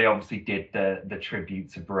they obviously did the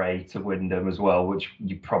tribute to Bray to Wyndham as well, which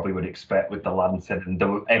you probably would expect with the lantern, and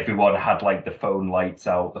everyone had like the phone lights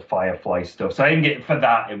out, the Firefly stuff. So I think for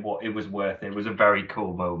that, it was worth it. It was a very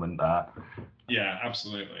cool moment. That. Yeah,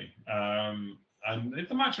 absolutely. And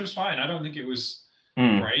the match was fine. I don't think it was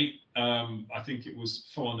great. I think it was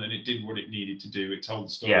fun, and it did what it needed to do. It told the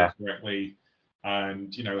story correctly.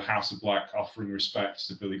 And, House of Black offering respect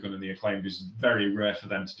to Billy Gunn and the Acclaimed is very rare for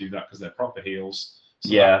them to do that because they're proper heels.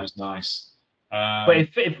 So that was nice. But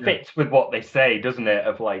it fits with what they say, doesn't it?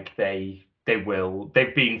 Of like they've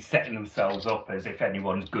been setting themselves up as if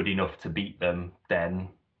anyone's good enough to beat them, then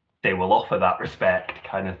they will offer that respect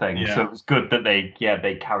kind of thing. Yeah. So it was good that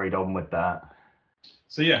they carried on with that.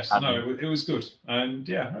 So yes, it was good, and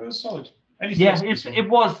it was solid. It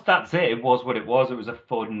was. That's it. It was what it was. It was a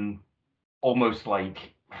fun, almost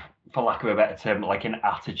like, for lack of a better term, like an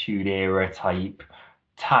Attitude Era type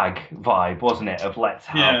tag vibe, wasn't it? Of let's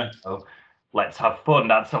have fun.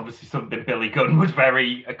 That's obviously something Billy Gunn was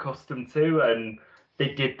very accustomed to, and they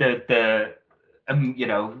did the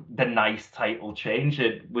nice title change.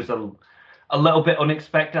 It was a little bit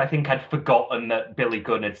unexpected. I think I'd forgotten that Billy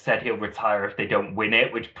Gunn had said he'll retire if they don't win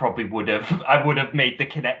it, which probably I would have made the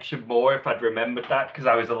connection more if I'd remembered that, because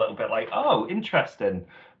I was a little bit like, oh, interesting,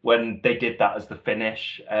 when they did that as the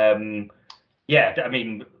finish. I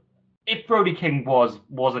mean, if Brody King was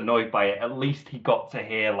annoyed by it, at least he got to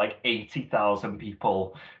hear like 80,000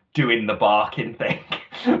 people doing the barking thing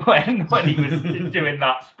when he was doing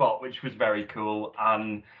that spot, which was very cool.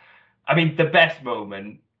 And I mean, the best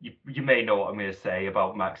moment, you may know what I'm going to say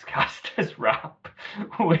about Max Caster's rap,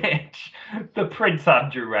 which the Prince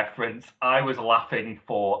Andrew reference, I was laughing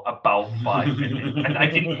for about 5 minutes, and I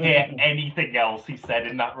didn't hear anything else he said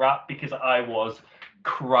in that rap because I was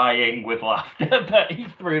crying with laughter that he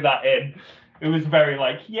threw that in. It was very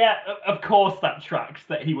like, of course that tracks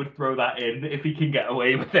that he would throw that in if he can get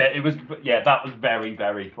away with it. It was, that was very,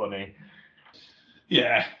 very funny.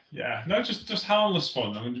 Yeah. No, just harmless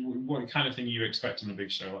fun. I mean, what kind of thing you expect in a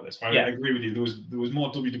big show like this? I agree with you. There was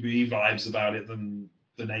more WWE vibes about it than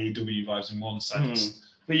AEW vibes in one sense.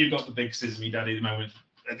 But you've got the big Sesame Daddy moment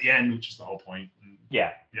at the end, which is the whole point.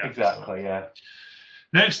 Yeah, exactly. Yeah.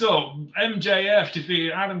 Next up, MJF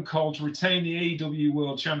defeated Adam Cole to retain the AEW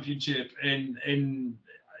World Championship in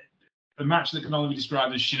a match that can only be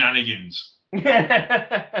described as shenanigans.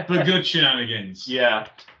 The good shenanigans.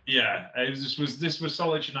 Yeah, this was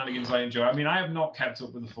solid shenanigans I enjoy. I mean, I have not kept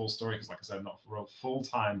up with the full story because, like I said, I'm not a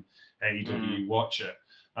full-time AEW watcher.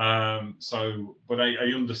 But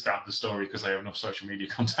I understand the story because I have enough social media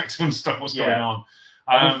contacts to understand what's going on.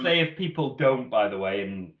 I would say if people don't, by the way,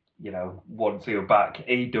 and want to go back,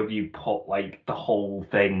 AEW put like the whole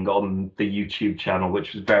thing on the YouTube channel,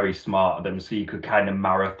 which was very smart of them, so you could kind of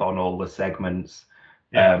marathon all the segments.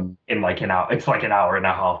 In like an hour. It's like an hour and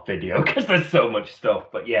a half video because there's so much stuff.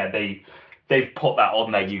 But they've put that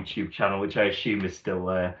on their YouTube channel, which I assume is still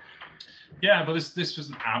there. Yeah, but this was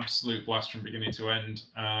an absolute blast from beginning to end.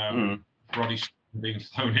 Roddy being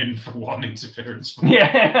thrown in for one interference. By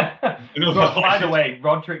the way,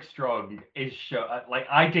 Roderick Strong is like,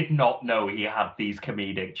 I did not know he had these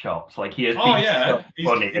comedic chops. Like, he has been so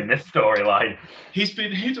funny in this storyline. He's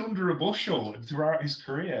been hid under a bushel throughout his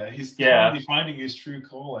career. He's finally finding his true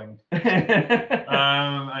calling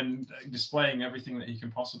and displaying everything that he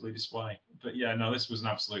can possibly display. But this was an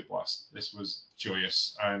absolute blast. This was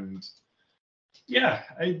joyous, and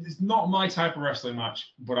it's not my type of wrestling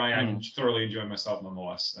match, but I am thoroughly enjoying myself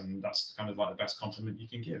nonetheless, and that's kind of like the best compliment you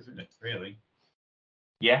can give, isn't it? Really.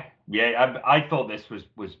 I thought this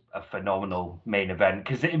was a phenomenal main event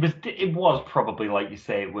because it was probably, like you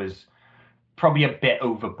say, it was probably a bit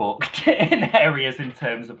overbooked in areas in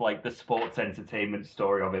terms of like the sports entertainment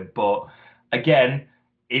story of it. But again,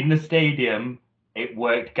 in the stadium, it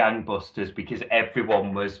worked gangbusters because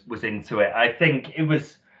everyone was into it. I think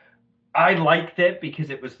I liked it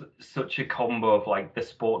because it was such a combo of like the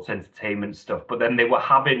sports entertainment stuff, but then they were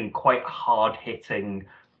having quite hard hitting,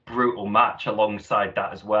 brutal match alongside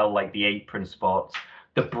that as well, like the apron spots.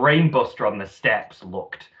 The brainbuster on the steps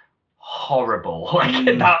looked horrible.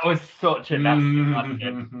 Like that was such a nasty match.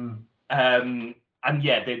 And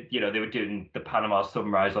yeah, they were doing the Panama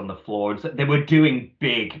Sunrise on the floor, and so they were doing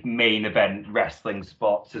big main event wrestling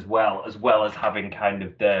spots as well as having kind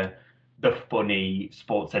of the funny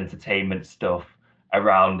sports entertainment stuff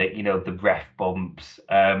around it. The ref bumps.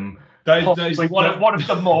 Possibly one of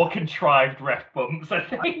the more contrived ref bumps, I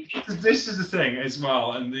think. This is the thing as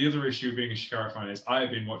well, and the other issue of being a Shikara fan is I have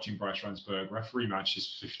been watching Bryce Ransberg referee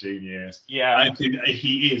matches for 15 years. Yeah. I think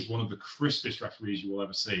he is one of the crispest referees you will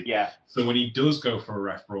ever see. Yeah. So when he does go for a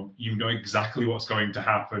ref bump, you know exactly what's going to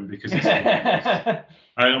happen because it's and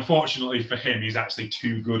unfortunately for him, he's actually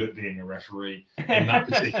too good at being a referee in that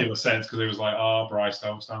particular sense because it was like, oh, Bryce,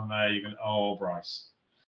 don't stand there. Oh, Bryce.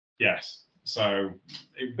 Yes. So,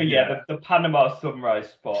 the Panama Sunrise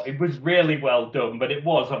spot, it was really well done, but it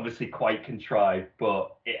was obviously quite contrived.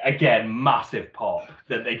 But again, massive pop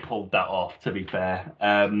that they pulled that off, to be fair.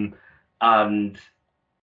 And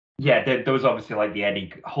yeah, there was obviously like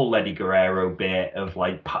the whole Eddie Guerrero bit of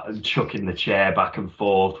like chucking the chair back and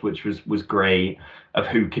forth, which was great, of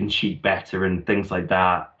who can cheat better and things like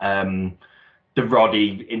that. The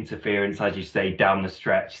Roddy interference, as you say, down the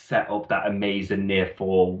stretch set up that amazing near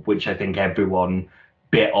fall, which I think everyone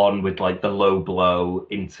bit on with like the low blow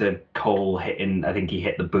into Cole hitting. I think he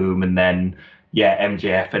hit the boom, and then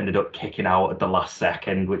MJF ended up kicking out at the last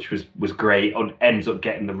second, which was great. Ends up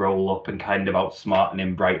getting the roll up and kind of outsmarting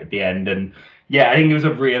him right at the end. And yeah, I think it was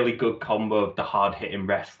a really good combo of the hard hitting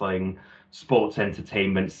wrestling, sports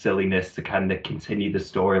entertainment, silliness to kind of continue the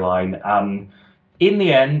storyline. In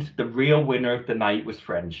the end, the real winner of the night was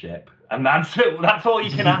friendship, and that's all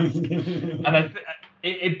you can ask. And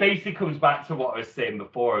it basically comes back to what I was saying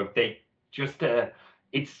before.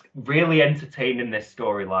 It's really entertaining, this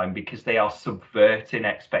storyline, because they are subverting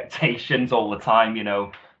expectations all the time.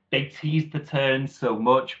 They tease the turns so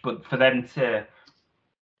much, but for them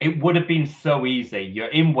it would have been so easy. You're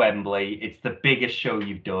in Wembley. It's the biggest show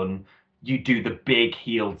you've done. You do the big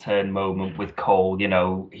heel turn moment with Cole, he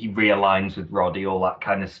realigns with Roddy, all that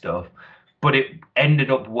kind of stuff. But it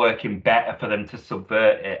ended up working better for them to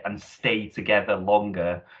subvert it and stay together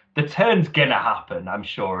longer. The turn's gonna happen, I'm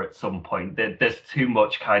sure, at some point. There's too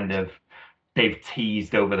much kind of they've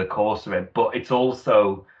teased over the course of it, but it's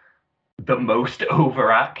also the most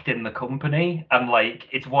overact in the company. And like,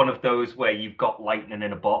 it's one of those where you've got lightning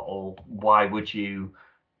in a bottle. Why would you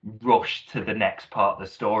rush to the next part of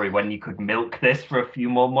the story when you could milk this for a few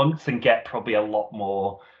more months and get probably a lot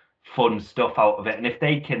more fun stuff out of it? And if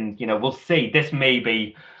they can, we'll see. This will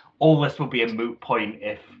be a moot point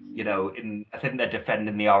if, I think they're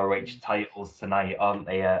defending the ROH titles tonight, aren't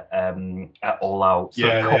they, at All Out? So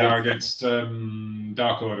yeah, they are against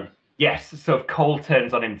Dark Order. Yes, so if Cole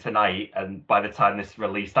turns on him tonight, and by the time this is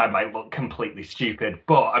released, I might look completely stupid,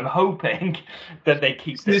 but I'm hoping that they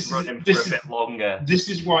keep this running for a bit longer. This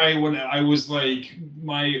is why when I was like,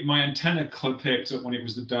 my antenna picked up when it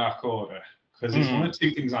was the Dark Order, because it's one of two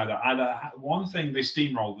things like that. One thing, they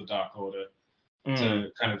steamrolled the Dark Order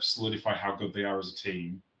to kind of solidify how good they are as a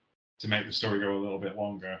team, to make the story go a little bit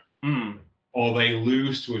longer, or they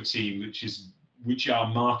lose to a team which are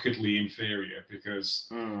markedly inferior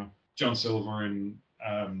because John Silver and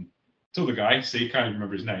the other guy, see, can't even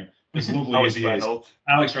remember his name, as lovely as he is,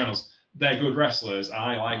 Alex Reynolds, they're good wrestlers, and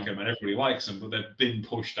I like them, and everybody likes them, but they've been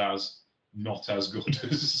pushed as not as good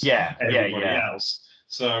as everybody else.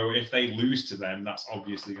 So if they lose to them, that's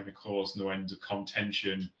obviously going to cause no end of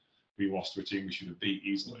contention. We lost to a team we should have beat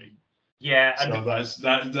easily. Yeah.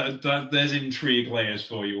 So there's intrigue layers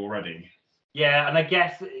for you already. Yeah, and I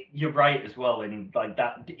guess you're right as well. In like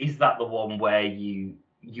that, is that the one where you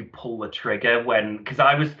pull the trigger because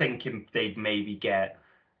I was thinking they'd maybe get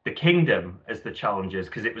the Kingdom as the challengers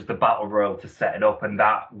because it was the Battle Royal to set it up, and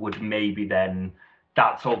that would maybe then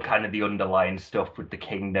that's all kind of the underlying stuff with the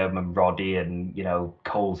Kingdom and Roddy and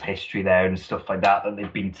Cole's history there and stuff like that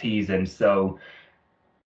they've been teasing. So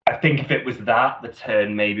I think if it was that, the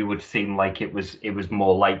turn maybe would seem like it was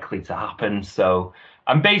more likely to happen. So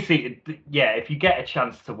and basically, if you get a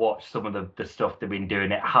chance to watch some of the stuff they've been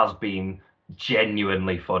doing, it has been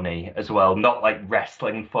genuinely funny as well. Not like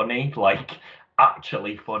wrestling funny, like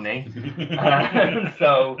actually funny.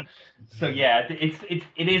 So yeah, it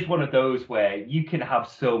is one of those where you can have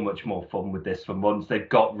so much more fun with this for months. They've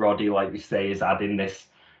got Roddy, like we say, is adding this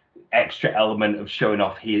extra element of showing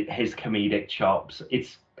off his comedic chops.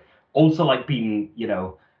 It's also like being,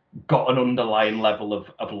 got an underlying level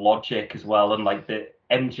of logic as well. And like the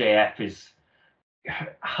MJF is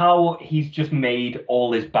how he's just made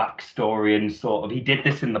all his backstory and sort of, he did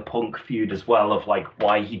this in the Punk feud as well, of like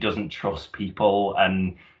why he doesn't trust people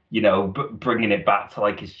and, bringing it back to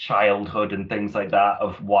like his childhood and things like that,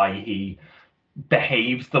 of why he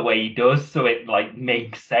behaves the way he does, so it like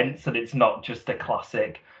makes sense and it's not just a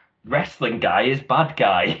classic wrestling guy is bad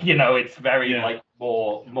guy. It's very like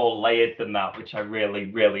more layered than that, which I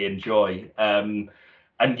really enjoy. And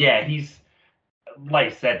yeah, he's, like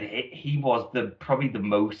I said, he was probably the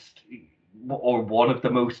most, or one of the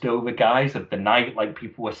most over guys of the night. Like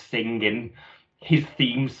people were singing his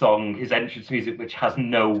theme song, his entrance music, which has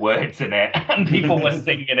no words in it, and people were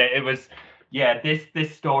singing it. It was,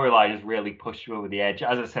 this storyline has really pushed him over the edge.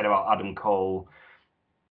 As I said about Adam Cole,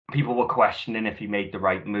 people were questioning if he made the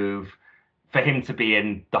right move. For him to be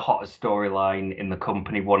in the hottest storyline in the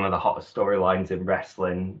company, one of the hottest storylines in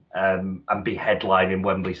wrestling, and be headlining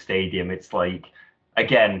Wembley Stadium, it's like,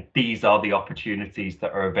 again, these are the opportunities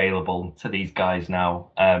that are available to these guys now.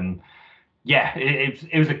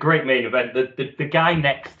 It was a great main event. The guy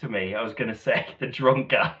next to me, I was going to say, the drunk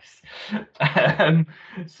guys.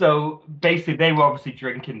 So basically, they were obviously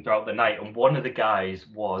drinking throughout the night, and one of the guys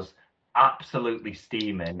was absolutely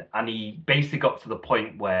steaming, and he basically got to the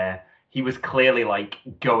point where he was clearly like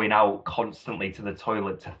going out constantly to the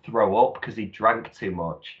toilet to throw up because he drank too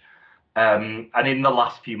much. And in the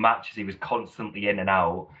last few matches, he was constantly in and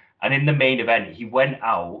out. And in the main event, he went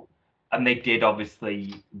out, and they did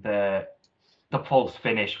obviously the false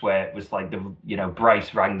finish where it was like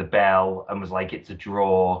Bryce rang the bell and was like, it's a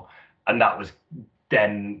draw, and that was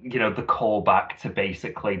then the callback to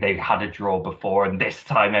basically they had a draw before, and this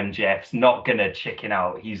time MJF's not gonna chicken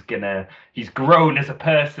out. He's grown as a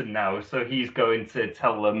person now, so he's going to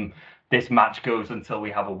tell them this match goes until we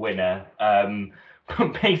have a winner.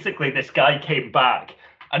 But basically this guy came back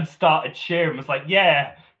and started cheering, was like,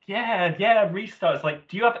 yeah, restart. It's like,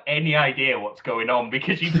 do you have any idea what's going on?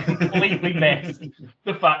 Because you completely missed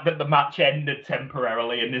the fact that the match ended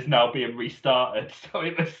temporarily and is now being restarted. So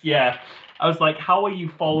it was, I was like, how are you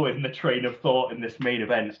following the train of thought in this main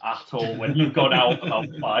event at all when you've gone out about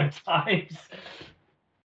 5 times?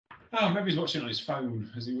 Oh, maybe he's watching on his phone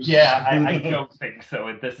as he was. Yeah, I don't think so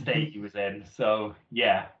in the state he was in. So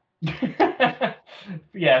yeah.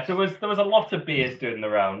 There was a lot of beers doing the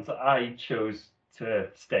rounds. I chose to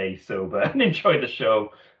stay sober and enjoy the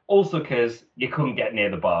show. Also because you couldn't get near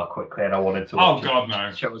the bar quickly and I wanted to watch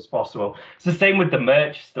as show as possible. It's the same with the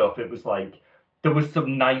merch stuff. It was like, there was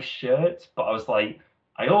some nice shirts, but I was like,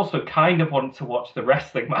 I also kind of want to watch the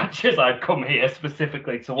wrestling matches. I've come here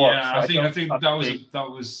specifically to watch. Yeah, I think that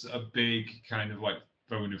was a big kind of like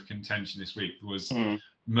bone of contention this week. Was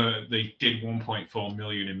they did 1.4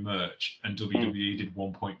 million in merch, and WWE did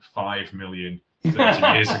 1.5 million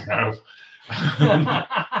 30 years ago.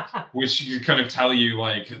 Which you kind of tell you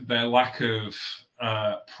like their lack of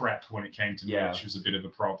prep when it came to merch was a bit of a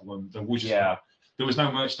problem. There was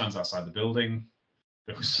no merch stands outside the building.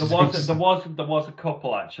 There was a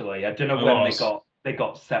couple actually. I don't know when they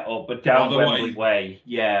got set up, but down Wembley Way.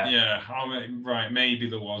 Yeah. I mean, right. Maybe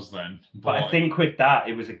there was then. But I think with that,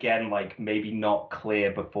 it was again like maybe not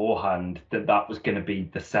clear beforehand that was going to be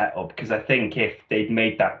the setup. Because I think if they'd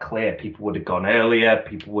made that clear, people would have gone earlier.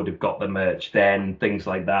 People would have got the merch then, things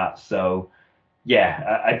like that. So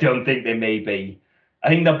yeah, I don't think they may be. I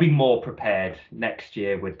think they'll be more prepared next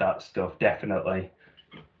year with that stuff, definitely.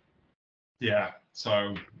 Yeah.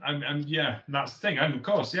 So, and that's the thing. And of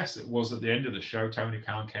course, yes, it was at the end of the show, Tony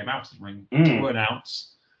Khan came out to the ring to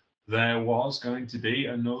announce there was going to be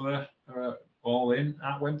another All In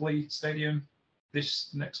at Wembley Stadium this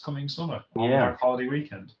next coming summer on Bank Holiday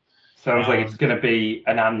weekend. Sounds like it's going to be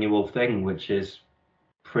an annual thing, which is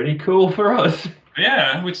pretty cool for us.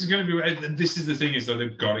 Yeah, which is going to be. This is the thing, is that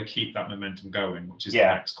they've got to keep that momentum going, which is the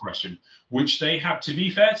next question. Which they have, to be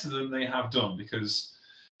fair to them, they have done, because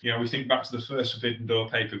we think back to the first Forbidden Door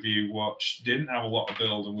pay-per-view, which didn't have a lot of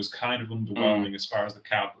build and was kind of underwhelming as far as the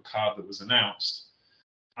card that was announced,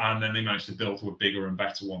 and then they managed to build to a bigger and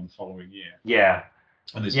better one the following year. Yeah.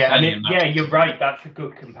 And there's you're right. That's a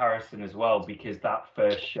good comparison as well, because that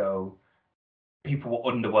first show, people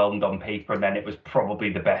were underwhelmed on paper, and then it was probably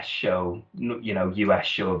the best show, US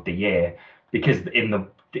show of the year, because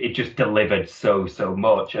it just delivered so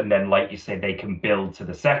much. And then, like you say, they can build to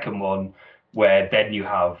the second one, where then you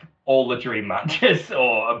have all the dream matches,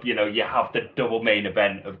 or you have the double main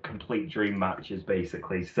event of complete dream matches,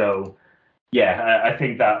 basically. So yeah, I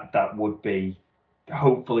think that would be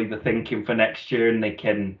hopefully the thinking for next year, and they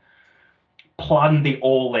can plan the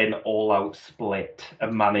all-in, all-out split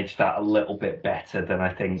and manage that a little bit better than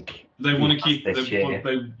I think they want to keep this year.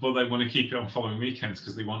 They want to keep it on following weekends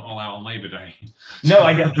because they want all out on Labor Day. No,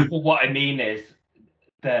 I get. What I mean is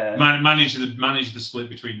manage the split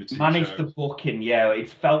between the two. Manage the booking. Yeah,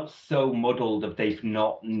 it's felt so muddled of they've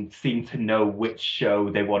not seemed to know which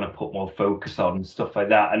show they want to put more focus on and stuff like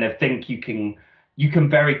that. And I think you can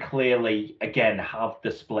very clearly again have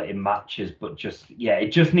the split in matches, but it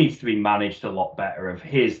just needs to be managed a lot better. Of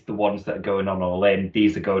here's the ones that are going on all in,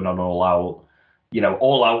 these are going on all out.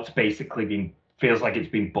 All out's basically feels like it's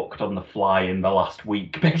been booked on the fly in the last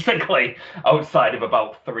week, basically, outside of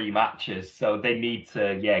about 3 matches. So they need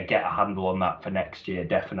to get a handle on that for next year,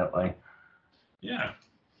 definitely. Yeah.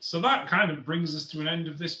 So that kind of brings us to an end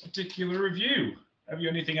of this particular review. Have you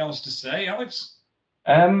anything else to say, Alex?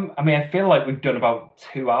 I feel like we've done about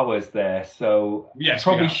 2 hours there, so yes,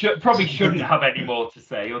 probably shouldn't have any more to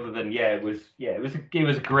say other than it was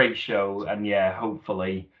a great show, and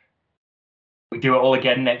hopefully we do it all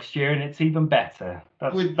again next year and it's even better.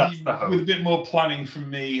 That's the hope. With a bit more planning from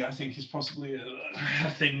me, I think is possibly a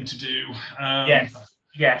thing to do.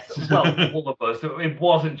 Yes. Well, all of us. It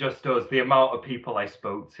wasn't just us. The amount of people I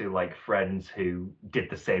spoke to, like friends who did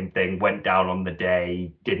the same thing, went down on the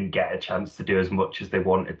day, didn't get a chance to do as much as they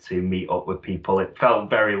wanted to, meet up with people. It felt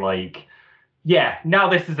very like, now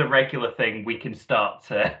this is a regular thing. We can start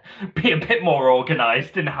to be a bit more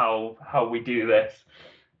organized in how we do this.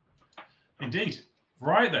 Indeed.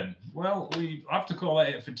 Right then. Well, we have to call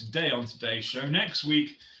it for today on today's show. Next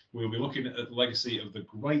week, we'll be looking at the legacy of the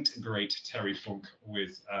great Terry Funk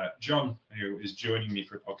with John, who is joining me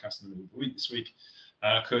for a podcast in the middle of the week this week.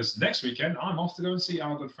 Because next weekend, I'm off to go and see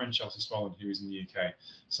our good friend Chelsea Swallow, who is in the UK.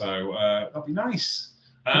 So that'll be nice.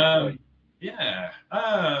 Thank you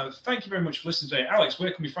very much for listening today. Alex,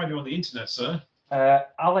 where can we find you on the internet, sir?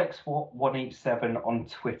 Alex187 on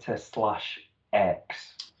Twitter /X.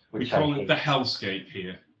 We call it the hellscape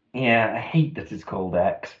here. Yeah, I hate that it's called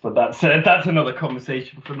X, but that's another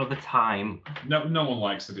conversation for another time. No one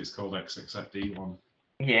likes that it's called X except Elon.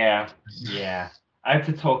 Yeah. I have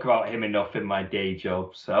to talk about him enough in my day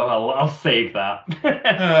job, so I'll save that.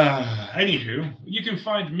 Anywho, you can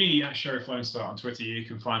find me at Sheriff Lone Star on Twitter. You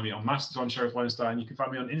can find me on Mastodon, Sheriff Lone Star, and you can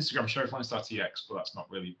find me on Instagram, Sheriff Lone Star TX, but that's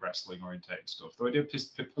not really wrestling orientated stuff. Though I did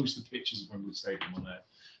post the pictures of Wembley Stadium on there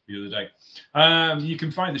the other day. You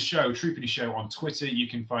can find the show, Troopany Show, on Twitter. You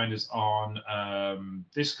can find us on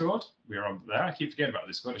Discord. We're on there. I keep forgetting about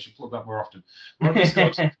Discord. I should plug that more often. We're on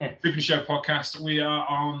Discord, Troopany Show podcast. We are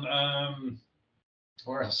on...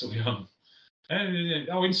 where else are we on?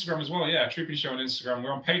 Instagram as well. Yeah, Troopany Show on Instagram.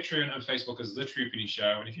 We're on Patreon and Facebook as The Troopany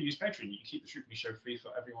Show. And if you use Patreon, you can keep The Troopany Show free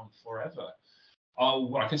for everyone forever.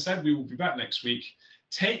 Like I said, we will be back next week.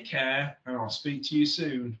 Take care, and I'll speak to you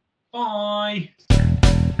soon. Bye.